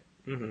in it.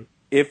 Mm-hmm.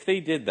 If they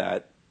did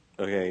that,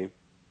 okay,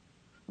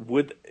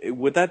 would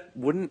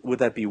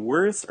that be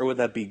worse or would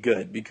that be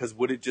good? Because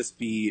would it just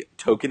be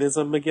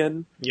tokenism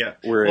again? Yeah.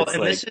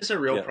 And this is a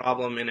real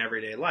problem in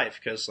everyday life,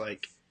 because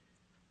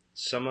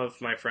some of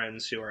my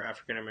friends who are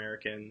African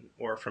American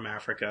or from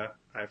Africa,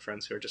 I have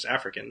friends who are just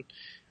African,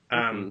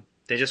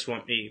 they just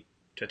want me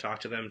to talk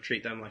to them,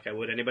 treat them like I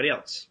would anybody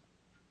else,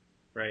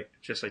 right?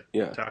 Just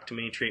talk to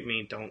me, treat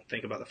me, don't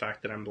think about the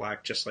fact that I'm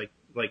black, just like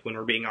when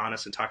we're being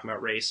honest and talking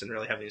about race and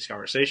really having these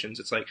conversations,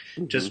 it's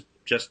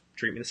just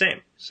treat me the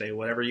same. Say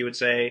whatever you would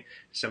say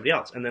to somebody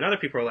else. And then other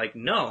people are like,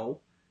 no,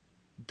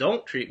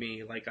 don't treat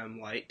me like I'm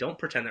white, don't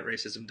pretend that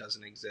racism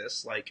doesn't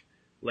exist,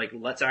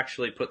 let's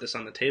actually put this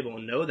on the table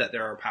and know that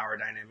there are power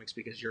dynamics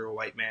because you're a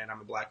white man,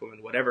 I'm a black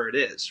woman, whatever it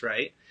is,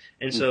 right?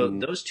 And so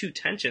those two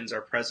tensions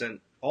are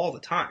present all the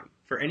time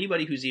for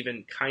anybody who's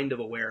even kind of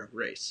aware of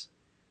race.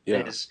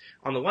 Yeah. Is,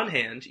 on the one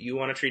hand, you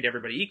want to treat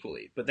everybody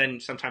equally, but then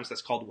sometimes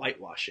that's called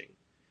whitewashing,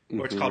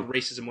 or it's called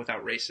racism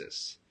without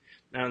racists.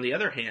 Now, on the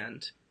other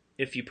hand,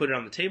 if you put it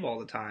on the table all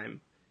the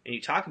time and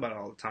you talk about it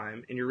all the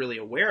time and you're really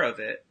aware of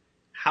it,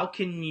 how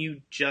can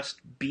you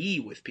just be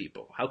with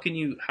people? How can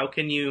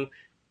you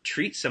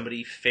treat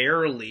somebody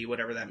fairly,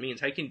 whatever that means?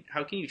 How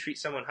can you treat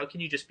someone? How can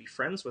you just be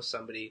friends with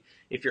somebody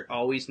if you're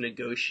always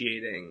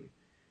negotiating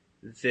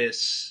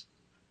this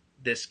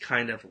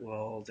kind of,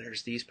 well,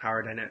 there's these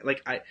power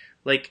dynamics.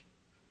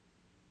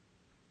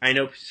 I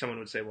know someone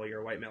would say, well,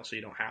 you're a white male, so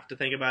you don't have to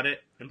think about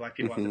it, and black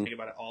people have to think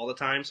about it all the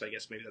time. So I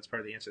guess maybe that's part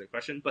of the answer to the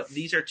question. But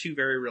these are two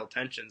very real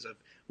tensions of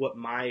what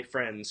my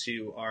friends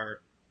who are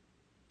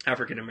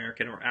African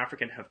American or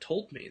African have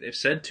told me. They've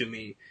said to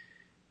me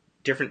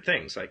different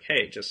things like,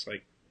 hey,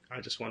 I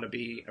just want to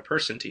be a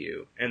person to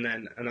you. And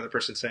then another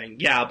person saying,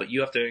 yeah, but you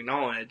have to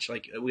acknowledge,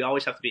 we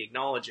always have to be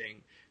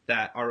acknowledging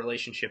that our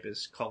relationship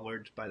is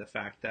colored by the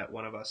fact that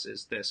one of us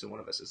is this and one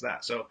of us is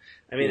that. So,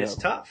 I mean, Yeah. it's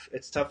tough.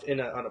 It's tough in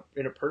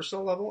a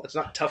personal level. It's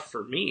not tough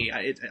for me.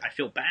 I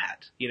feel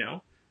bad, you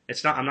know?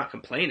 It's not, I'm not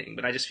complaining,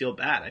 but I just feel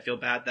bad. I feel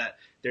bad that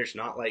there's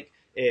not like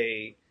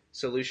a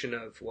solution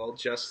of, well,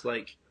 just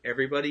like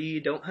everybody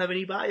don't have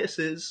any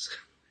biases,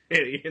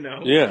 you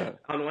know, Yeah.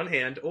 on one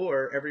hand,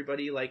 or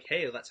everybody like,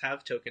 hey, let's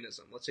have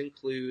tokenism. Let's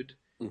include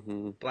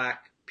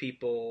black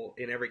people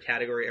in every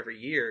category every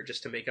year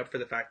just to make up for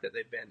the fact that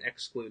they've been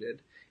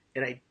excluded.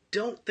 And I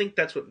don't think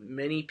that's what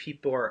many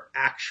people are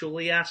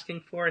actually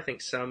asking for. I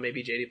think some,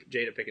 maybe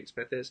Jada Pinkett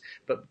Smith is,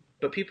 but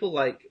people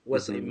like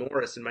Wesley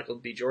Morris and Michael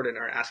B. Jordan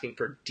are asking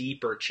for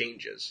deeper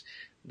changes.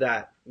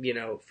 That, you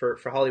know, for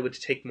Hollywood to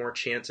take more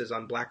chances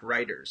on black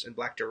writers and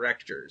black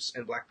directors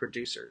and black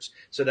producers,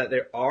 so that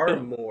there are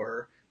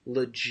more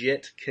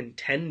legit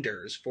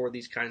contenders for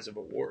these kinds of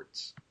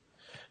awards.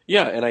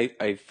 Yeah, and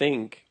I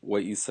think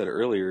what you said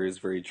earlier is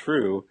very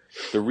true.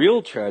 The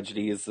real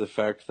tragedy is the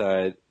fact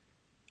that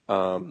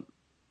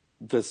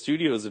the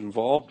studios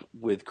involved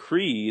with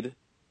Creed,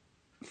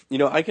 you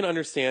know, I can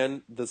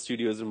understand the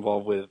studios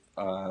involved with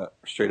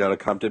Straight Outta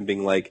Compton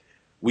being like,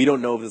 we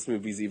don't know if this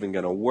movie's even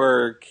going to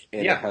work,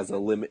 and it has a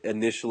limit.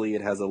 Initially,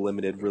 it has a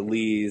limited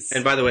release.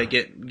 And by the way,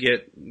 get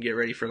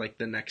ready for like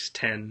the next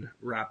 10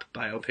 rap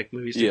biopic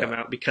movies to come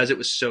out, because it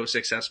was so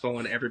successful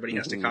and everybody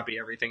has to copy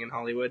everything in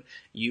Hollywood.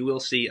 You will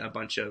see a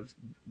bunch of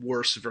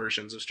worse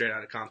versions of Straight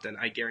Outta Compton,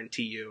 I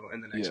guarantee you,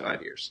 in the next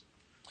 5 years.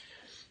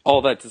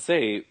 All that to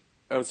say,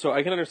 so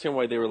I can understand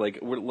why they were like,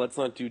 let's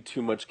not do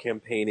too much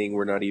campaigning.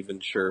 We're not even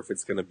sure if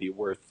it's going to be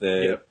worth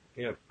it.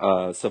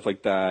 Stuff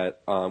like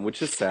that,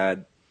 which is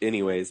sad.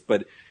 Anyways,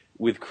 but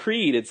with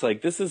Creed, it's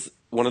like, this is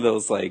one of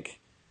those like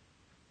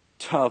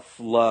tough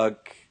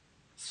luck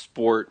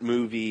sport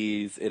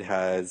movies. It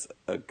has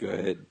a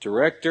good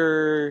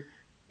director.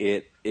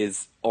 It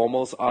is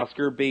almost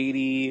Oscar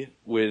baity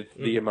with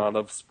the amount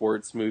of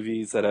sports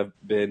movies that have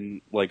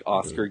been like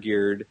Oscar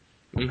geared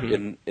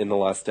in the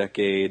last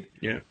decade.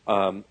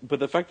 But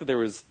the fact that there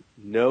was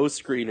no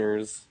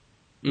screeners,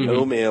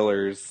 no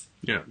mailers,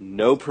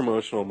 no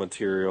promotional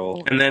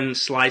material. And then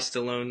Sly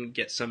Stallone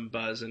gets some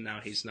buzz, and now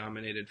he's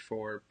nominated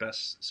for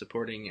Best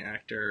Supporting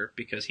Actor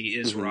because he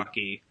is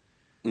Rocky.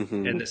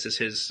 And this is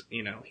his,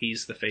 you know,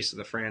 he's the face of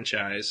the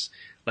franchise.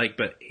 Like,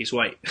 but he's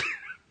white.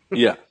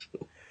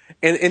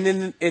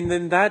 And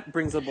then that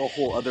brings up a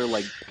whole other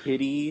like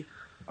pity,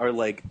 or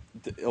like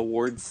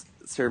awards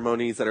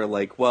ceremonies that are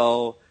like,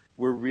 well,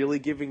 we're really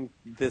giving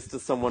this to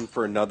someone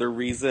for another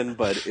reason,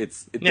 but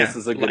this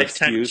is a good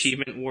Lifetime excuse.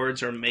 Achievement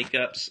Awards or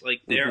makeups.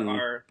 Like there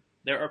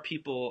are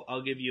people.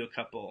 I'll give you a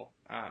couple.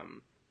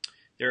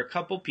 There are a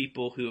couple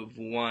people who have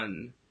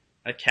won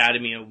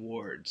Academy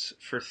Awards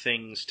for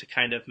things to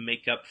kind of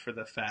make up for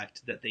the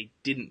fact that they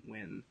didn't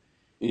win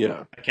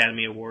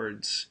Academy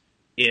Awards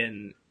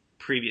in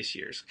previous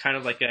years. Kind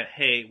of like a,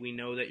 hey, we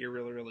know that you're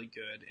really, really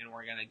good, and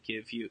we're gonna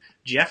give you.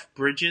 Jeff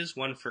Bridges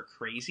won for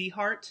Crazy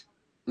Heart.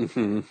 I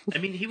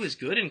mean, he was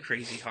good in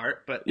Crazy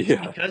Heart, but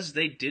because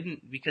he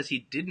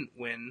didn't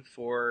win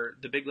for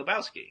The Big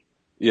Lebowski.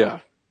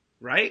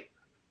 Right?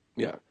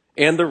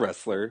 And The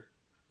Wrestler,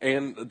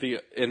 and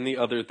the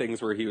other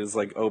things where he was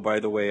like, oh, by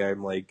the way,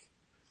 I'm like,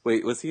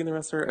 wait, was he in The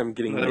Wrestler?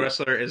 The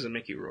Wrestler is a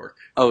Mickey Rourke.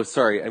 Oh,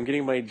 sorry, I'm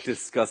getting my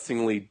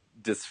disgustingly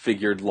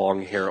disfigured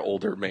long hair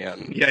older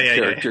man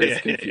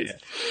characters confused.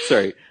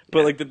 Sorry,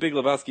 but like The Big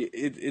Lebowski,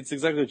 it's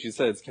exactly what you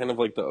said. It's kind of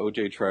like the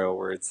OJ trial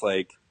where it's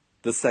like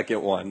the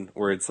second one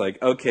where it's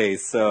like, okay,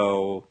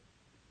 so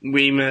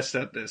we messed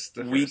up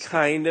we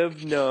kind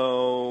of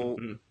know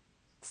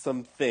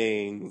some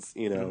things,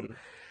 you know.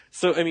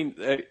 So, I mean,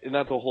 and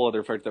that's a whole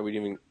other fact that we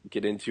didn't even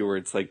get into, where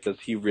it's like, does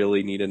he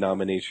really need a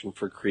nomination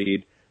for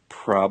Creed?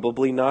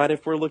 Probably not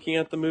if we're looking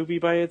at the movie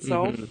by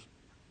itself.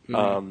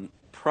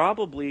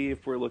 Probably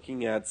if we're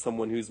looking at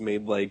someone who's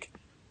made like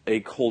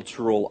a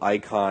cultural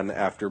icon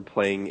after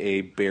playing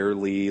a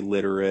barely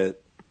literate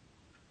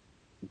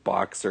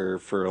boxer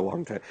for a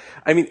long time.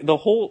 I mean, the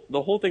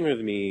whole thing with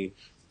me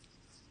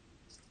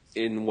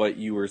in what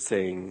you were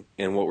saying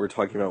and what we're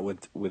talking about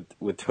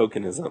with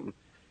tokenism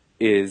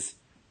is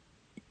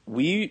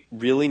we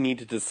really need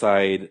to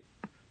decide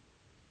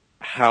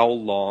how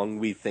long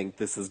we think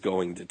this is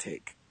going to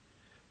take,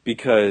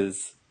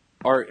 because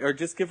or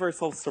just give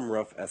ourselves some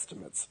rough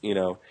estimates, you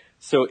know.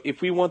 So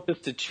if we want this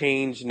to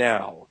change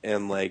now,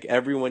 and like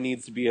everyone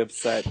needs to be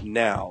upset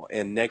now,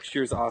 and next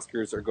year's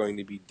Oscars are going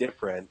to be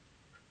different,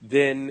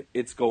 then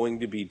it's going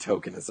to be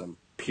tokenism,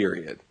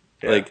 period.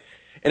 Like,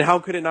 and how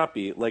could it not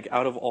be? Like,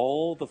 out of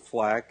all the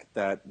flack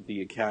that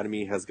the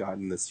Academy has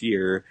gotten this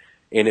year,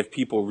 and if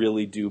people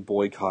really do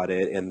boycott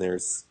it, and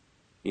there's,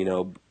 you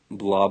know,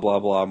 blah, blah,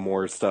 blah,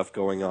 more stuff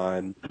going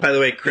on. By the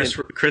way, Chris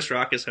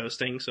Rock is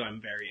hosting, so I'm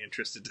very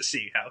interested to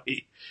see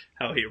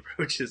how he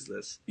approaches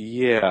this.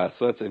 Yeah,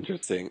 so that's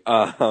interesting.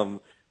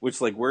 Which,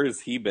 like, where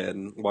has he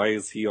been? Why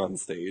is he on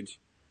stage?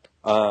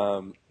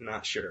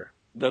 Not sure.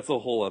 That's a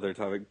whole other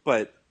topic.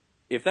 But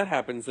if that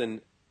happens, then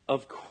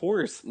of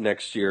course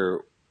next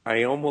year,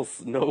 I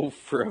almost know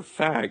for a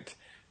fact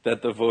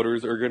that the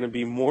voters are going to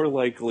be more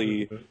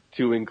likely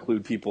to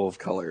include people of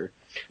color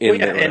Well, in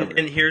yeah, their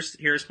and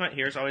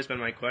here's always been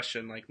my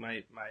question. Like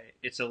my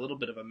it's a little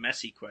bit of a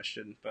messy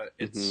question, but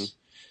it's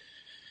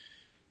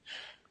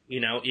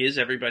is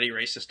everybody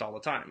racist all the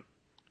time?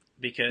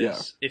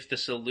 Because if the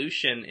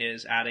solution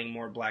is adding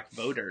more black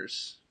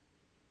voters,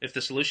 if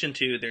the solution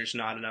to there's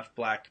not enough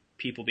black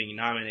people being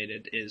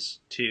nominated is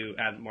to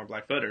add more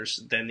black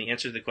voters, then the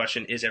answer to the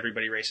question, is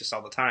everybody racist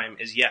all the time,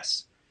 is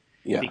yes.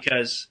 Yeah.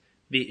 Because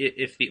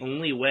if the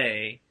only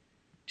way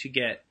to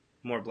get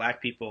more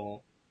black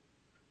people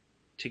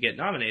to get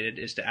nominated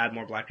is to add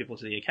more black people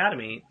to the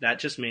academy, that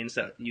just means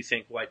that you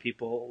think white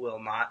people will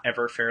not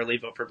ever fairly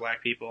vote for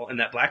black people, and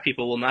that black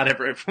people will not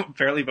ever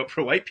fairly vote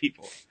for white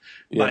people.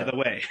 By the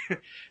way,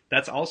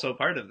 that's also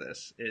part of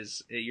this,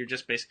 is you're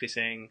just basically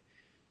saying,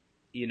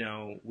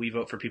 we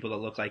vote for people that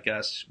look like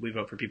us, we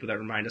vote for people that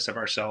remind us of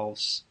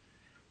ourselves.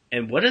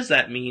 And what does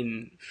that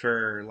mean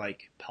for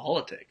like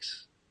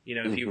politics?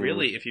 If you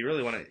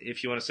really want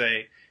to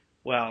say,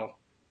 well,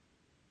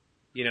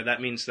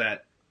 that means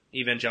that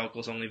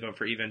evangelicals only vote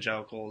for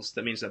evangelicals.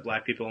 That means that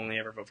black people only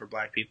ever vote for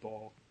black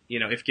people,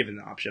 if given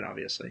the option,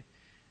 obviously.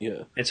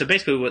 Yeah. And so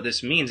basically what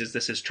this means is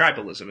this is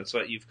tribalism. It's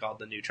what you've called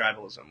the new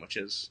tribalism, which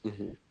is,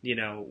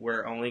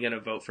 we're only going to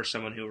vote for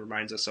someone who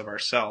reminds us of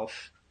ourselves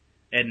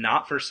and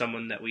not for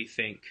someone that we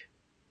think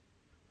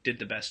did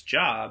the best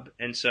job.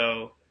 And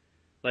so,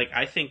 like,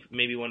 I think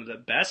maybe one of the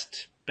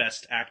best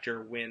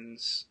actor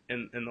wins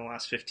in the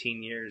last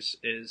 15 years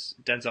is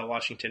Denzel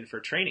Washington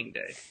for Training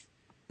Day.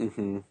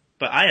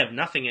 But I have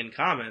nothing in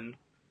common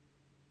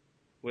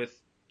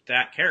with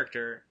that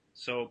character,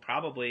 so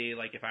probably,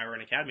 like, if I were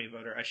an Academy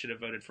voter, I should have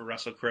voted for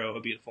Russell Crowe,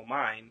 A Beautiful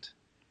Mind,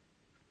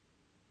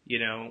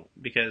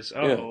 because,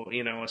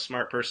 a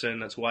smart person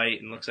that's white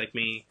and looks like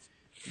me,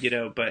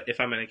 but if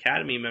I'm an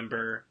Academy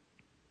member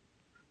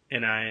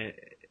and I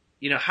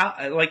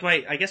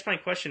guess my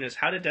question is,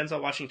 how did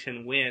Denzel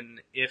Washington win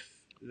if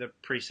the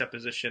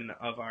presupposition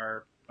of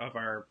our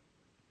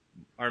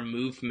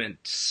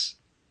movements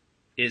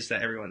is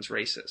that everyone's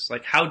racist?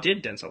 Like, how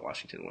did Denzel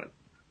Washington win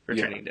for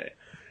Training Day?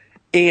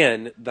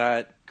 And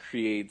that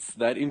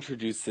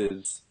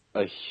introduces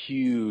a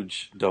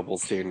huge double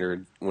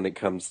standard when it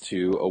comes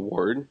to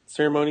award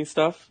ceremony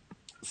stuff.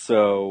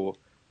 So,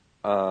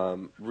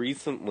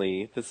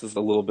 recently, this is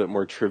a little bit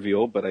more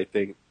trivial, but I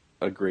think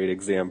a great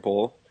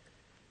example.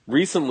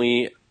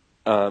 Recently,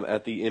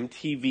 at the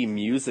MTV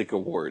Music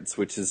Awards,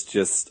 which is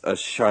just a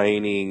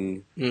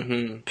shining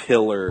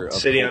pillar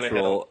of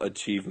cultural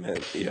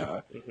achievement.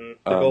 Yeah. The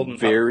golden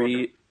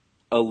very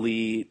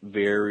elite,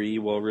 very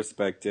well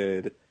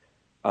respected.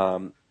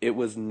 It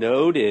was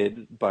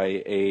noted by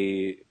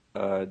a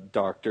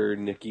Dr.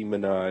 Nicki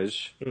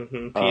Minaj,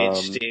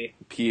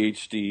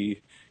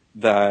 PhD,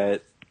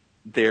 that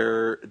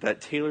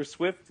Taylor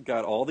Swift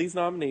got all these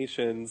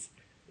nominations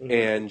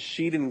and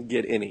she didn't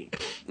get any.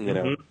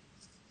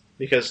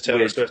 Because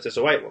Taylor Swift is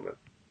a white woman.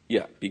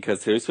 Yeah,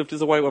 because Taylor Swift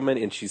is a white woman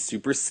and she's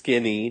super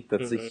skinny.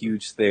 That's a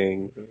huge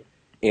thing.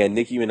 And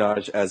Nicki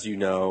Minaj, as you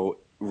know,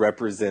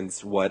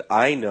 represents what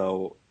I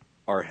know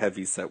are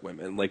heavyset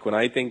women. Like, when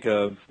I think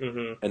of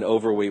an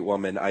overweight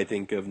woman, I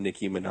think of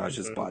Nicki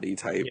Minaj's body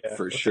type,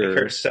 for sure.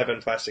 Like her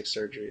 7 plastic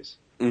surgeries.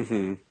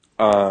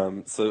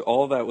 So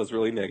all of that was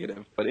really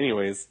negative. But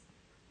anyways,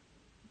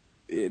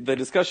 the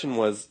discussion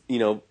was,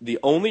 the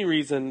only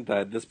reason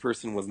that this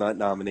person was not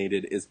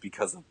nominated is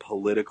because of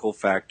political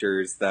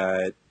factors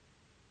that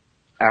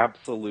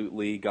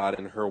absolutely got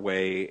in her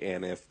way,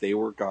 and if they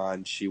were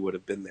gone, she would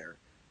have been there.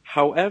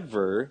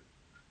 However,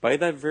 by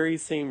that very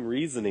same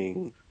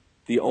reasoning,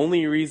 the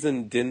only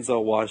reason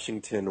Denzel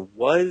Washington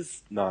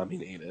was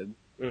nominated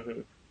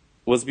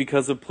was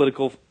because of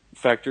political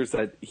factors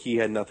that he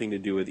had nothing to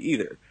do with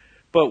either.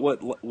 But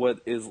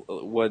what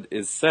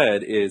is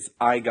said is,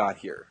 I got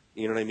here.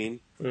 You know what I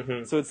mean?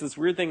 So it's this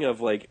weird thing of,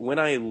 like, when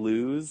I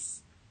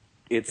lose,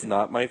 it's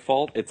not my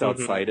fault. It's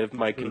outside of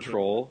my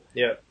control.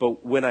 Yeah.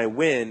 But when I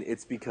win,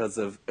 it's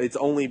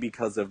only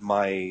because of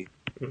my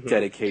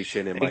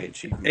dedication and my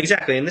achievement.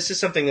 Exactly. And this is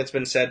something that's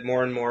been said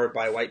more and more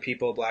by white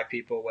people, black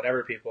people,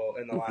 whatever people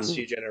in the last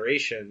few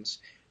generations,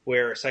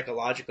 where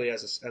psychologically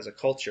as a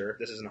culture,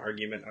 this is an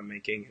argument I'm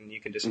making and you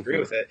can disagree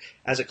with it.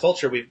 As a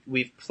culture,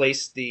 we've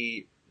placed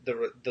the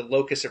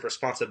locus of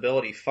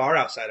responsibility far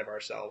outside of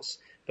ourselves,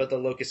 but the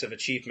locus of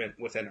achievement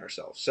within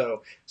ourselves.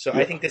 So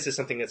I think this is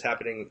something that's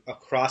happening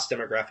across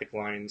demographic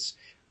lines,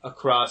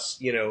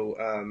 across,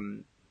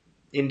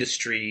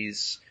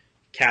 industries,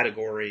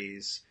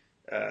 categories,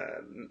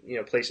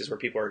 places where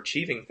people are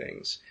achieving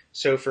things.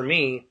 So for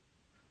me,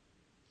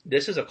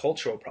 this is a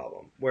cultural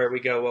problem where we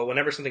go, well,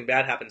 whenever something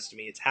bad happens to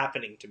me, it's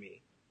happening to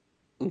me.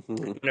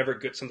 Whenever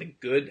something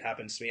good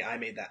happens to me, I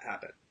made that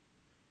happen.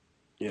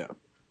 Yeah.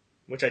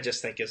 Which I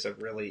just think is a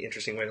really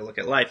interesting way to look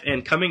at life.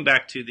 And coming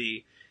back to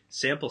the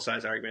sample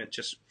size argument,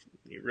 just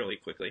really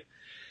quickly,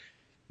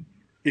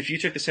 if you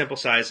took the sample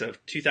size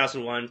of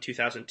 2001,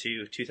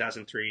 2002,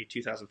 2003,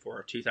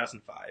 2004,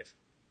 2005,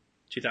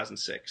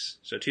 2006,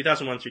 so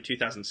 2001 through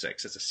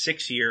 2006, it's a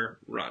 6-year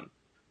run.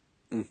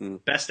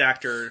 Best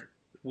actor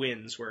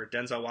wins were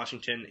Denzel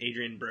Washington,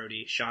 Adrian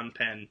Brody, Sean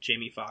Penn,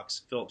 Jamie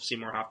Foxx, Philip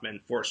Seymour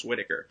Hoffman, Forrest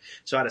Whitaker.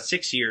 So out of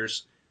 6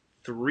 years,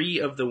 3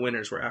 of the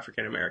winners were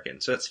African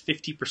American. So that's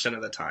 50%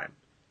 of the time.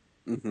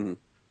 Mm-hmm.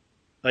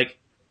 Like,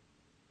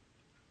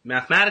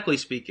 mathematically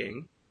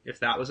speaking, if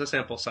that was a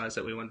sample size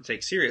that we wanted to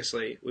take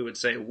seriously, we would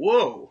say,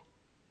 whoa,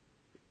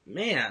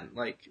 man,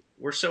 like,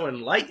 we're so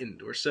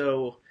enlightened. We're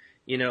so,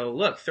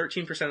 look,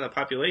 13% of the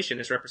population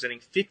is representing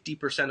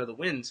 50% of the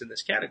wins in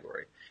this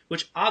category,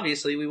 which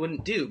obviously we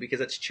wouldn't do because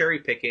it's cherry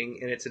picking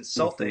and it's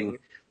insulting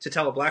to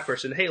tell a black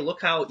person, hey,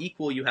 look how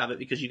equal you have it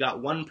because you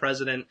got 1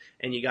 president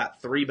and you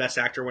got 3 Best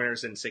Actor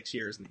winners in 6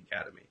 years in the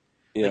Academy.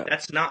 Yeah. Like,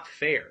 that's not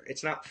fair.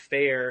 It's not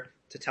fair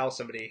to tell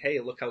somebody, hey,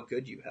 look how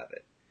good you have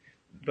it.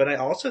 But I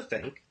also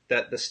think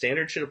that the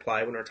standard should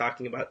apply when we're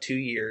talking about 2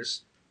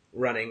 years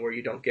running where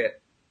you don't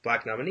get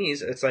black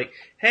nominees. It's like,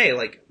 hey,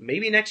 like,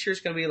 maybe next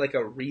year's going to be like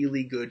a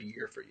really good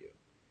year for you.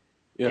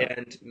 Yeah.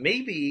 And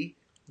maybe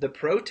the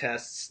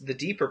protests, the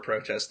deeper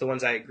protests, the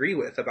ones I agree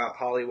with about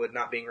Hollywood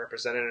not being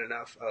represented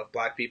enough of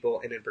black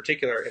people, and in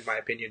particular, in my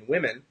opinion,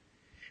 women,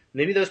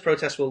 maybe those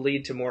protests will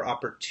lead to more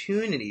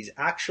opportunities,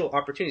 actual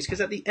opportunities.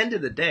 Because at the end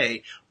of the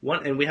day,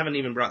 and we haven't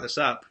even brought this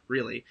up,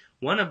 really,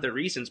 one of the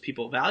reasons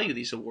people value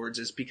these awards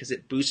is because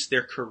it boosts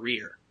their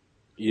career.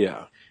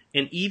 Yeah.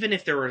 And even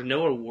if there were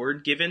no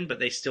award given, but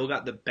they still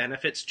got the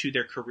benefits to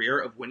their career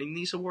of winning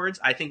these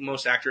awards, I think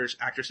most actors,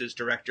 actresses,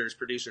 directors,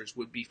 producers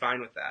would be fine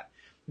with that.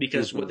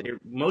 Because what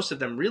most of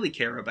them really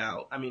care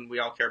about, I mean, we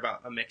all care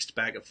about a mixed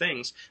bag of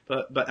things,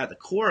 but at the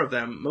core of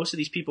them, most of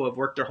these people have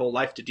worked their whole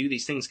life to do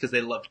these things because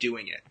they love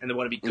doing it, and they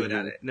want to be good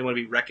at it, and they want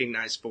to be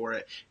recognized for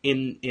it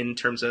in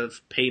terms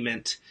of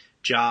payment,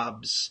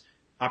 jobs,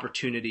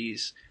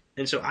 opportunities.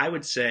 And so I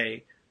would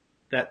say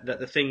that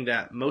the thing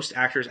that most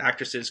actors,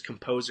 actresses,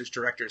 composers,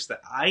 directors that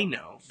I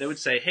know, they would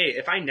say, hey,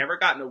 if I never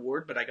got an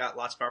award, but I got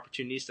lots of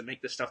opportunities to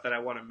make the stuff that I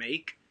want to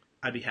make,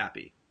 I'd be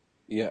happy.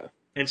 Yeah.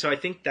 And so I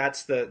think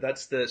that's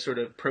the sort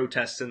of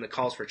protests and the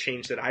calls for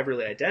change that I've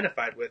really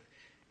identified with.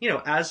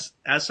 As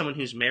someone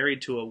who's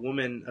married to a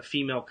woman, a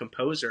female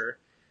composer,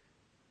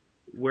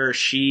 where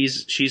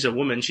she's a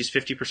woman, she's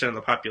 50% of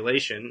the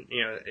population,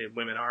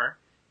 women are,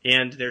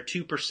 and they're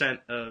 2%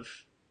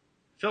 of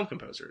film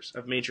composers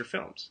of major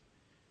films.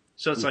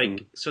 So it's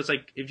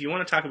like if you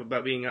want to talk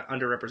about being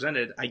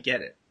underrepresented, I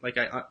get it. Like,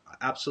 I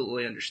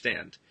absolutely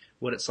understand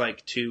what it's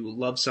like to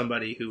love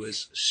somebody who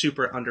is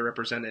super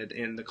underrepresented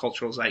in the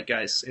cultural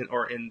zeitgeist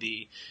or in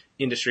the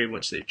industry in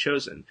which they've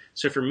chosen.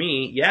 So for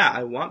me, yeah,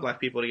 I want black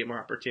people to get more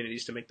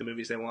opportunities to make the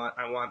movies they want.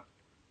 I want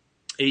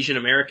Asian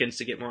Americans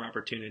to get more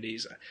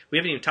opportunities. We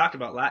haven't even talked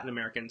about Latin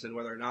Americans and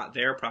whether or not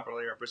they're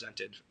properly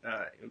represented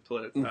in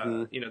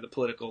the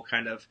political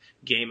kind of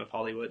game of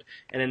Hollywood.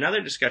 And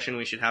another discussion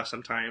we should have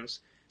sometime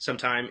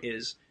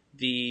is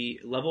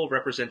the level of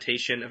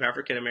representation of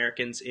African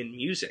Americans in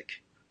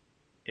music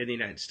in the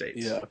United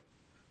States. Yeah.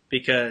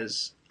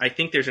 Because I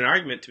think there's an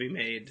argument to be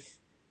made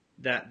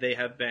that they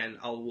have been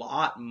a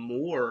lot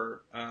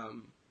more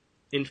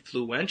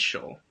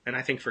influential, and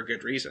I think for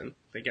good reason.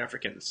 I think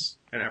Africans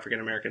and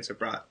African Americans have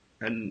brought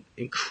an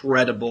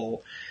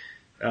incredible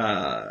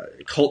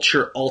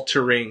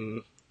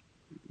culture-altering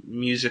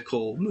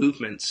musical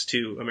movements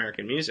to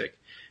American music.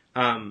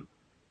 But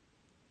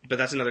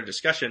that's another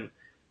discussion.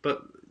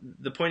 But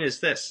the point is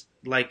this,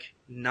 like,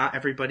 not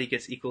everybody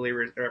gets equally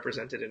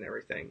represented in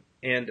everything.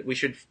 And we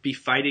should be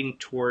fighting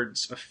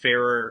towards a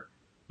fairer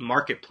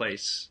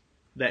marketplace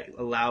that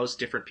allows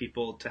different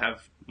people to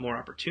have more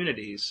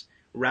opportunities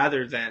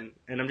rather than,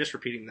 and I'm just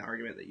repeating the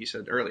argument that you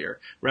said earlier,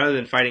 rather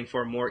than fighting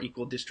for a more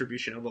equal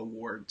distribution of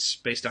awards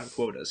based on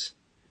quotas.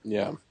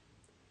 Yeah.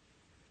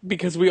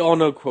 Because we all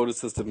know quota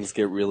systems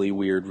get really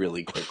weird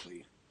really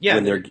quickly. Yeah,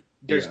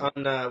 there's what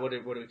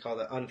do we call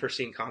that?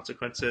 Unforeseen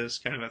consequences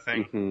kind of a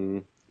thing. Mm-hmm.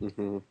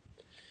 Mm-hmm.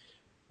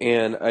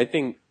 And I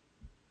think,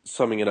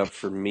 summing it up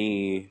for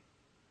me,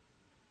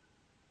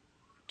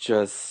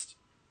 just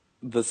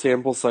the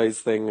sample size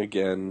thing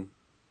again.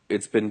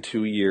 It's been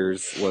 2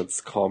 years.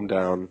 Let's calm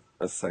down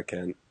a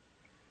second.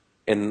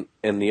 And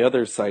the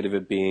other side of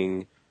it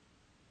being,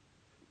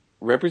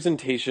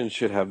 representation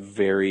should have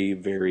very,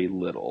 very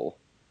little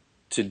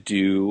to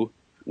do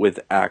with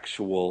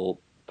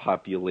actual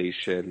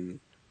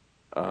population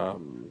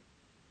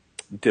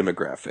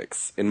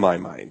demographics, in my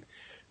mind.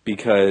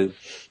 Because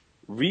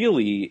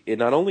really, it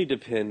not only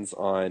depends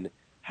on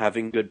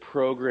having good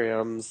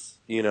programs,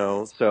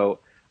 so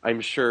I'm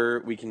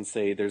sure we can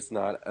say there's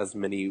not as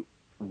many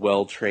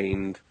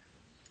well-trained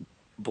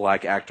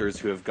black actors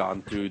who have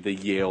gone through the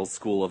Yale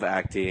School of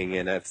Acting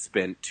and have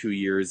spent 2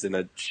 years in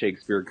a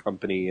Shakespeare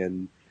company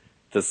in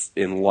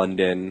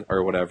London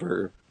or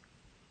whatever,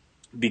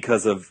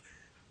 because of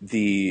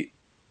the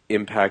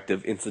impact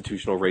of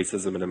institutional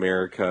racism in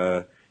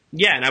America.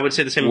 Yeah, and I would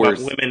say the same about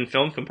women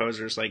film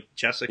composers. Like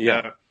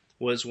Jessica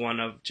was one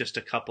of just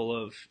a couple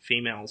of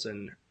females,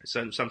 and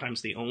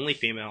sometimes the only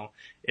female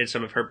in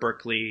some of her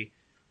Berkeley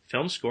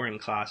film scoring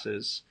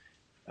classes.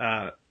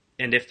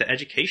 And if the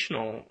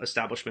educational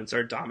establishments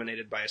are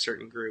dominated by a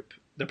certain group,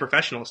 the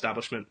professional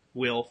establishment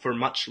will, for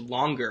much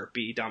longer,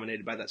 be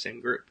dominated by that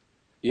same group.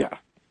 Yeah.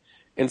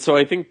 And so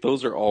I think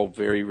those are all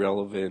very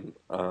relevant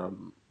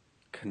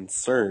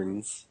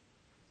concerns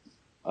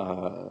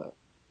when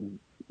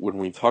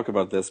we talk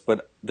about this.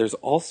 But there's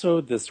also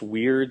this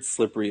weird,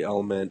 slippery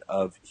element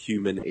of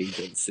human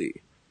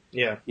agency.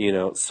 Yeah.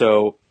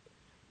 So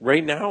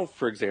right now,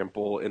 for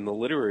example, in the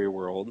literary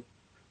world,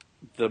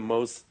 the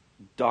most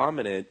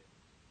dominant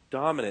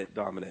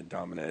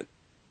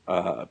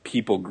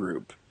people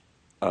group,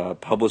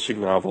 publishing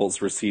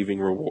novels,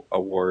 receiving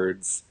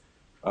awards,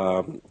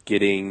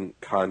 getting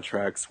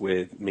contracts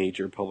with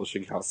major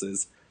publishing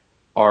houses,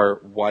 are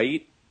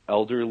white,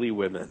 elderly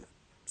women.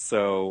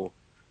 So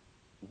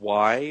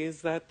why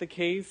is that the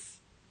case?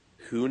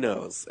 Who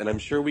knows? And I'm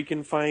sure we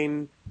can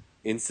find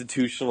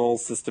institutional,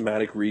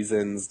 systematic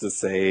reasons to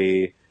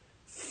say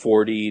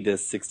 40 to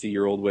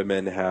 60-year-old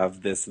women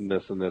have this and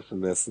this and this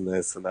and this and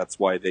this, and that's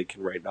why they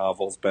can write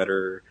novels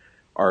better,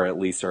 or at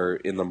least are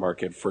in the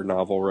market for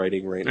novel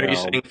writing right now. Are you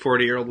saying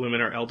 40-year-old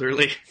women are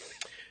elderly?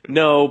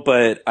 No,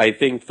 but I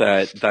think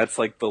that's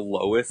like the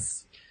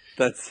lowest.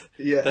 That's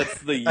the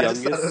youngest. I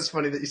just thought it was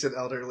funny that you said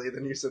elderly,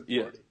 then you said 40.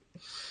 Yeah.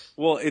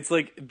 Well, it's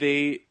like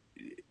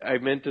I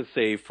meant to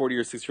say 40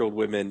 or 60-year-old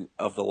women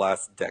of the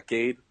last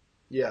decade.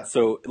 Yeah.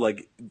 So,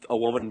 like, a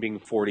woman being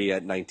 40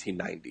 at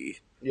 1990.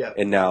 Yeah.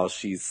 And now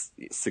she's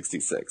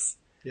 66.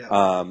 Yeah.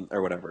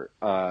 Or whatever.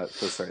 So,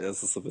 sorry,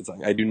 that's a slip of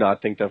tongue. I do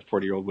not think that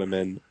 40-year-old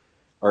women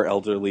are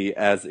elderly,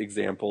 as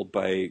exampled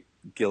by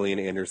Gillian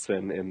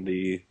Anderson in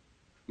the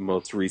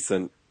most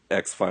recent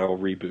X-File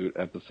reboot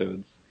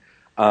episodes.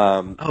 Do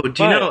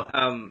you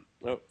know...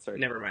 oh, sorry.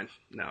 Never mind.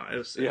 No,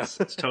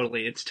 it's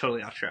totally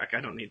off track.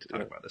 I don't need to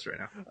talk about this right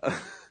now.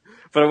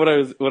 But what I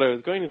was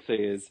going to say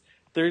is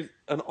there's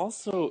an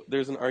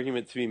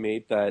argument to be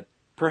made that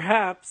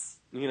perhaps,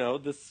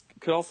 this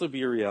could also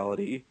be a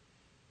reality.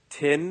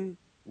 10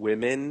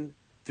 women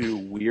through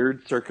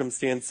weird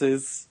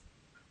circumstances.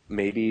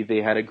 Maybe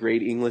they had a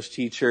great English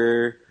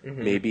teacher.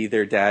 Mm-hmm. Maybe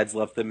their dads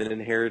left them an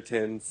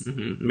inheritance.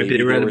 Mm-hmm. Maybe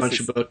they read a bunch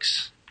of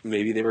books.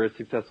 Maybe they were a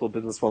successful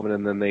businesswoman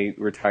and then they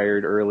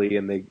retired early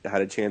and they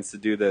had a chance to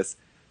do this.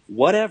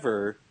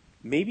 Whatever.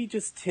 Maybe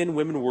just 10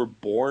 women were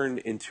born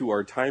into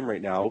our time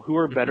right now who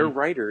are better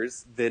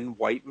writers than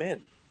white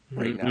men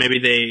right now. Maybe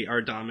they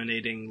are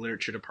dominating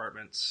literature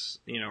departments,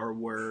 or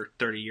were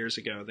 30 years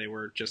ago. They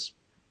were just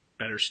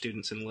better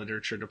students in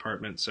literature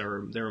departments,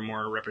 or they were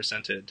more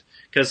represented.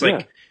 Because,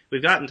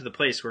 we've gotten to the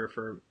place where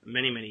for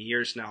many, many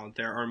years now,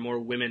 there are more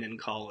women in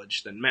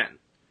college than men.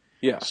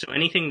 Yeah. So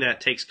anything that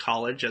takes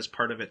college as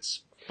part of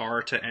its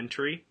bar to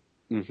entry,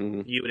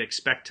 you would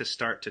expect to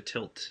start to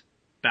tilt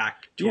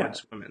back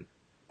towards women.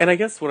 And I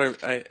guess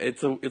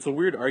it's a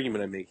weird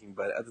argument I'm making,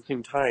 but at the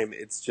same time,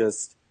 it's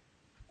just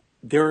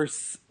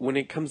when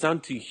it comes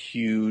down to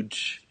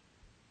huge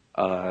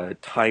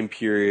time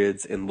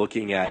periods and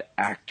looking at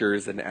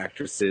actors and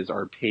actresses,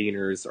 our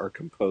painters, our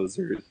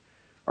composers,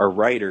 our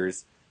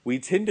writers, we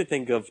tend to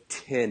think of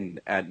 10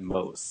 at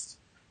most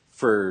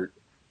for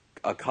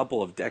a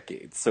couple of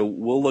decades. So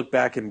we'll look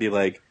back and be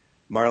like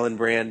Marlon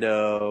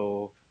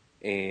Brando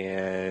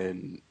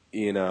and,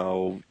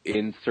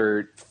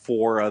 insert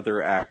 4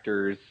 other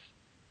actors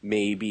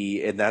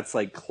maybe, and that's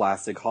like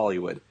classic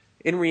Hollywood.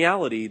 In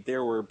reality,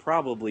 there were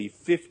probably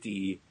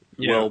 50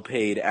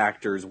 well-paid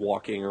actors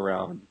walking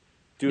around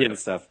doing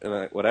stuff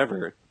and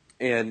whatever.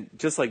 And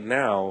just like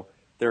now,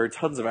 there are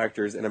tons of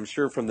actors, and I'm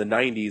sure from the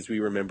 90s we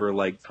remember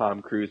like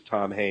Tom Cruise,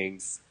 Tom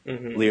Hanks,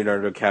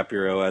 Leonardo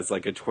DiCaprio as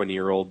like a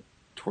 20-year-old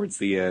towards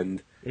the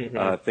end,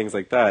 things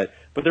like that.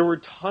 But there were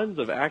tons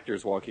of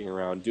actors walking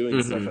around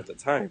doing stuff at the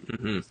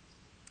time.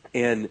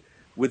 And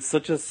with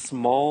such a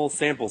small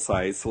sample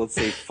size, so let's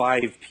say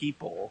 5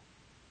 people,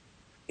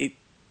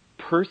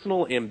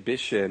 personal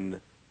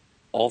ambition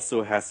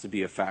also has to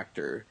be a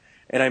factor.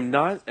 And I'm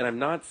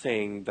not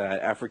saying that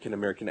African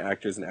American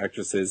actors and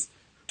actresses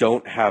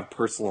don't have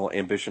personal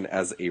ambition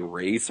as a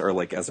race or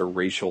like as a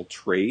racial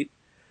trait,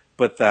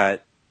 but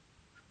that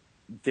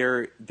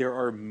there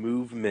are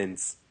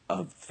movements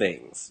of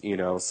things,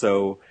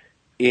 So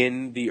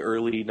in the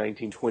early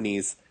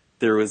 1920s,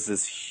 there was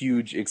this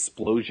huge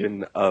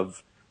explosion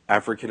of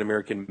African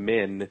American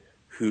men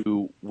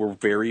who were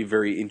very,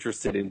 very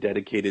interested and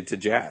dedicated to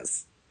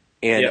jazz.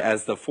 And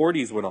as the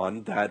 40s went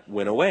on, that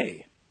went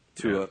away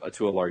to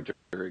a larger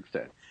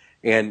extent.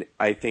 And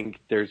I think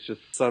there's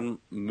just some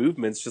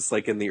movements, just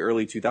like in the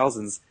early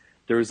 2000s,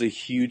 there was a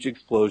huge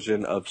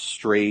explosion of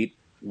straight,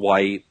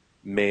 white,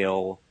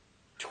 male,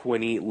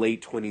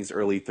 late 20s,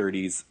 early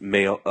 30s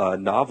male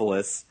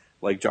novelists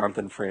like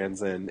Jonathan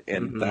Franzen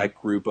and that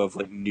group of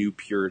like new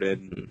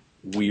Puritan,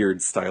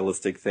 weird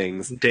stylistic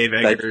things. Dave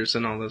Eggers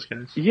and all those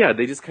guys. Yeah,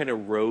 they just kind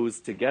of rose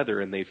together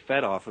and they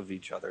fed off of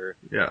each other.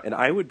 Yeah. And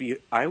I would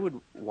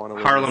want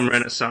to... Harlem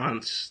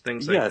Renaissance,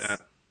 things like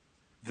that.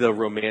 The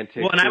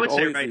romantic... Well, and I would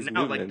say right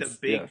now, like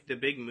the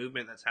big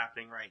movement that's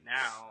happening right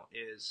now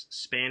is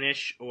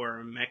Spanish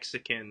or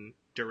Mexican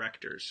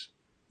directors.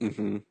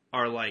 Mm-hmm.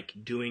 are like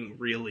doing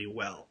really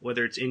well,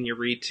 whether it's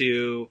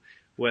Iñárritu,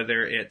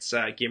 whether it's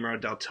Guillermo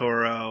del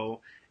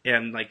Toro,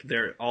 and like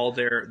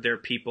their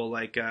people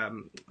like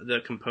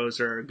the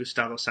composer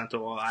Gustavo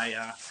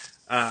Santaolalla,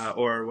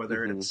 or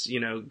whether Mm-hmm. it's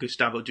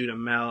Gustavo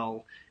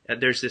Dudamel.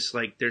 There's this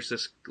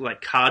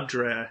like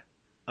cadre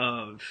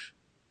of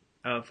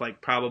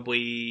like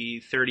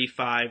probably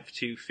 35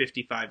 to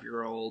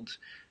 55-year old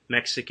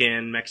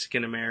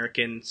Mexican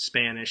American,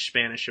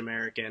 Spanish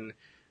American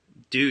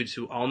dudes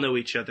who all know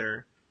each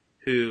other,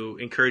 who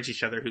encourage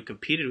each other, who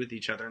competed with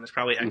each other. And there's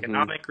probably Mm-hmm.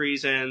 economic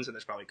reasons, and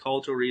there's probably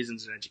cultural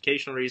reasons and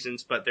educational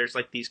reasons, but there's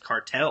like these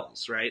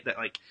cartels, right, that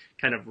like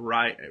kind of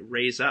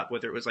raise up,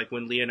 whether it was like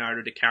when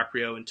Leonardo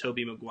DiCaprio and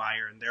Tobey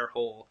Maguire and their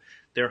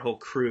whole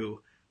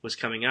crew was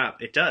coming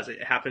up. It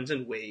happens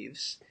in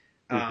waves.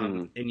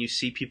 Mm-hmm. And you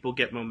see people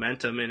get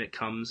momentum, and it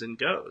comes and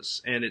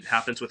goes. And it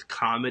happens with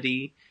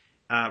comedy.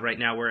 Right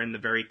now, we're in the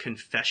very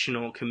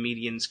confessional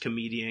comedian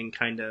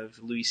kind of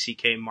Louis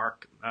C.K.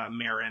 Mark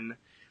Maron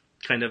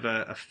kind of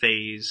a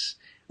phase.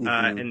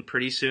 Mm-hmm. And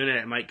pretty soon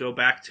it might go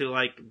back to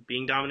like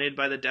being dominated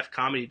by the Def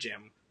Comedy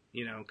Jam,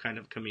 kind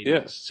of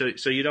comedians. Yeah.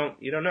 So you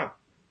don't know.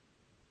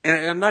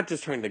 And I'm not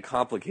just trying to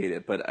complicate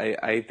it, but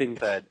I think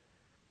that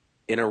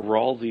in a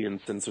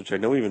Rawlsian sense, which I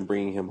know we've been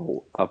bringing him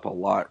up a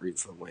lot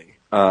recently,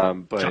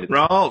 but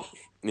Raul.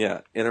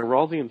 yeah, in a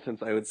Rawlsian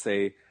sense, I would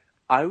say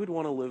I would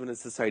want to live in a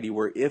society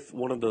where if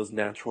one of those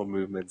natural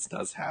movements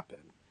does happen,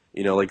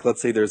 like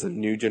let's say there's a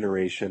new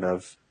generation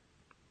of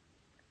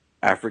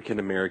African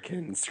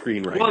American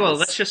screenwriters. Well,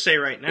 let's just say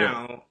right Yeah.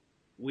 now,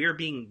 we're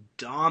being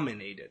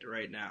dominated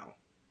right now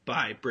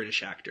by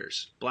British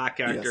actors,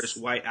 black actors, Yes.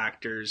 white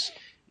actors,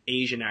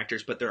 Asian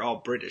actors, but they're all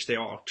British. They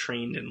all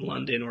trained in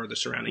London or the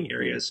surrounding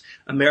areas.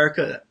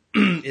 America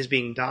is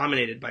being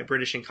dominated by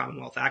British and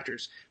Commonwealth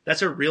actors.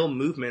 That's a real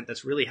movement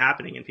that's really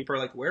happening, and people are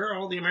like, where are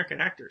all the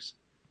American actors?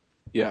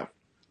 Yeah.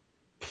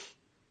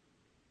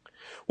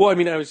 Well, I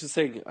mean, I was just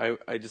saying,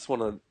 I just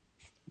want to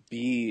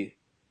be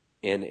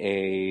in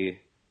a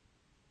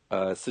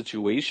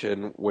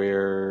situation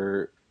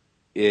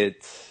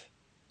it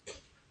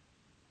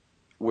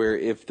where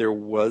if there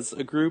was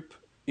a group,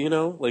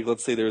 like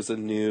let's say there's a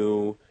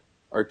new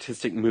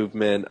artistic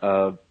movement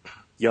of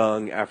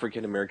young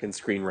African American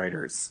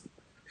screenwriters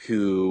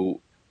who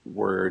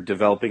were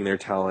developing their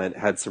talent,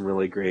 had some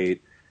really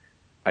great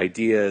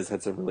ideas,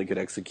 had some really good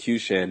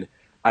execution.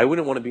 I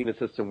wouldn't want to be in a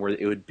system where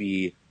it would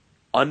be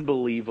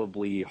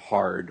unbelievably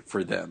hard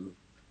for them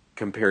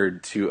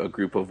compared to a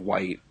group of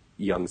white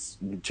young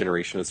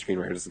generation of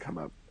screenwriters to come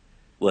up.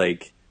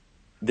 Like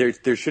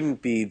there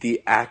shouldn't be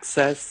the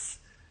access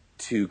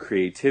to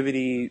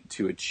creativity,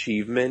 to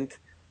achievement.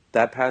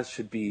 That path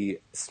should be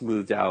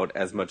smoothed out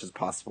as much as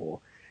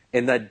possible.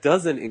 And that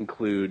doesn't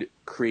include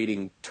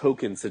creating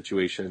token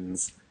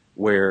situations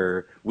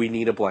where we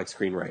need a black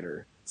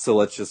screenwriter, so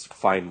let's just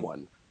find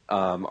one,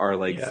 or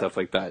like stuff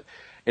like that.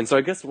 And so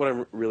I guess what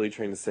I'm really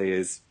trying to say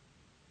is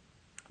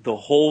the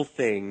whole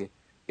thing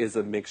is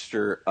a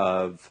mixture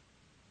of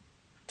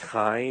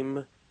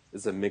time,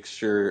 is a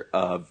mixture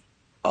of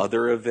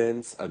other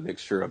events, a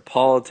mixture of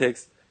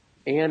politics,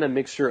 and a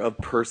mixture of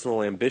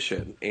personal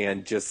ambition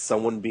and just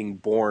someone being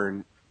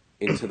born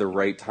into the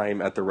right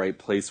time at the right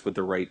place with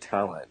the right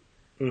talent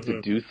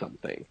to do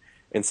something.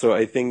 And so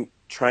I think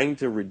trying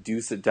to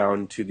reduce it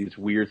down to these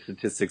weird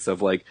statistics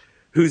of like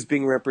who's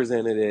being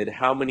represented,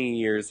 how many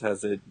years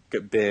has it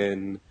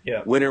been,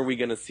 when are we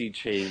going to see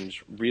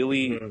change,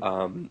 really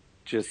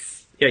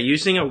just... Yeah,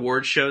 using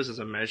award shows as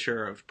a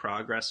measure of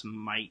progress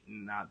might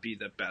not be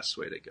the best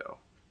way to go.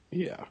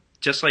 Yeah.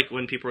 Just like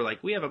when people were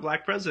like, we have a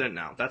black president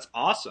now. That's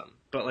awesome.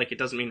 But like, it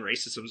doesn't mean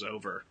racism's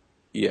over.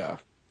 Yeah.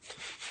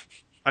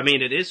 I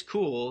mean, it is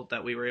cool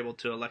that we were able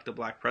to elect a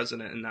black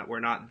president and that we're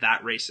not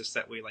that racist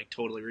that we like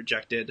totally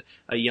rejected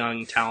a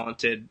young,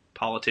 talented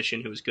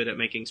politician who was good at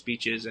making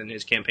speeches and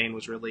his campaign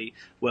was really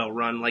well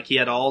run. Like he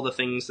had all the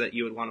things that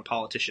you would want a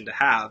politician to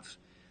have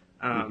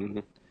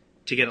to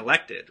get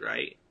elected,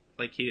 right?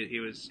 Like he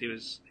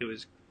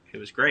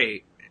was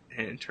great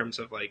in terms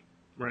of like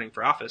running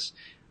for office,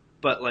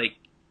 but like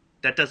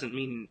that doesn't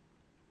mean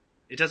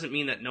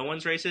that no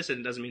one's racist,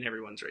 and it doesn't mean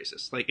everyone's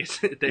racist. Like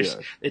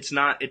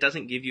it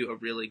doesn't give you a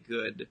really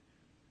good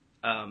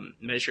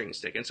measuring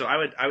stick. And so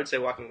I would say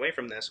walking away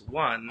from this,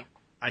 one,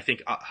 I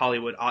think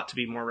Hollywood ought to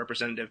be more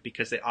representative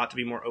because they ought to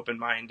be more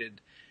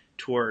open-minded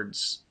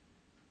towards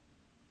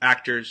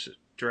actors,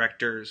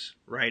 directors,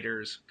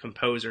 writers,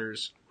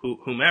 composers,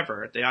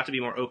 whomever. They ought to be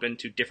more open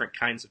to different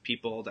kinds of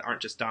people that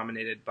aren't just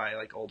dominated by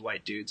like old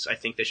white dudes. I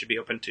think they should be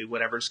open to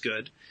whatever's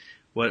good.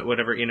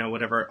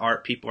 Whatever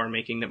art people are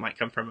making that might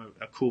come from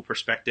a cool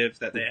perspective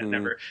that they had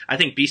never. I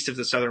think Beast of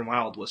the Southern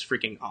Wild was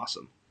freaking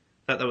awesome.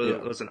 I thought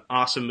that was an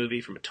awesome movie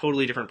from a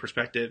totally different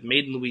perspective,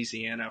 made in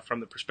Louisiana from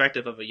the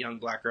perspective of a young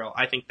black girl.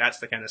 I think that's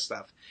the kind of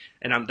stuff,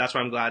 and that's why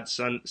I'm glad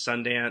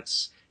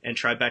Sundance and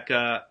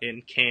Tribeca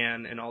and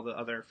Cannes and all the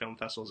other film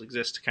festivals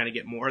exist to kind of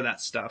get more of that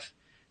stuff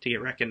to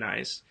get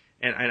recognized.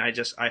 And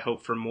I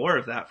hope for more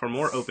of that, for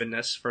more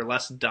openness, for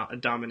less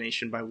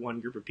domination by one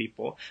group of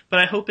people. But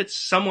I hope it's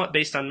somewhat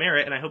based on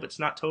merit, and I hope it's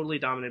not totally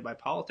dominated by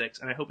politics,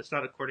 and I hope it's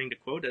not according to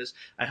quotas.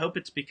 I hope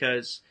it's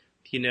because,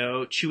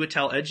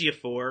 Chiwetel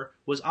Ejiofor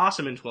was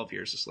awesome in 12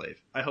 Years a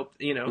Slave. I hope,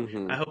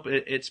 I hope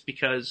it's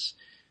because,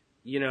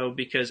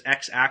 because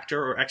X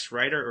actor or X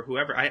writer or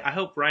whoever. I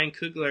hope Ryan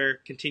Coogler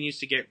continues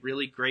to get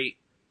really great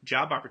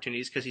job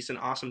opportunities because he's an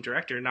awesome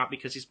director, not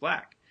because he's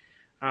black.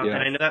 And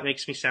I know that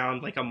makes me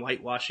sound like I'm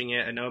whitewashing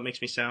it. I know it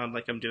makes me sound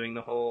like I'm doing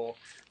the whole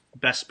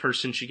best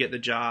person should get the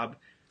job.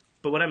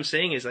 But what I'm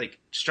saying is, like,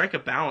 strike a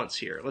balance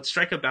here. Let's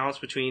strike a balance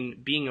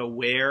between being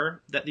aware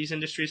that these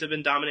industries have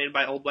been dominated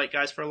by old white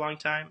guys for a long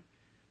time,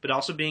 but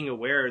also being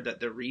aware that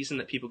the reason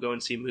that people go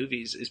and see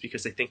movies is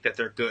because they think that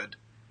they're good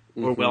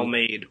or well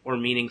made or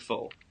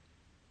meaningful.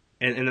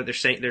 And that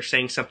they're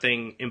saying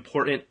something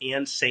important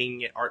and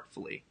saying it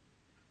artfully.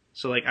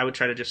 So, like, I would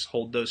try to just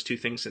hold those two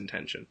things in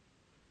tension.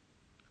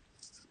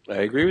 I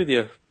agree with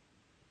you.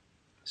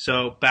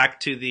 So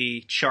back to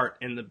the chart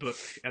in the book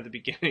at the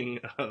beginning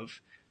of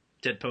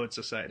Dead Poets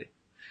Society.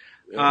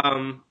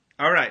 Yeah.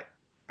 All right.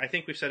 I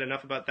think we've said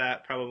enough about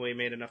that. Probably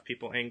made enough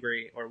people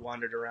angry or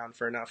wandered around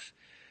for enough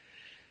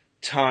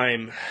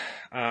time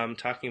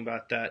talking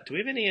about that. Do we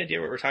have any idea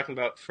what we're talking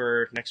about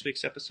for next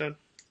week's episode?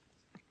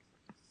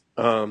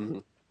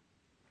 Well,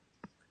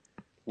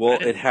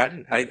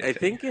 I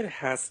think it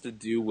has to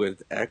do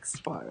with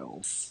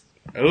X-Files.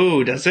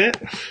 Oh, does it?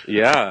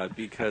 Yeah,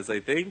 because I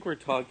think we're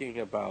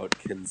talking about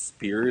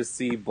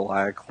conspiracy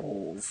black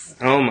holes.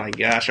 Oh my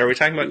gosh, are we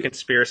talking about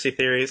conspiracy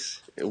theories?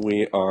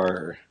 We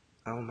are.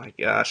 Oh my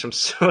gosh, I'm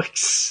so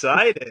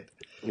excited.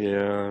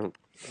 Yeah.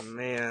 Oh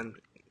man,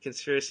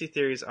 conspiracy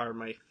theories are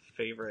my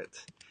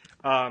favorite.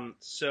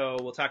 So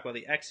we'll talk about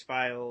the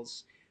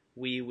X-Files.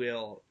 We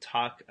will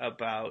talk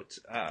about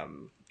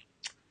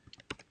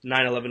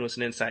 9/11 was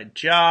an inside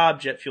job.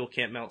 Jet fuel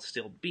can't melt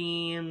steel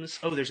beams.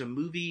 Oh, there's a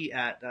movie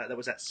that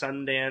was at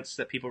Sundance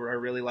that people are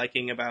really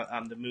liking about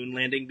the moon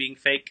landing being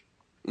fake.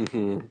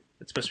 Mm-hmm.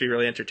 It's supposed to be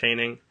really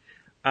entertaining.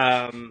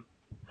 So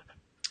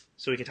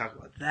we can talk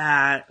about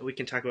that. We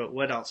can talk about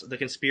what else? The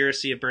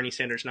conspiracy of Bernie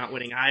Sanders not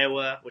winning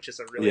Iowa, which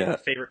is a really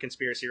favorite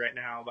conspiracy right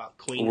now about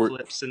coin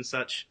flips and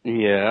such.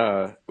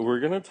 Yeah. We're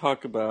going to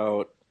talk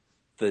about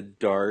the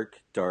dark,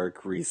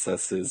 dark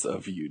recesses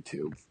of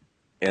YouTube.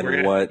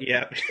 And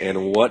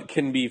what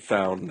can be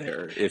found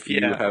there if you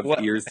have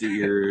ears to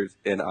ears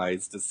and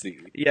eyes to see.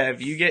 Yeah,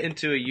 if you get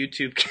into a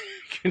YouTube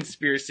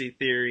conspiracy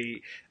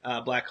theory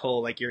black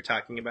hole like you're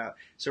talking about.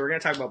 So we're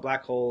going to talk about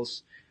black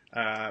holes,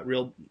 not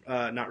real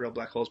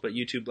black holes, but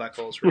YouTube black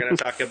holes. We're going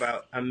to talk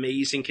about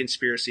amazing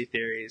conspiracy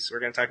theories. We're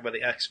going to talk about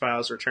the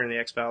X-Files, Return of the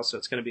X-Files. So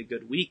it's going to be a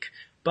good week.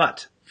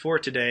 But for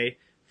today,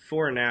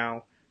 for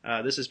now,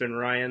 this has been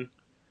Ryan.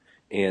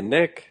 And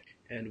Nick.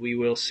 And we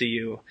will see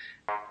you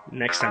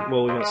next time.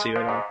 Well, we won't see you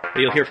at all, but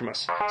you'll hear from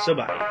us. So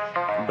bye.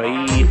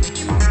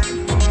 Bye.